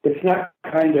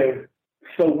kind of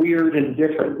so weird and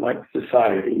different like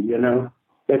Society,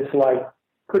 It's like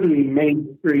pretty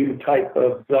mainstream type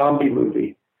of zombie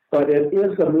movie. But it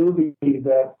is a movie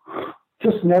that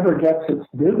just never gets its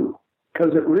due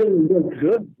because it really is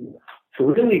good. It's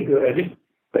really good.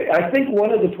 But I think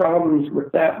one of the problems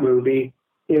with that movie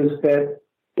is that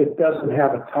it doesn't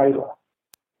have a title.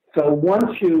 So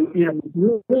once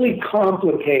it's really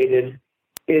complicated.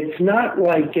 It's not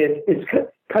like it's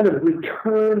kind of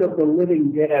Return of the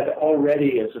Living Dead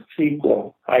already as a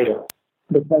sequel title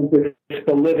because it's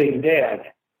The Living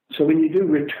Dead. So when you do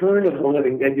Return of the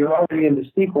Living Dead, you're already in the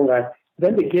sequel.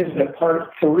 Then to give it a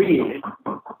Part 3,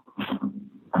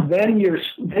 then you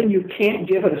can't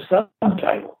give it a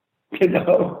subtitle. It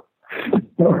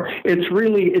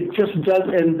just does.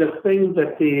 And the thing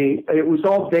that it was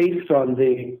all based on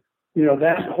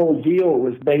that whole deal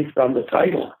was based on the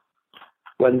title.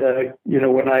 When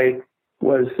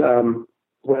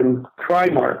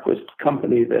Trimark was the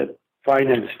company that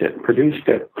financed it, and produced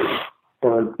it,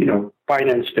 or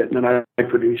financed it, and then I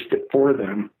produced it for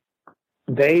them.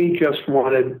 They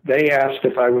asked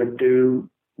if I would do.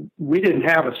 We didn't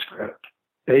have a script.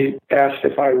 They asked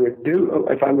if I would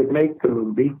make the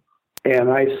movie, and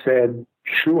I said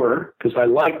sure, because I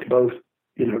liked both,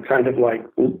 kind of like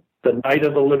the Night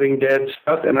of the Living Dead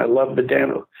stuff, and I love the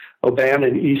Dan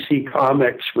O'Bannon EC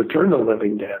Comics Return of the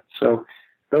Living Dead. So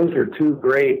those are two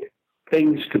great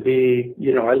things to be.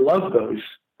 I love those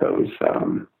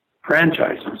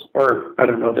franchises. Or I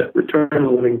don't know that Return of the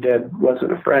Living Dead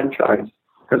wasn't a franchise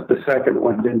because the second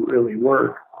one didn't really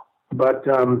work. But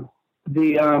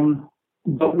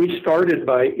but we started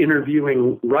by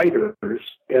interviewing writers,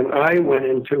 and I went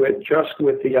into it just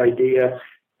with the idea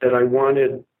that I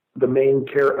wanted a main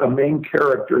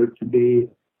character to be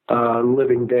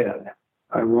Living Dead.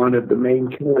 I wanted the main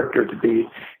character to be,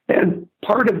 and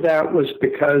part of that was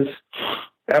because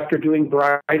after doing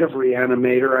Bride of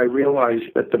Reanimator, I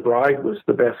realized that the bride was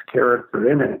the best character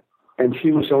in it, and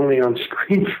she was only on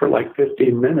screen for like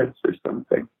 15 minutes or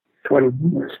something, 20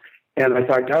 minutes. And I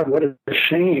thought, God, what a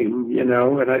shame, And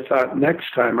I thought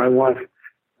next time I want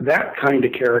that kind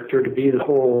of character to be the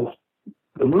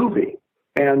movie.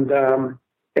 And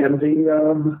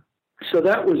so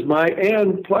that was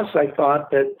and plus I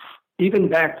thought that even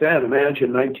back then,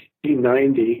 imagine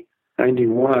 1990,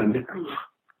 91,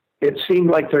 it seemed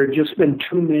like there had just been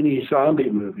too many zombie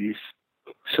movies.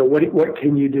 So what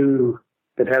can you do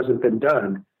that hasn't been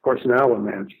done? Of course, now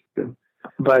imagine.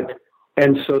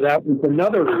 And so that was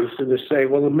another reason to say,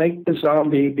 well, make the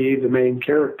zombie be the main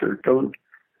character. Don't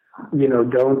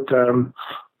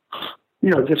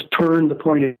just turn the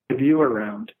point of view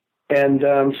around. And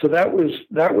so that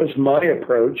was my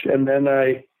approach. And then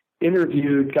I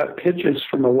got pitches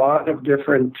from a lot of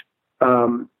different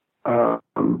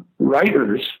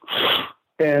writers,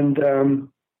 and the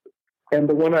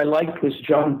one I liked was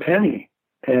John Penny,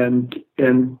 and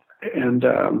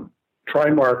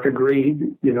Trimark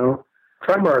agreed.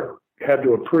 Trimark had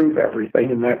to approve everything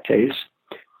in that case,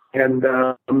 and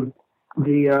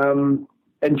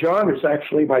And John is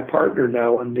actually my partner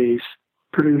now in these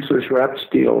producers reps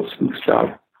deals and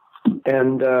stuff.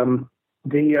 And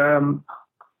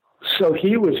so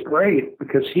he was great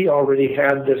because he already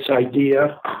had this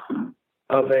idea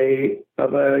of a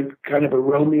kind of a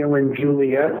Romeo and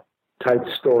Juliet type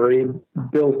story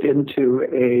built into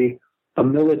a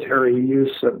military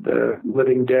use of the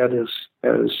living dead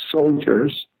as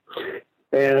soldiers.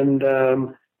 And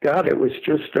God, it was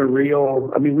just a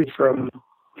real, from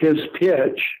his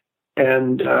pitch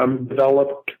and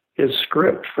developed his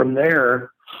script from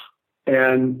there.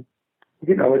 And,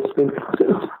 it's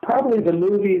probably the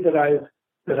movie that I've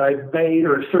made,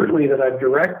 or certainly that I've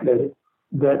directed,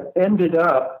 that ended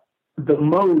up the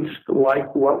most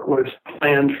like what was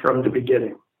planned from the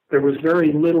beginning. There was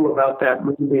very little about that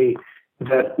movie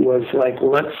that was like,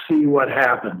 let's see what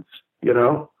happens,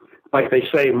 Like they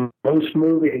say, most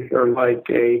movies are like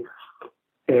a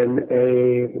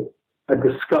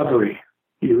discovery.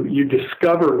 You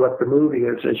discover what the movie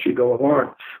is as you go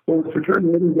along. Well, with Return of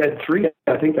the Living Dead 3,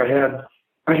 I think I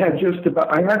had just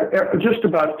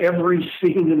about every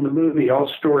scene in the movie all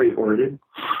storyboarded.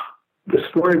 The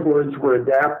storyboards were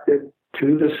adapted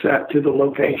to the set, to the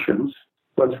locations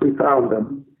once we found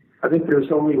them. I think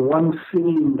there's only one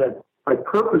scene that I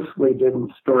purposely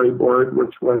didn't storyboard,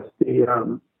 which was the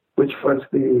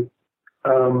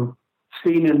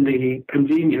scene in the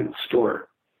convenience store.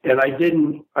 And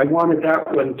I wanted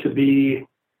that one to be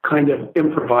kind of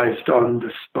improvised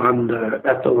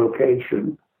at the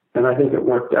location. And I think it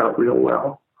worked out real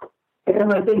well.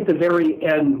 And I think the very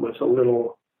end was a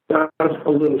little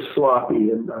sloppy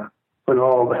when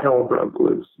all the hell broke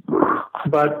loose.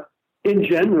 But in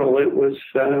general,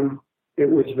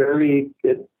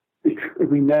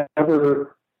 we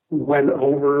never went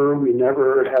over. We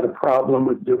never had a problem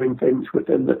with doing things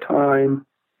within the time.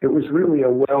 It was really a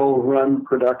well-run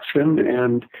production,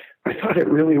 and I thought it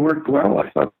really worked well.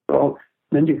 I thought,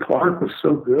 Mindy Clark was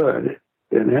so good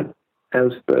in it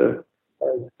as the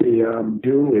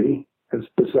Julie, as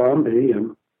the zombie,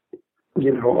 and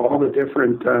all the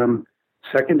different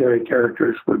secondary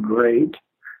characters were great.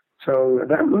 So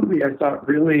that movie, I thought,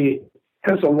 really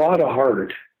has a lot of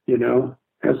heart.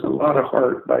 Has a lot of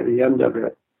heart by the end of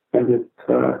it, and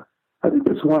I think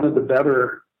it's one of the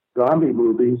better zombie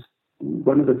movies.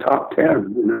 One of the top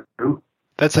 10,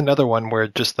 That's another one where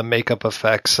just the makeup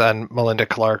effects on Melinda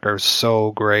Clark are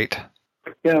so great.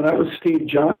 Yeah, that was Steve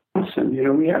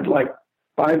Johnson. We had like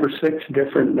 5 or 6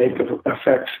 different makeup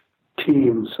effects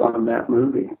teams on that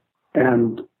movie.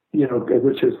 And,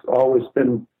 which has always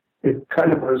been, it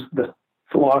kind of was the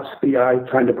philosophy I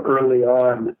kind of early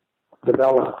on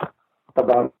developed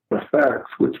about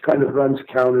effects, which kind of runs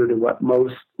counter to what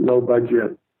most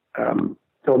low-budget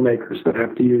filmmakers that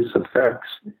have to use effects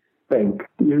think.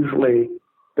 Usually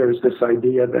there's this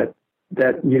idea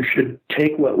that you should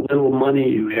take what little money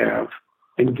you have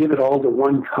and give it all to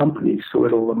one company so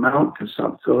it'll amount to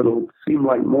something, so it'll seem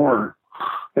like more,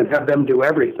 and have them do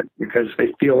everything because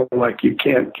they feel like you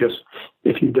can't just,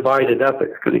 if you divide it up,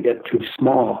 it's going to get too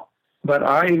small. But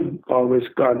I've always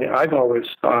thought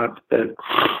that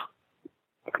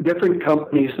different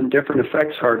companies and different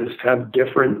effects artists have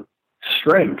different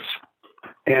strengths.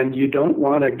 And you don't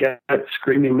want to get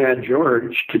Screaming Mad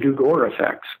George to do gore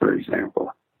effects, for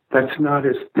example. That's not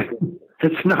his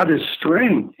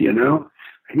strength, He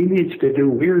needs to do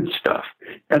weird stuff.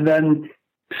 And then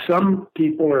so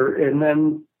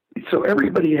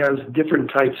everybody has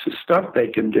different types of stuff they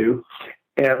can do.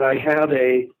 And I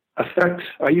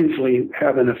usually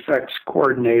have an effects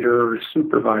coordinator or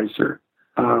supervisor.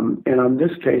 And on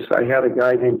this case, I had a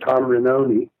guy named Tom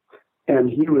Renoni, and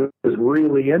he was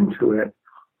really into it.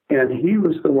 And he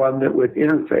was the one that would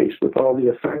interface with all the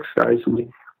effects guys.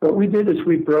 And what we did is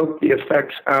we broke the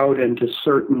effects out into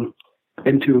certain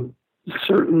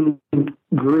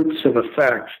groups of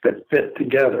effects that fit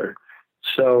together.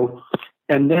 So,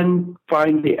 and then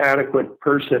find the adequate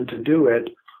person to do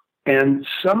it. And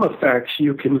some effects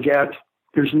you can get,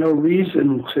 there's no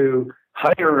reason to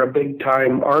hire a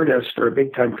big-time artist or a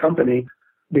big-time company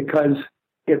because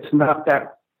it's not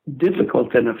that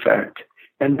difficult in effect.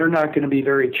 And they're not going to be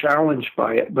very challenged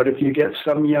by it. But if you get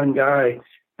some young guy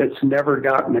that's never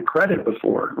gotten a credit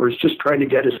before or is just trying to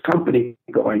get his company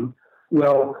going,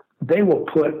 well, they will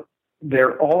put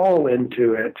their all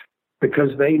into it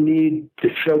because they need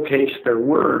to showcase their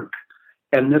work.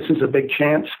 And this is a big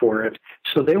chance for it.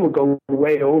 So they will go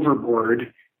way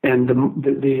overboard. And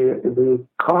the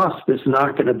cost is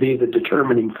not going to be the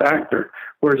determining factor.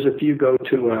 Whereas if you go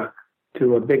to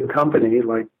a big company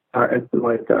like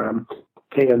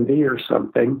K&B or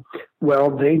something. Well,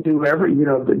 they do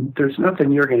there's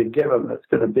nothing you're going to give them that's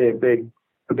going to be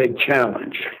a big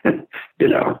challenge.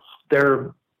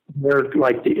 They're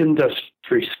like the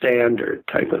industry standard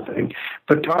type of thing.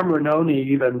 But Tom Ranoni,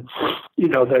 even,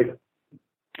 the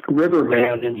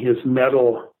Riverman in his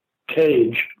metal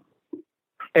cage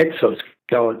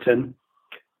exoskeleton,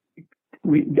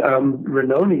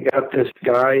 Ranoni got this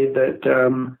guy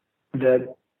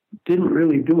that didn't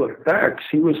really do effects.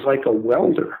 He was like a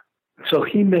welder. So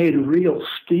he made real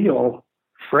steel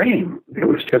frame. It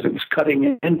was because it was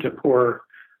cutting into poor,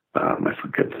 I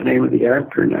forget the name of the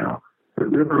actor now,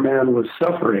 but Riverman was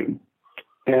suffering.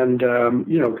 And,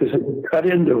 because it would cut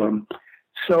into him.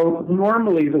 So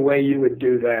normally the way you would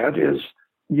do that is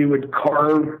you would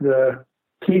carve the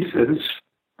pieces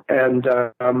and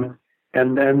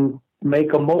then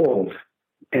make a mold,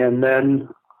 and then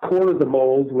pour the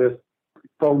mold with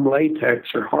foam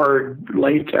latex or hard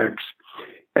latex,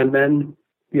 and then,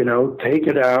 take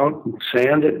it out and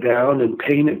sand it down and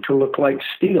paint it to look like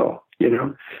steel,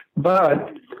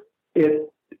 But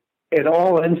it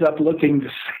all ends up looking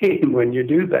the same when you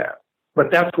do that. But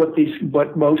that's what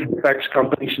most effects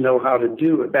companies know how to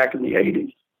do back in the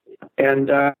 80s.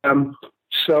 And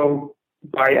so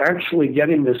by actually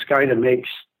getting this guy to make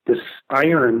this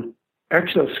iron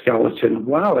exoskeleton,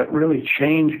 wow, it really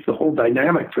changed the whole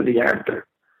dynamic for the actor.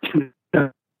 He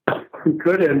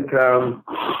couldn't,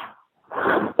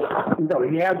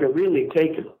 he had to really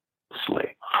take it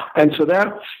seriously. And so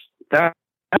that's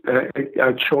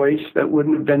a choice that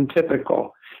wouldn't have been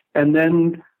typical. And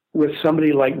then with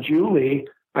somebody like Julie,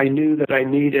 I knew that I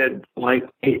needed like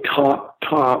a top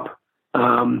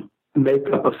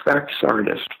makeup effects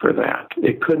artist for that.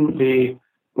 It couldn't be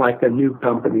like a new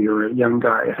company or a young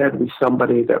guy. It had to be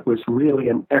somebody that was really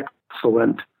an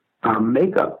excellent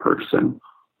makeup person.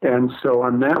 And so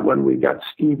on that one, we got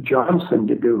Steve Johnson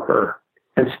to do her.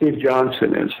 And Steve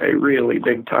Johnson is a really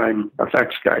big-time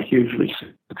effects guy, hugely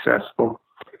successful.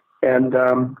 And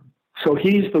so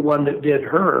he's the one that did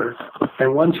her.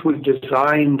 And once we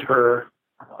designed her,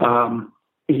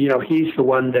 he's the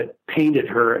one that painted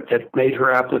her, that made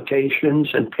her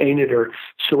applications and painted her.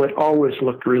 So it always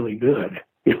looked really good,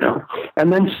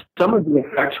 And then some of the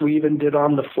effects we even did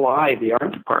on the fly. The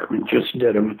art department just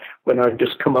did them when I'd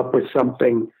just come up with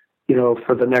something,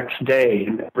 for the next day,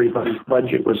 and everybody's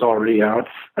budget was already out.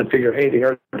 I'd figure, hey, the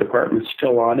art department's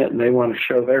still on it, and they want to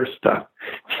show their stuff.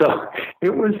 So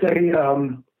it was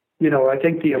I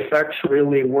think the effects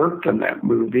really worked in that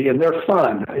movie, and they're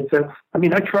fun. I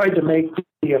tried to make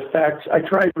the effects. I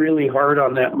tried really hard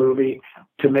on that movie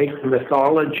to make the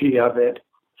mythology of it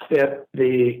fit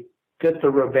the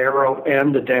Romero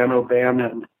and the Dan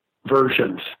O'Bannon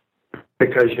versions,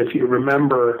 because if you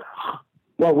remember.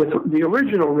 Well, with the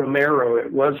original Romero,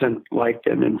 it wasn't like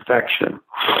an infection.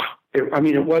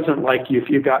 It wasn't like if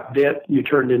you got bit, you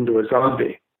turned into a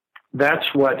zombie.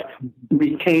 That's what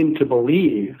we came to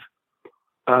believe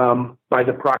by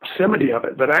the proximity of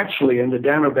it. But actually, in the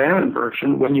Dan O'Bannon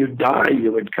version, when you die,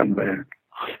 you would come back.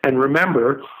 And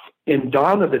remember, in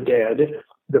Dawn of the Dead,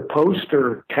 the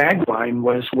poster tagline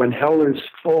was, "When hell is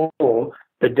full,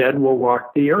 the dead will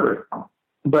walk the earth."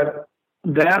 But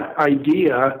that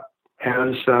idea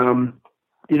has,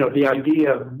 the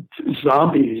idea of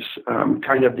zombies,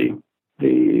 kind of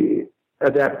the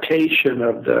adaptation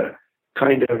of the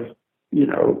kind of,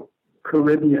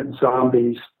 Caribbean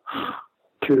zombies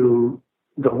to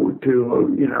the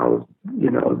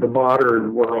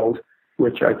modern world,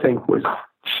 which I think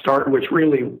which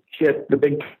really hit the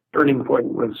big turning point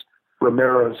was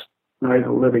Romero's Night of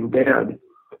the Living Dead,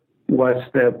 was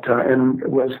that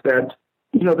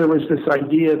there was this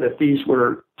idea that these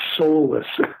were soulless,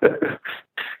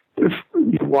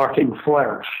 walking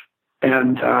flesh,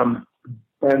 and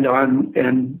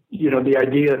the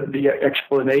idea, the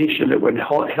explanation that when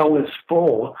hell is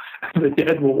full, the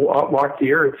dead will walk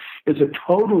the earth is a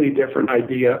totally different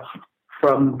idea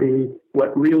from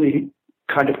what really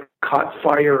kind of caught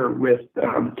fire with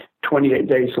 28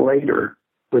 Days Later,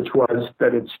 which was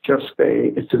that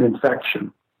it's an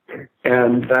infection.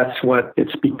 And that's what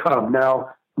it's become.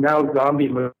 Now zombie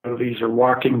movies or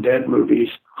Walking Dead movies,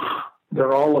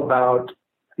 they're all about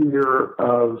fear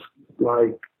of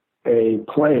like a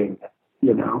plague,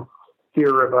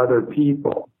 fear of other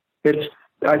people.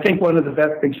 I think one of the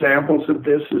best examples of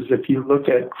this is if you look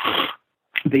at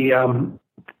the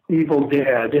Evil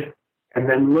Dead and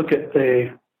then look at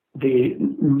the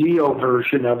neo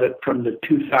version of it from the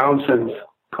 2000s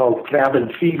called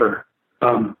Cabin Fever.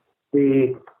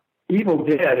 The Evil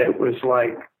Dead, it was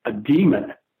like a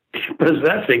demon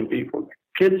possessing people.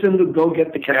 Kids go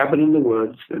get the cabin in the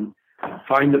woods, and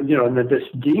find them, and then this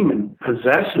demon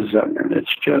possesses them, and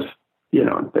it's just,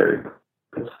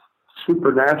 it's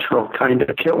supernatural kind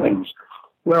of killings.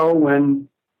 Well, when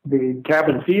the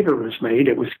Cabin Fever was made,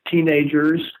 it was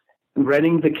teenagers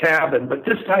renting the cabin, but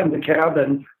this time the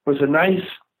cabin was a nice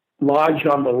lodge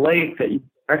on the lake that you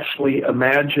actually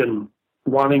imagine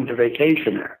wanting to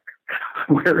vacation at.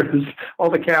 Whereas all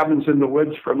the cabins in the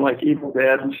woods from like Evil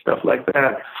Dead and stuff like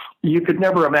that, you could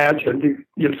never imagine.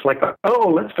 It's like, oh,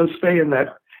 let's go stay in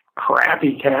that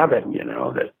crappy cabin,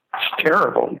 that's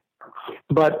terrible.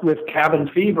 But with Cabin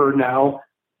Fever now,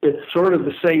 it's sort of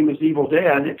the same as Evil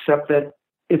Dead, except that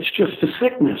it's just a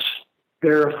sickness.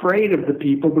 They're afraid of the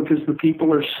people because the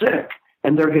people are sick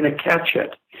and they're going to catch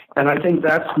it. And I think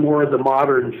that's more the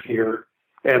modern fear,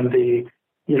 and the,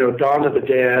 Dawn of the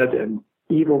Dead and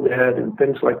Evil Dead and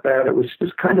things like that. It was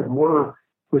just kind of more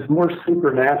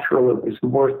supernatural. It was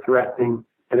more threatening.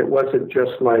 And it wasn't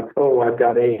just like, oh, I've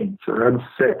got AIDS or I'm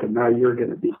sick and now you're going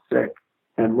to be sick.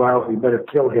 And wow, we better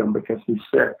kill him because he's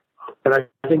sick. And I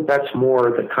think that's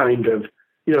more the kind of,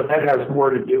 that has more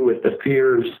to do with the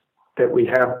fears that we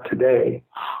have today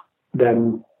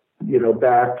than,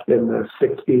 back in the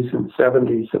 60s and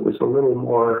 70s. It was a little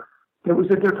more, it was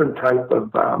a different type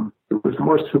of, it was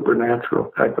more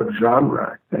supernatural type of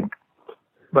genre, I think.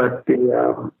 But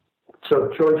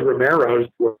so George Romero's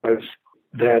was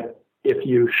that if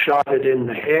you shot it in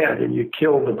the head and you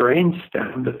kill the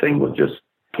brainstem, the thing will just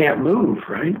can't move,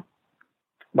 right?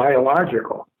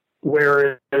 Biological.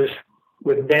 Whereas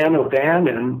with Dan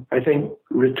O'Bannon, I think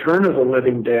Return of the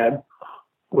Living Dead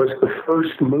was the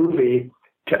first movie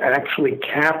to actually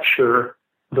capture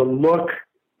the look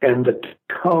and the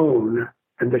tone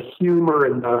and the humor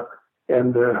and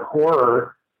the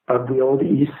horror of the old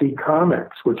EC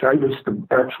comics, which I used to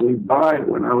actually buy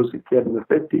when I was a kid in the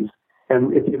 50s.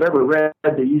 And if you've ever read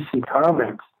the EC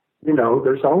comics,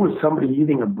 there's always somebody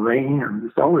eating a brain, or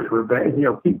there's always revenge.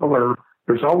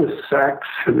 There's always sex,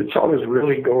 and it's always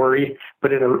really gory,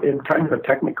 but in kind of a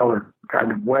technicolor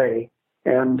kind of way.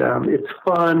 And it's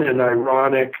fun and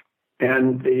ironic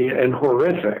and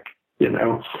horrific,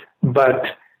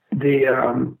 But we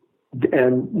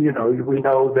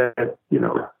know that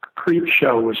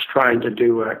Creepshow was trying to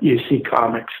do a EC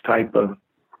Comics type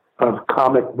of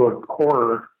comic book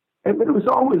horror, but it was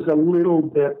always a little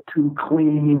bit too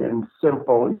clean and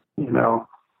simple. It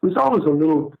was always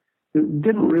it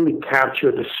didn't really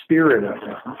capture the spirit of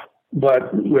it.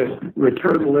 But with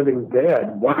Return of the Living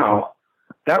Dead, wow,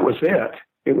 that was it.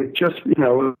 It was just,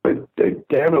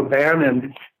 Dan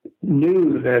O'Bannon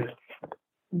knew that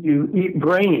you eat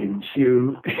brains.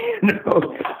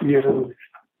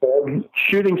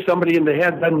 Shooting somebody in the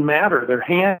head doesn't matter. Their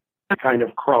hands kind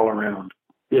of crawl around,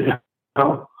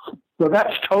 So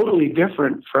that's totally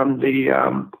different from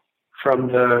the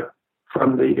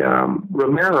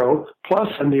Romero. Plus,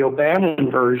 in the O'Bannon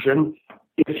version,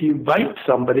 if you bite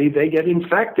somebody, they get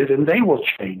infected and they will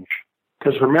change.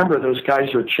 Because remember, those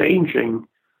guys are changing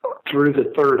through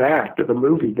the third act of the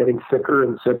movie, getting sicker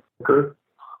and sicker.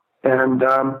 And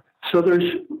so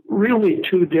there's really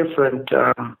two different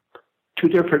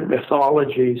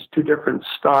mythologies, two different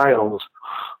styles.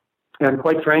 And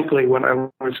quite frankly, when I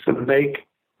was going to make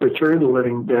Return of the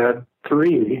Living Dead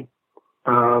 3,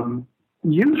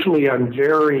 usually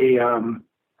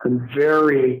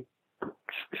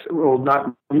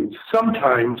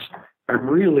sometimes I'm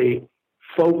really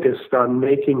focused on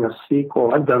making a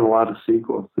sequel. I've done a lot of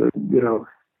sequels,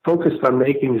 focused on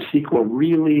making a sequel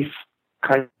really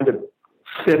kind of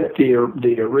fit the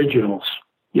originals,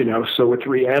 so with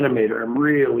Reanimator, I'm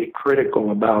really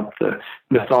critical about the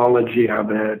mythology of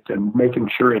it and making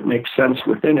sure it makes sense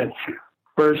within it.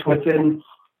 Whereas with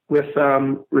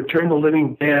Return of the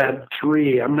Living Dead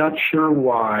 3, I'm not sure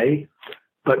why,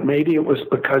 but maybe it was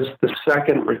because the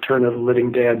second Return of the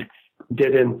Living Dead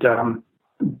didn't,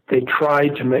 they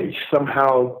tried to make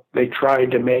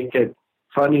it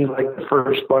funny like the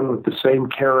first one with the same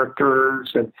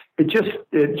characters, and it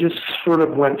just sort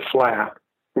of went flat,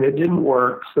 and it didn't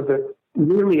work. So that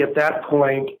really at that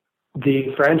point,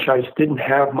 the franchise didn't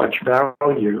have much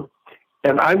value,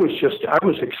 and I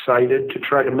was excited to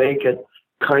try to make it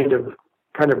kind of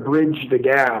bridge the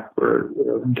gap or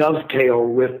dovetail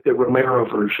with the Romero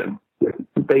version,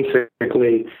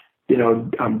 basically,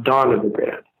 Dawn of the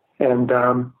Dead. And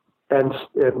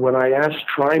when I asked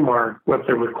Trimark what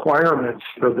the requirements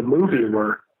for the movie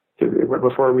were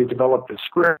before we developed the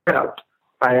script,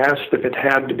 I asked if it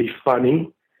had to be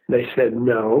funny. They said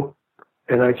no.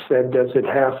 And I said, does it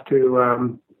have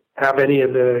to have any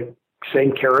of the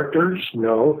same characters?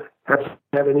 No. Have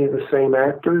any of the same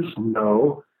actors?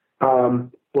 No.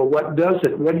 well, what does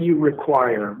it? What do you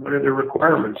require? What are the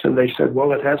requirements? And they said,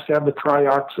 well, it has to have the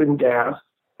trioxin gas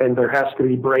and there has to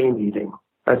be brain eating.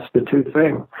 That's the two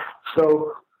things.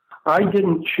 So I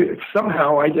didn't,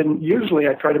 usually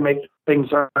I try to make things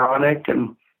ironic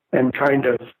and kind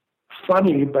of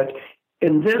funny, but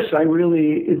in this,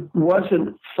 it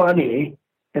wasn't funny,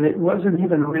 and it wasn't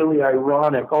even really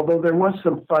ironic, although there was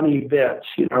some funny bits,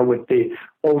 with the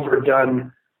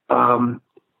overdone,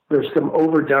 there's some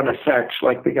overdone effects,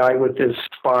 like the guy with his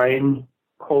spine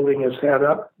holding his head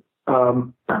up.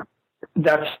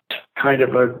 That's kind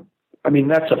of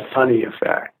that's a funny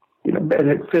effect, and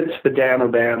it fits the Dan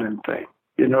O'Bannon thing.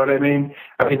 You know what I mean?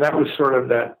 That was sort of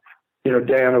that,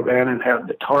 Dan O'Bannon had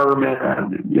the tar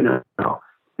man,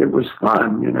 it was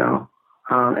fun,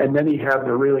 and then he had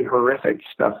the really horrific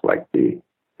stuff like the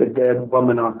dead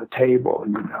woman on the table,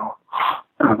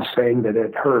 saying that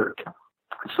it hurt.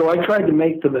 So I tried to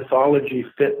make the mythology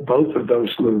fit both of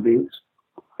those movies,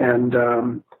 and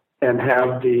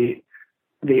have the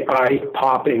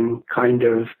eye-popping kind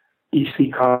of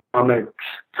EC Comics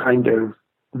kind of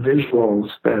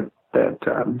visuals that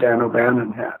Dan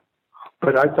O'Bannon had.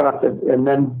 But I thought that, and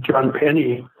then John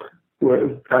Penny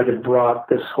kind of brought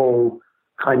this whole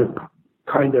kind of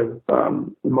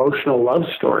emotional love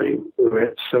story to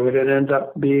it. So it ended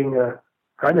up being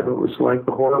it was like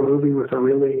the horror movie with a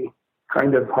really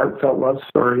kind of heartfelt love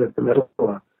story at the middle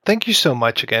of it. Thank you so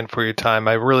much again for your time.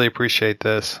 I really appreciate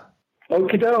this.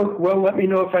 Okie doke. Well, let me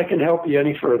know if I can help you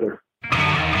any further.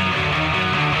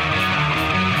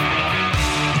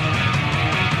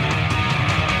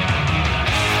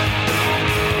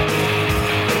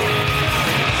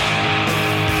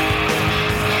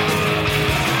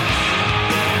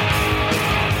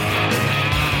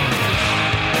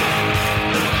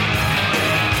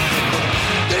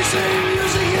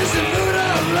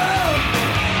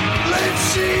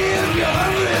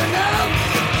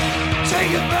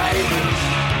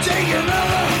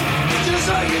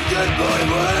 Good boy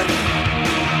would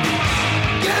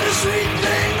get a sweet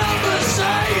thing on the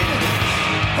side,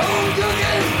 home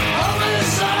cooking,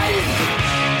 homicide,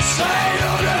 side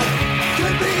order,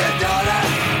 could be a daughter,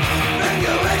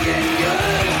 finger licking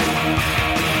good.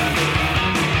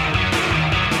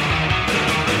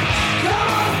 Come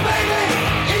on baby,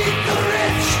 eat the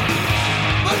rich,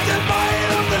 but then buy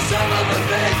on the son of a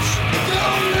bitch.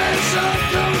 Don't listen,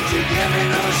 don't you give me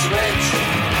no switch.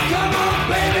 Come on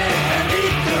baby and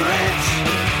eat the rich.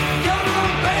 Come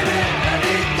on, baby, and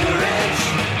eat the rich.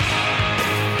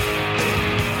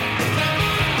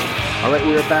 All right,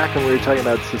 we are back and we were talking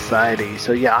about Society.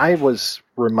 So yeah, I was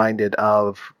reminded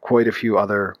of quite a few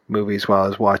other movies while I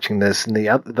was watching this. And the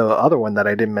other one that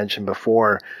I didn't mention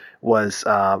before was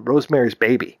Rosemary's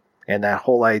Baby. And that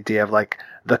whole idea of like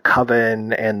the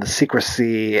coven and the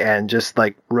secrecy, and just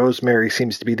like Rosemary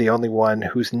seems to be the only one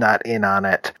who's not in on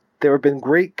it. There have been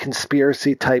great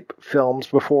conspiracy type films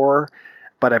before,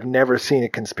 but I've never seen a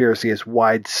conspiracy as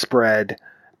widespread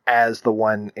as the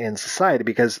one in Society,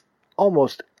 because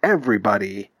almost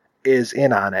everybody is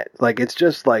in on it. Like, it's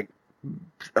just like,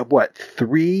 what,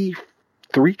 three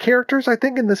characters, I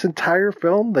think, in this entire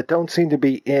film that don't seem to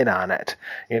be in on it,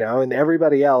 and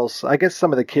everybody else, I guess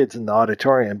some of the kids in the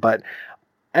auditorium, but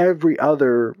every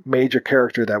other major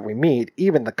character that we meet,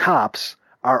 even the cops,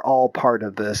 are all part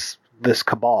of this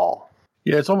cabal.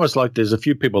 Yeah, it's almost like there's a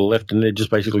few people left and they're just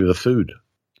basically the food.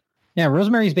 Yeah,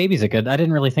 Rosemary's Baby's I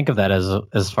didn't really think of that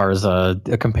as far as a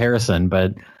comparison,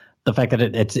 but the fact that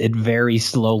it very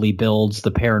slowly builds,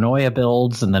 the paranoia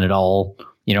builds, and then it all,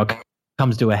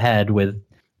 comes to a head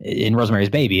in Rosemary's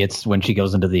Baby. It's when she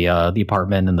goes into the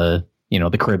apartment and the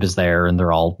crib is there and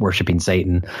they're all worshiping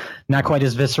Satan. Not quite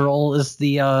as visceral as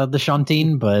the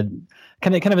Shantine, but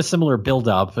kind of a similar build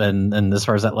up and as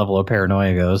far as that level of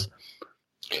paranoia goes.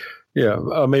 Yeah,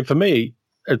 for me,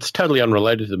 it's totally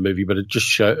unrelated to the movie, but it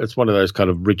just it's one of those kind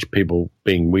of rich people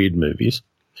being weird movies.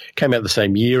 Came out the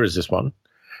same year as this one.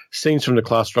 Scenes from the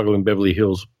class struggle in Beverly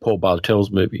Hills, Paul Bartel's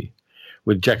movie,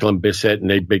 with Jacqueline Bisset and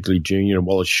Ed Begley Jr. and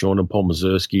Wallace Shawn and Paul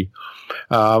Mazursky.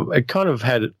 It kind of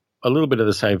had a little bit of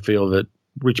the same feel that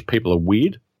rich people are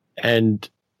weird, and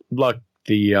like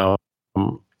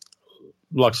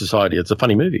like Society, it's a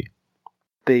funny movie.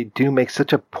 They do make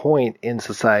such a point in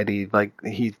Society, like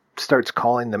he starts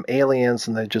calling them aliens,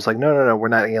 and they're just like, no, we're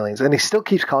not aliens. And he still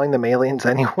keeps calling them aliens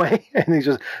anyway. And he's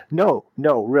just, no,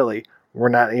 really, we're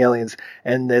not aliens.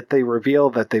 And that they reveal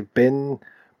that they've been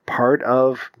part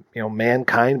of,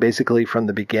 mankind basically from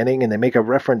the beginning. And they make a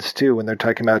reference too when they're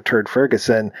talking about Turd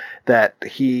Ferguson that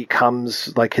he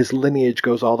comes, like his lineage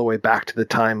goes all the way back to the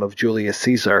time of Julius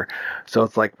Caesar. So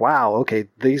it's like, wow, okay,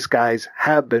 these guys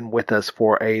have been with us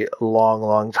for a long,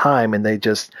 long time, and they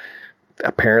just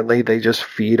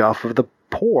feed off of the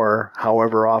poor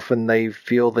however often they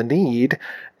feel the need.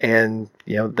 And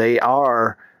they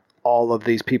are all of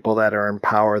these people that are in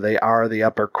power. They are the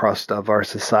upper crust of our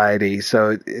society.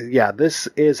 So yeah, this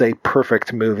is a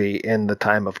perfect movie in the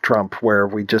time of Trump, where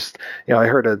we just, I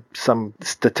heard some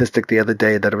statistic the other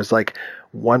day that it was like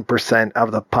 1%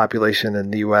 of the population in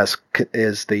the U.S.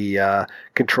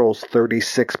 controls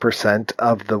 36%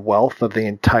 of the wealth of the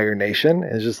entire nation.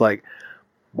 It's just like,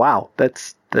 wow,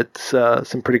 that's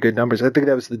some pretty good numbers. I think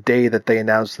that was the day that they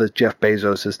announced that Jeff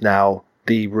Bezos is now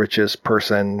the richest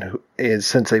person who is,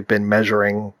 since they've been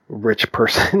measuring rich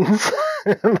persons,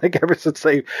 like ever since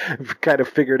they've kind of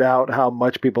figured out how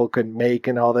much people could make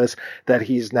and all this, that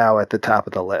he's now at the top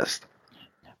of the list.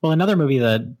 Well, another movie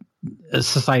that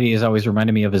society has always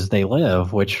reminded me of is They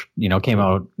Live, which, came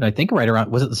out, I think right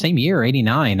around, was it the same year,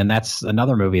 89? And that's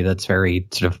another movie that's very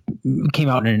sort of came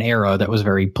out in an era that was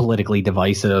very politically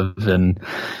divisive. And,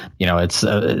 it's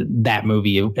that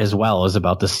movie as well is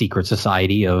about the secret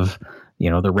society of,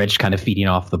 the rich kind of feeding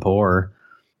off the poor.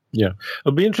 Yeah.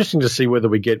 It'll be interesting to see whether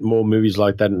we get more movies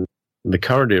like that in the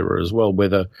current era as well,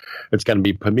 whether it's going to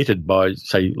be permitted by,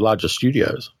 say, larger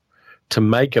studios to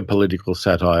make a political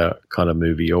satire kind of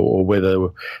movie, or whether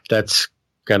that's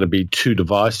going to be too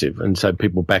divisive and so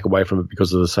people back away from it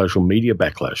because of the social media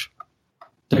backlash.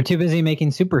 They're too busy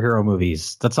making superhero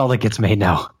movies. That's all that gets made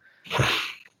now.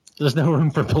 There's no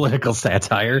room for political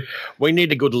satire. We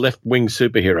need a good left-wing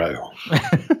superhero.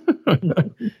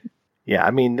 Yeah,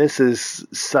 I mean, this is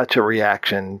such a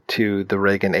reaction to the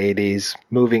Reagan 80s,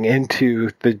 moving into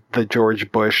the George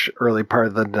Bush early part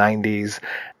of the 90s.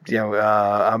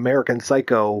 American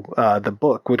Psycho, the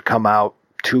book, would come out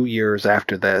 2 years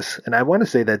after this. And I want to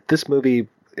say that this movie,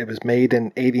 it was made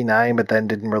in 89, but then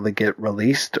didn't really get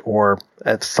released, or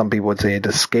as some people would say, it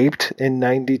escaped in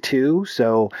 92.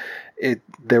 So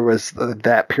there was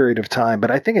that period of time,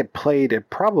 but I think it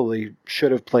probably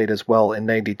should have played as well in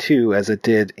 92 as it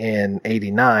did in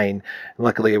 89.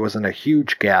 Luckily, it wasn't a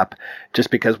huge gap,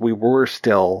 just because we were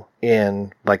still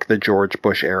in like the George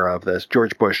Bush era of this.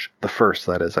 George Bush the first,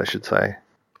 that is, I should say.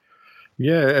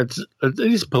 Yeah, it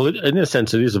is in a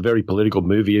sense, it is a very political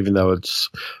movie, even though it's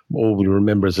all we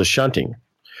remember as a shunting.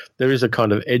 There is a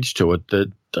kind of edge to it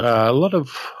that a lot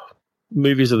of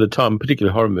movies of the time,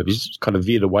 particularly horror movies, kind of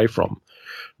veered away from.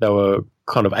 They were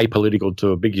kind of apolitical to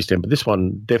a big extent, but this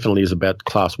one definitely is about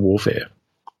class warfare.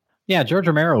 Yeah, George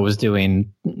Romero was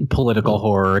doing political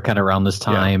horror kind of around this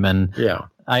time, and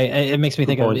it makes me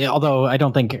think of, although I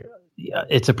don't think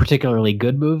it's a particularly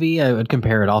good movie, I would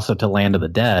compare it also to Land of the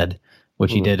Dead,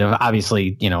 which he did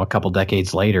obviously, a couple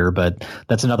decades later, but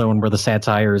that's another one where the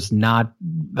satire is not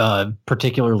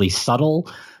particularly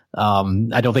subtle.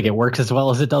 I don't think it works as well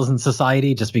as it does in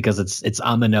Society, just because it's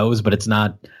on the nose, but it's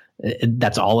not.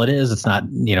 That's all it is. It's not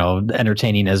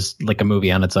entertaining as like a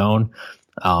movie on its own.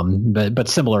 But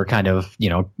similar kind of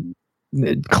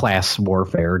class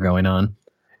warfare going on.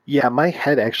 Yeah, my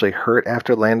head actually hurt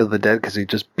after Land of the Dead because he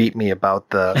just beat me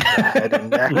about the head and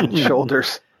neck and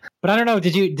shoulders. But I don't know.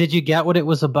 Did you get what it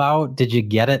was about? Did you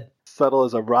get it? Subtle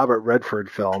as a Robert Redford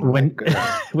film.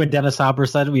 When Dennis Hopper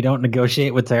said we don't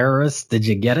negotiate with terrorists, did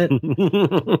you get it?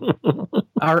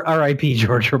 R.I.P.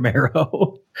 George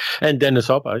Romero. And Dennis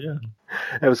Hopper, yeah.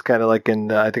 It was kind of like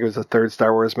in, I think it was the third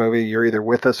Star Wars movie, you're either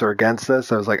with us or against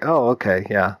us. I was like, oh, okay,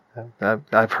 yeah.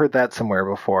 I've heard that somewhere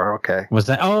before, okay. Was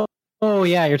that, oh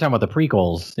yeah, you're talking about the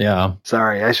prequels, yeah.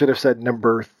 Sorry, I should have said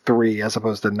number 3 as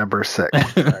opposed to number 6.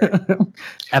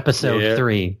 Episode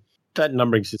 3. That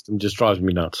numbering system just drives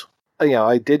me nuts.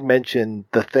 I did mention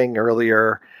The Thing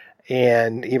earlier,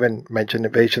 and even mentioned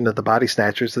Invasion of the Body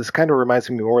Snatchers. This kind of reminds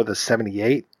me more of the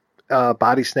 78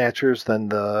 Body Snatchers than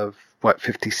the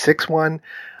 56 one.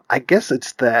 I guess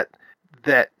it's that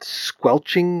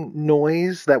squelching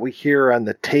noise that we hear on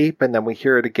the tape, and then we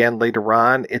hear it again later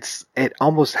on. It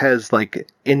almost has like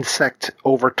insect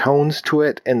overtones to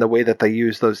it, in the way that they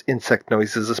use those insect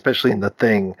noises, especially in The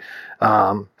Thing,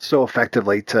 so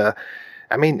effectively.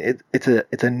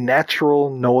 It's a natural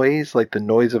noise, like the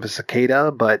noise of a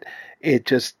cicada, but it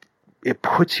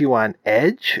puts you on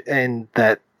edge, and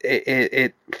that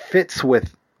it fits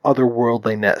with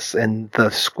otherworldliness, and the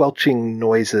squelching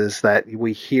noises that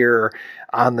we hear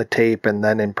on the tape and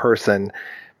then in person.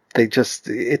 We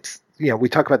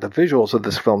talk about the visuals of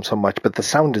this film so much, but the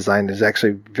sound design is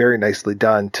actually very nicely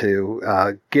done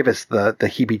to give us the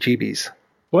heebie-jeebies.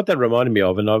 What that reminded me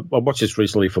of, and I watched this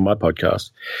recently for my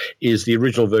podcast, is the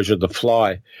original version of The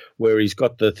Fly, where he's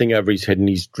got the thing over his head and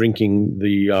he's drinking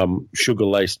the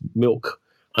sugar-laced milk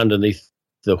underneath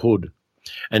the hood.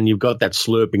 And you've got that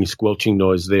slurping, squelching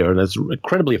noise there, and it's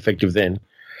incredibly effective then.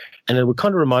 And it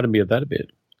kind of reminded me of that a bit.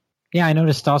 Yeah, I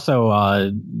noticed also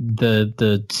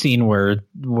the scene where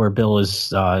Bill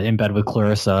is in bed with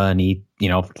Clarissa and he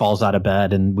falls out of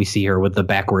bed and we see her with the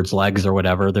backwards legs or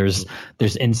whatever. There's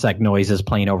insect noises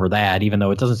playing over that, even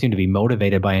though it doesn't seem to be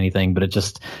motivated by anything, but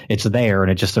it's there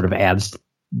and it just sort of adds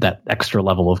that extra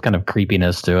level of kind of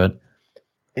creepiness to it.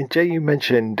 And Jay, you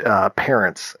mentioned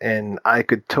parents, and I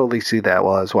could totally see that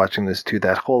while I was watching this too.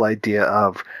 That whole idea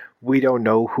of we don't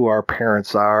know who our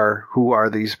parents are, who are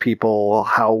these people,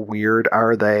 how weird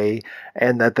are they,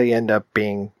 and that they end up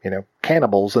being,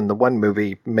 cannibals. And the one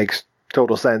movie makes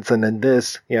total sense. And then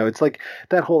this, it's like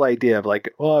that whole idea of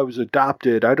like, oh, I was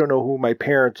adopted, I don't know who my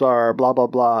parents are, blah, blah,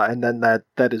 blah. And then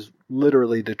that is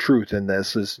literally the truth in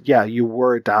this is, yeah, you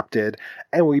were adopted,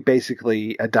 and we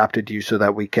basically adopted you so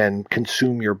that we can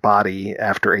consume your body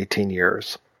after 18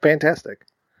 years. Fantastic.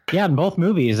 Yeah, in both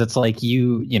movies, it's like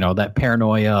that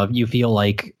paranoia, you feel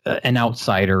like an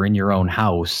outsider in your own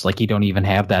house. Like you don't even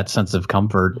have that sense of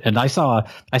comfort. And I saw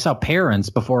Parents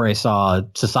before I saw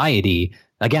Society,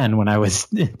 again, when I was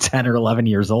 10 or 11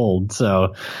 years old.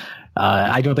 So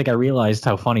I don't think I realized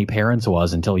how funny Parents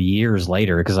was until years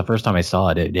later, because the first time I saw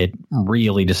it, it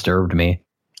really disturbed me.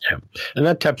 Yeah, and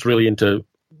that taps really into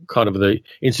kind of the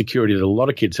insecurity that a lot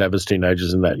of kids have as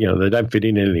teenagers in that, they don't fit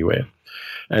in anywhere.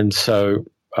 And so...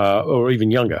 or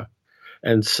even younger.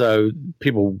 And so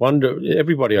people wonder,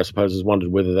 everybody I suppose has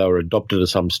wondered whether they were adopted at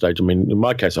some stage. I mean, in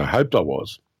my case, I hoped I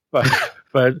was.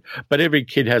 But every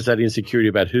kid has that insecurity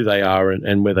about who they are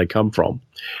and where they come from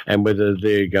and whether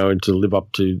they're going to live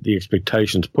up to the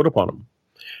expectations put upon them.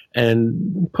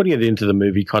 And putting it into the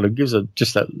movie kind of gives it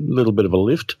just that little bit of a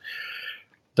lift.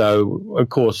 Though, of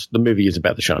course, the movie is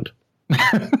about the shunt.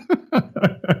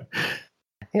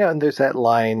 Yeah, and there's that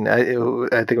line, I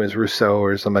think it was Rousseau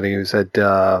or somebody who said,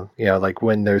 like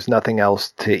when there's nothing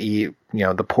else to eat,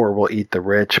 the poor will eat the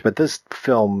rich. But this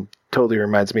film totally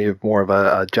reminds me of more of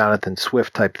a Jonathan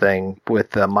Swift type thing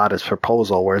with a Modest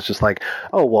Proposal, where it's just like,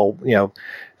 oh, well,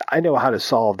 I know how to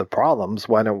solve the problems.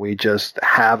 Why don't we just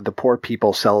have the poor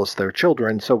people sell us their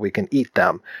children so we can eat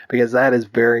them? Because that is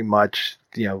very much,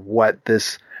 what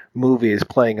this movie is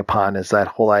playing upon, is that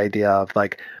whole idea of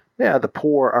like, yeah, the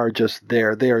poor are just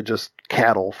there. They are just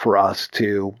cattle for us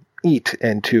to eat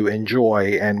and to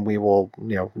enjoy, and we will,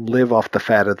 live off the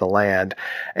fat of the land.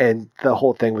 And the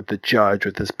whole thing with the judge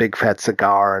with this big fat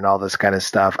cigar and all this kind of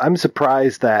stuff. I'm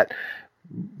surprised that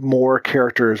more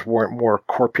characters weren't more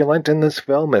corpulent in this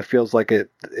film. It feels like it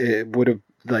would have,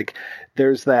 like,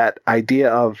 there's that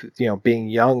idea of, being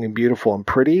young and beautiful and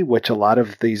pretty, which a lot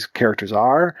of these characters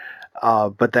are.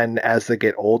 But then as they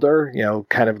get older,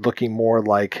 kind of looking more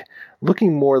like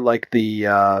the,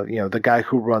 the guy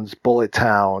who runs Bullet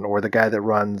Town, or the guy that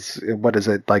runs, what is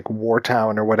it, like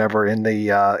Wartown or whatever in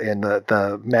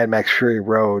the Mad Max Fury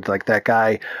Road, like that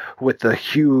guy with the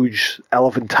huge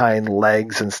elephantine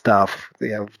legs and stuff,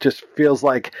 just feels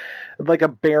like a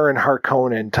Baron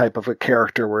Harkonnen type of a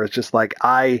character, where it's just like,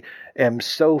 I am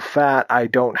so fat I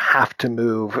don't have to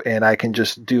move and I can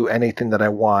just do anything that I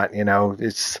want. And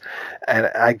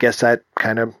I guess that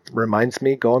kind of reminds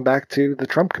me, going back to the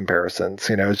Trump comparisons,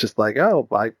 it's just like, oh,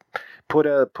 I put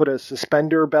a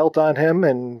suspender belt on him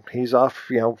and he's off,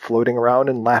 floating around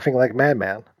and laughing like a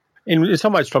madman. In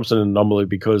some ways, Trump's an anomaly,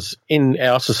 because in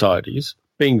our societies,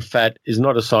 being fat is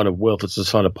not a sign of wealth, it's a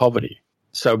sign of poverty.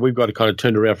 So we've got to kind of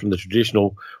turn around from the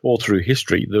traditional, all through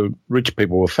history. The rich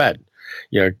people were fat,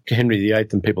 Henry VIII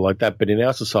and people like that. But in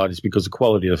our societies, because the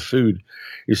quality of food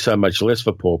is so much less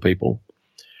for poor people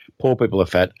are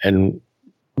fat, and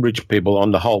rich people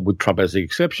on the whole, with Trump as the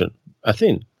exception, are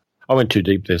thin. I went too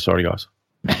deep there. Sorry, guys.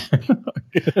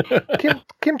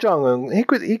 Kim Jong-un, he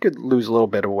could lose a little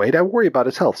bit of weight. I worry about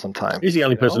his health sometimes. He's the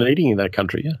only person eating in that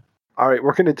country, yeah. All right,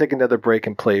 we're going to take another break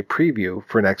and play a preview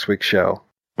for next week's show.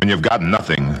 When you've got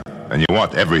nothing and you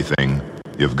want everything,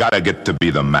 you've got to get to be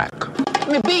the Mac.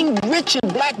 I mean, being rich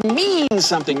and black means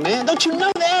something, man. Don't you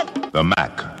know that? The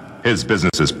Mac. His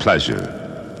business is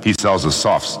pleasure. He sells the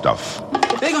soft stuff.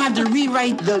 They're going to have to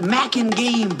rewrite the Mac and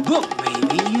Game book,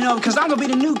 baby, because I'm going to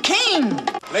be the new king.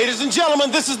 Ladies and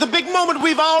gentlemen, this is the big moment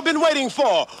we've all been waiting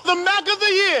for. The Mac of the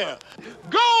Year.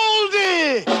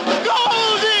 Goldie!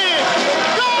 Goldie!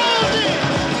 Goldie!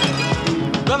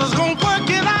 Brothers gonna work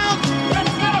it out.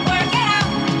 Brothers gonna work it out.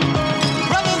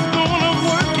 Brothers gonna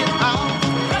work it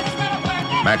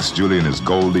out. Max Julian is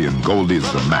Goldie, and Goldie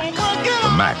is the Mac.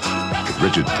 The Mac.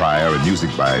 Richard Pryor and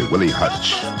music by Willie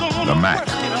Hutch. The Mac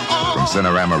from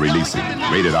Cinerama Releasing,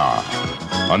 rated R.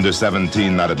 Under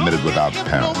 17, not admitted without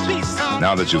parent.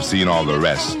 Now that you've seen all the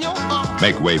rest,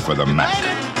 make way for the Mac,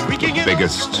 the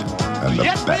biggest and the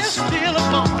best.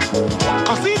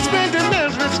 Cause each man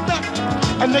demands respect,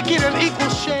 and they get an equal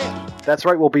share. That's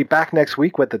right, we'll be back next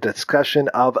week with the discussion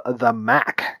of The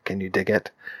Mac. Can you dig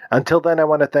it? Until then, I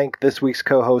want to thank this week's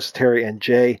co-hosts, Terry and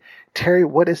Jay. Terry,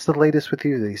 what is the latest with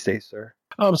you these days, sir?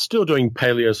 I'm still doing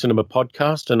Paleo Cinema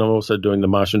podcast, and I'm also doing the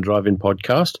Martian Drive-In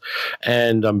podcast,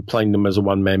 and I'm playing them as a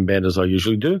one-man band as I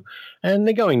usually do, and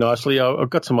they're going nicely. I've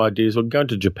got some ideas. We're going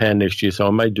to Japan next year, so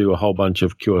I may do a whole bunch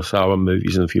of Kurosawa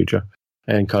movies in the future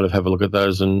and kind of have a look at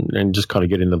those and just kind of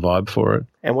get in the vibe for it.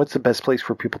 And what's the best place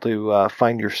for people to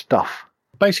find your stuff?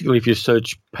 Basically, if you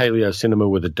search Paleo Cinema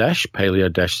with a dash,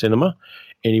 Paleo-Cinema,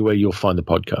 anywhere you'll find the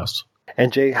podcast.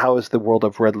 And Jay, how is the world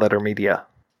of Red Letter Media?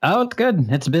 Oh, it's good.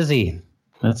 It's busy.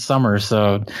 It's summer,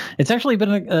 so it's actually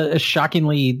been a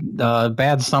shockingly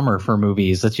bad summer for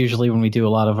movies. That's usually when we do a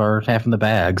lot of our half in the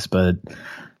bags, but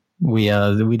we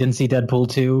didn't see Deadpool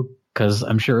 2 because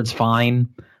I'm sure it's fine.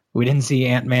 We didn't see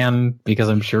Ant-Man because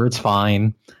I'm sure it's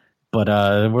fine, but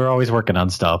we're always working on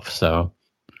stuff. So,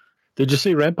 did you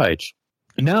see Rampage?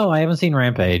 No, I haven't seen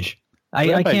Rampage.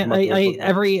 I can't.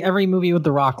 Every movie with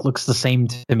The Rock looks the same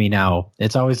to me now.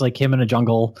 It's always like him in a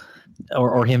jungle,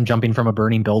 or him jumping from a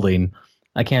burning building.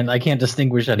 I can't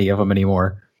distinguish any of them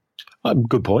anymore.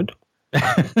 Good point.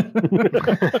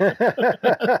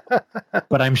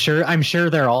 But I'm sure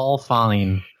they're all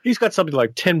fine. He's got something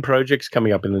like 10 projects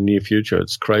coming up in the near future.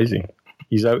 It's crazy.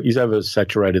 He's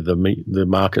oversaturated the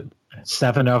market.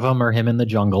 7 of them are him in the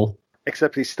jungle.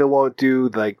 Except he still won't do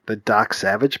like the Doc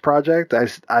Savage project.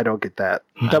 I don't get that.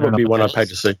 That would be one I'd pay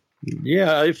to see.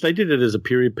 Yeah, if they did it as a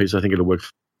period piece, I think it'll work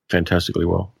fantastically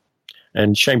well.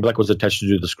 And Shane Black was attached to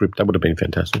do the script. That would have been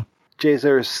fantastic. Jay, is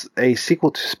there a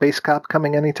sequel to Space Cop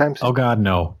coming anytime soon? Oh God,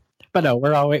 no. But no,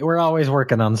 we're always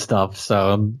working on stuff.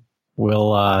 So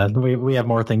we'll we have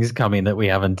more things coming that we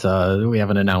haven't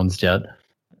announced yet.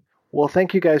 Well,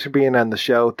 thank you guys for being on the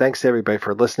show. Thanks to everybody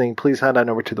for listening. Please head on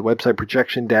over to the website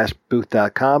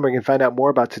projection-booth.com where you can find out more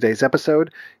about today's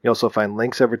episode. You also find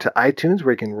links over to iTunes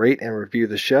where you can rate and review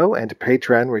the show, and to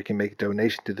Patreon where you can make a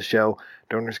donation to the show.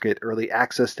 Donors get early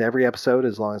access to every episode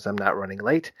as long as I'm not running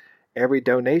late. Every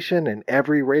donation and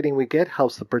every rating we get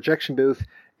helps the projection booth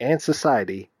and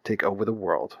society take over the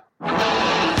world.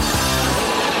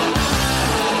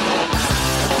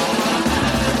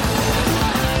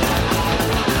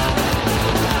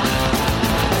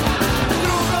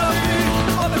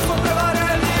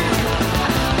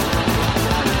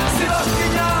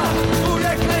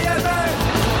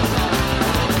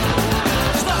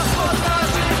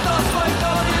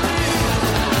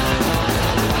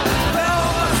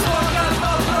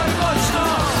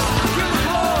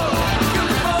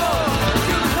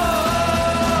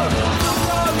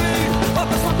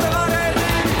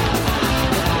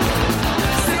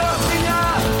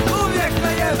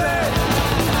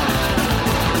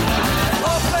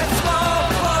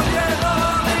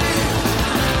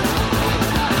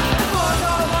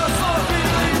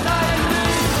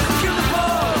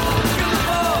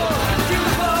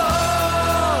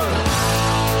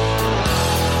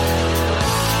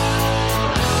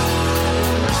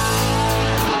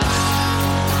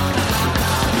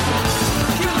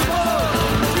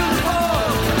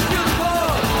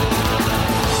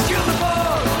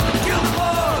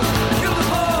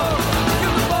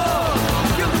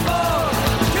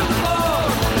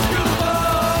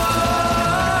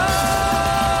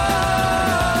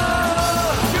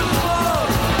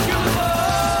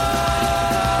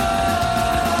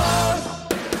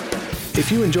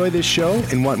 If you enjoy this show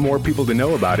and want more people to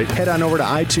know about it, head on over to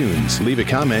iTunes, leave a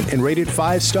comment, and rate it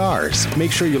 5 stars.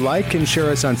 Make sure you like and share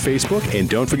us on Facebook, and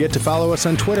don't forget to follow us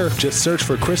on Twitter. Just search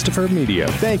for Christopher Media.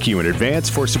 Thank you in advance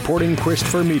for supporting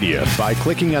Christopher Media by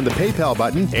clicking on the PayPal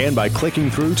button and by clicking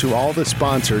through to all the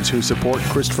sponsors who support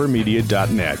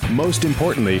ChristopherMedia.net. Most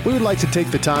importantly, we would like to take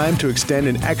the time to extend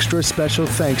an extra special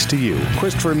thanks to you.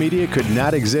 Christopher Media could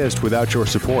not exist without your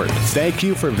support. Thank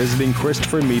you for visiting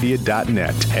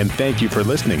ChristopherMedia.net, and thank you for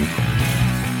listening.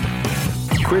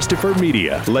 Christopher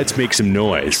Media. Let's make some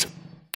noise.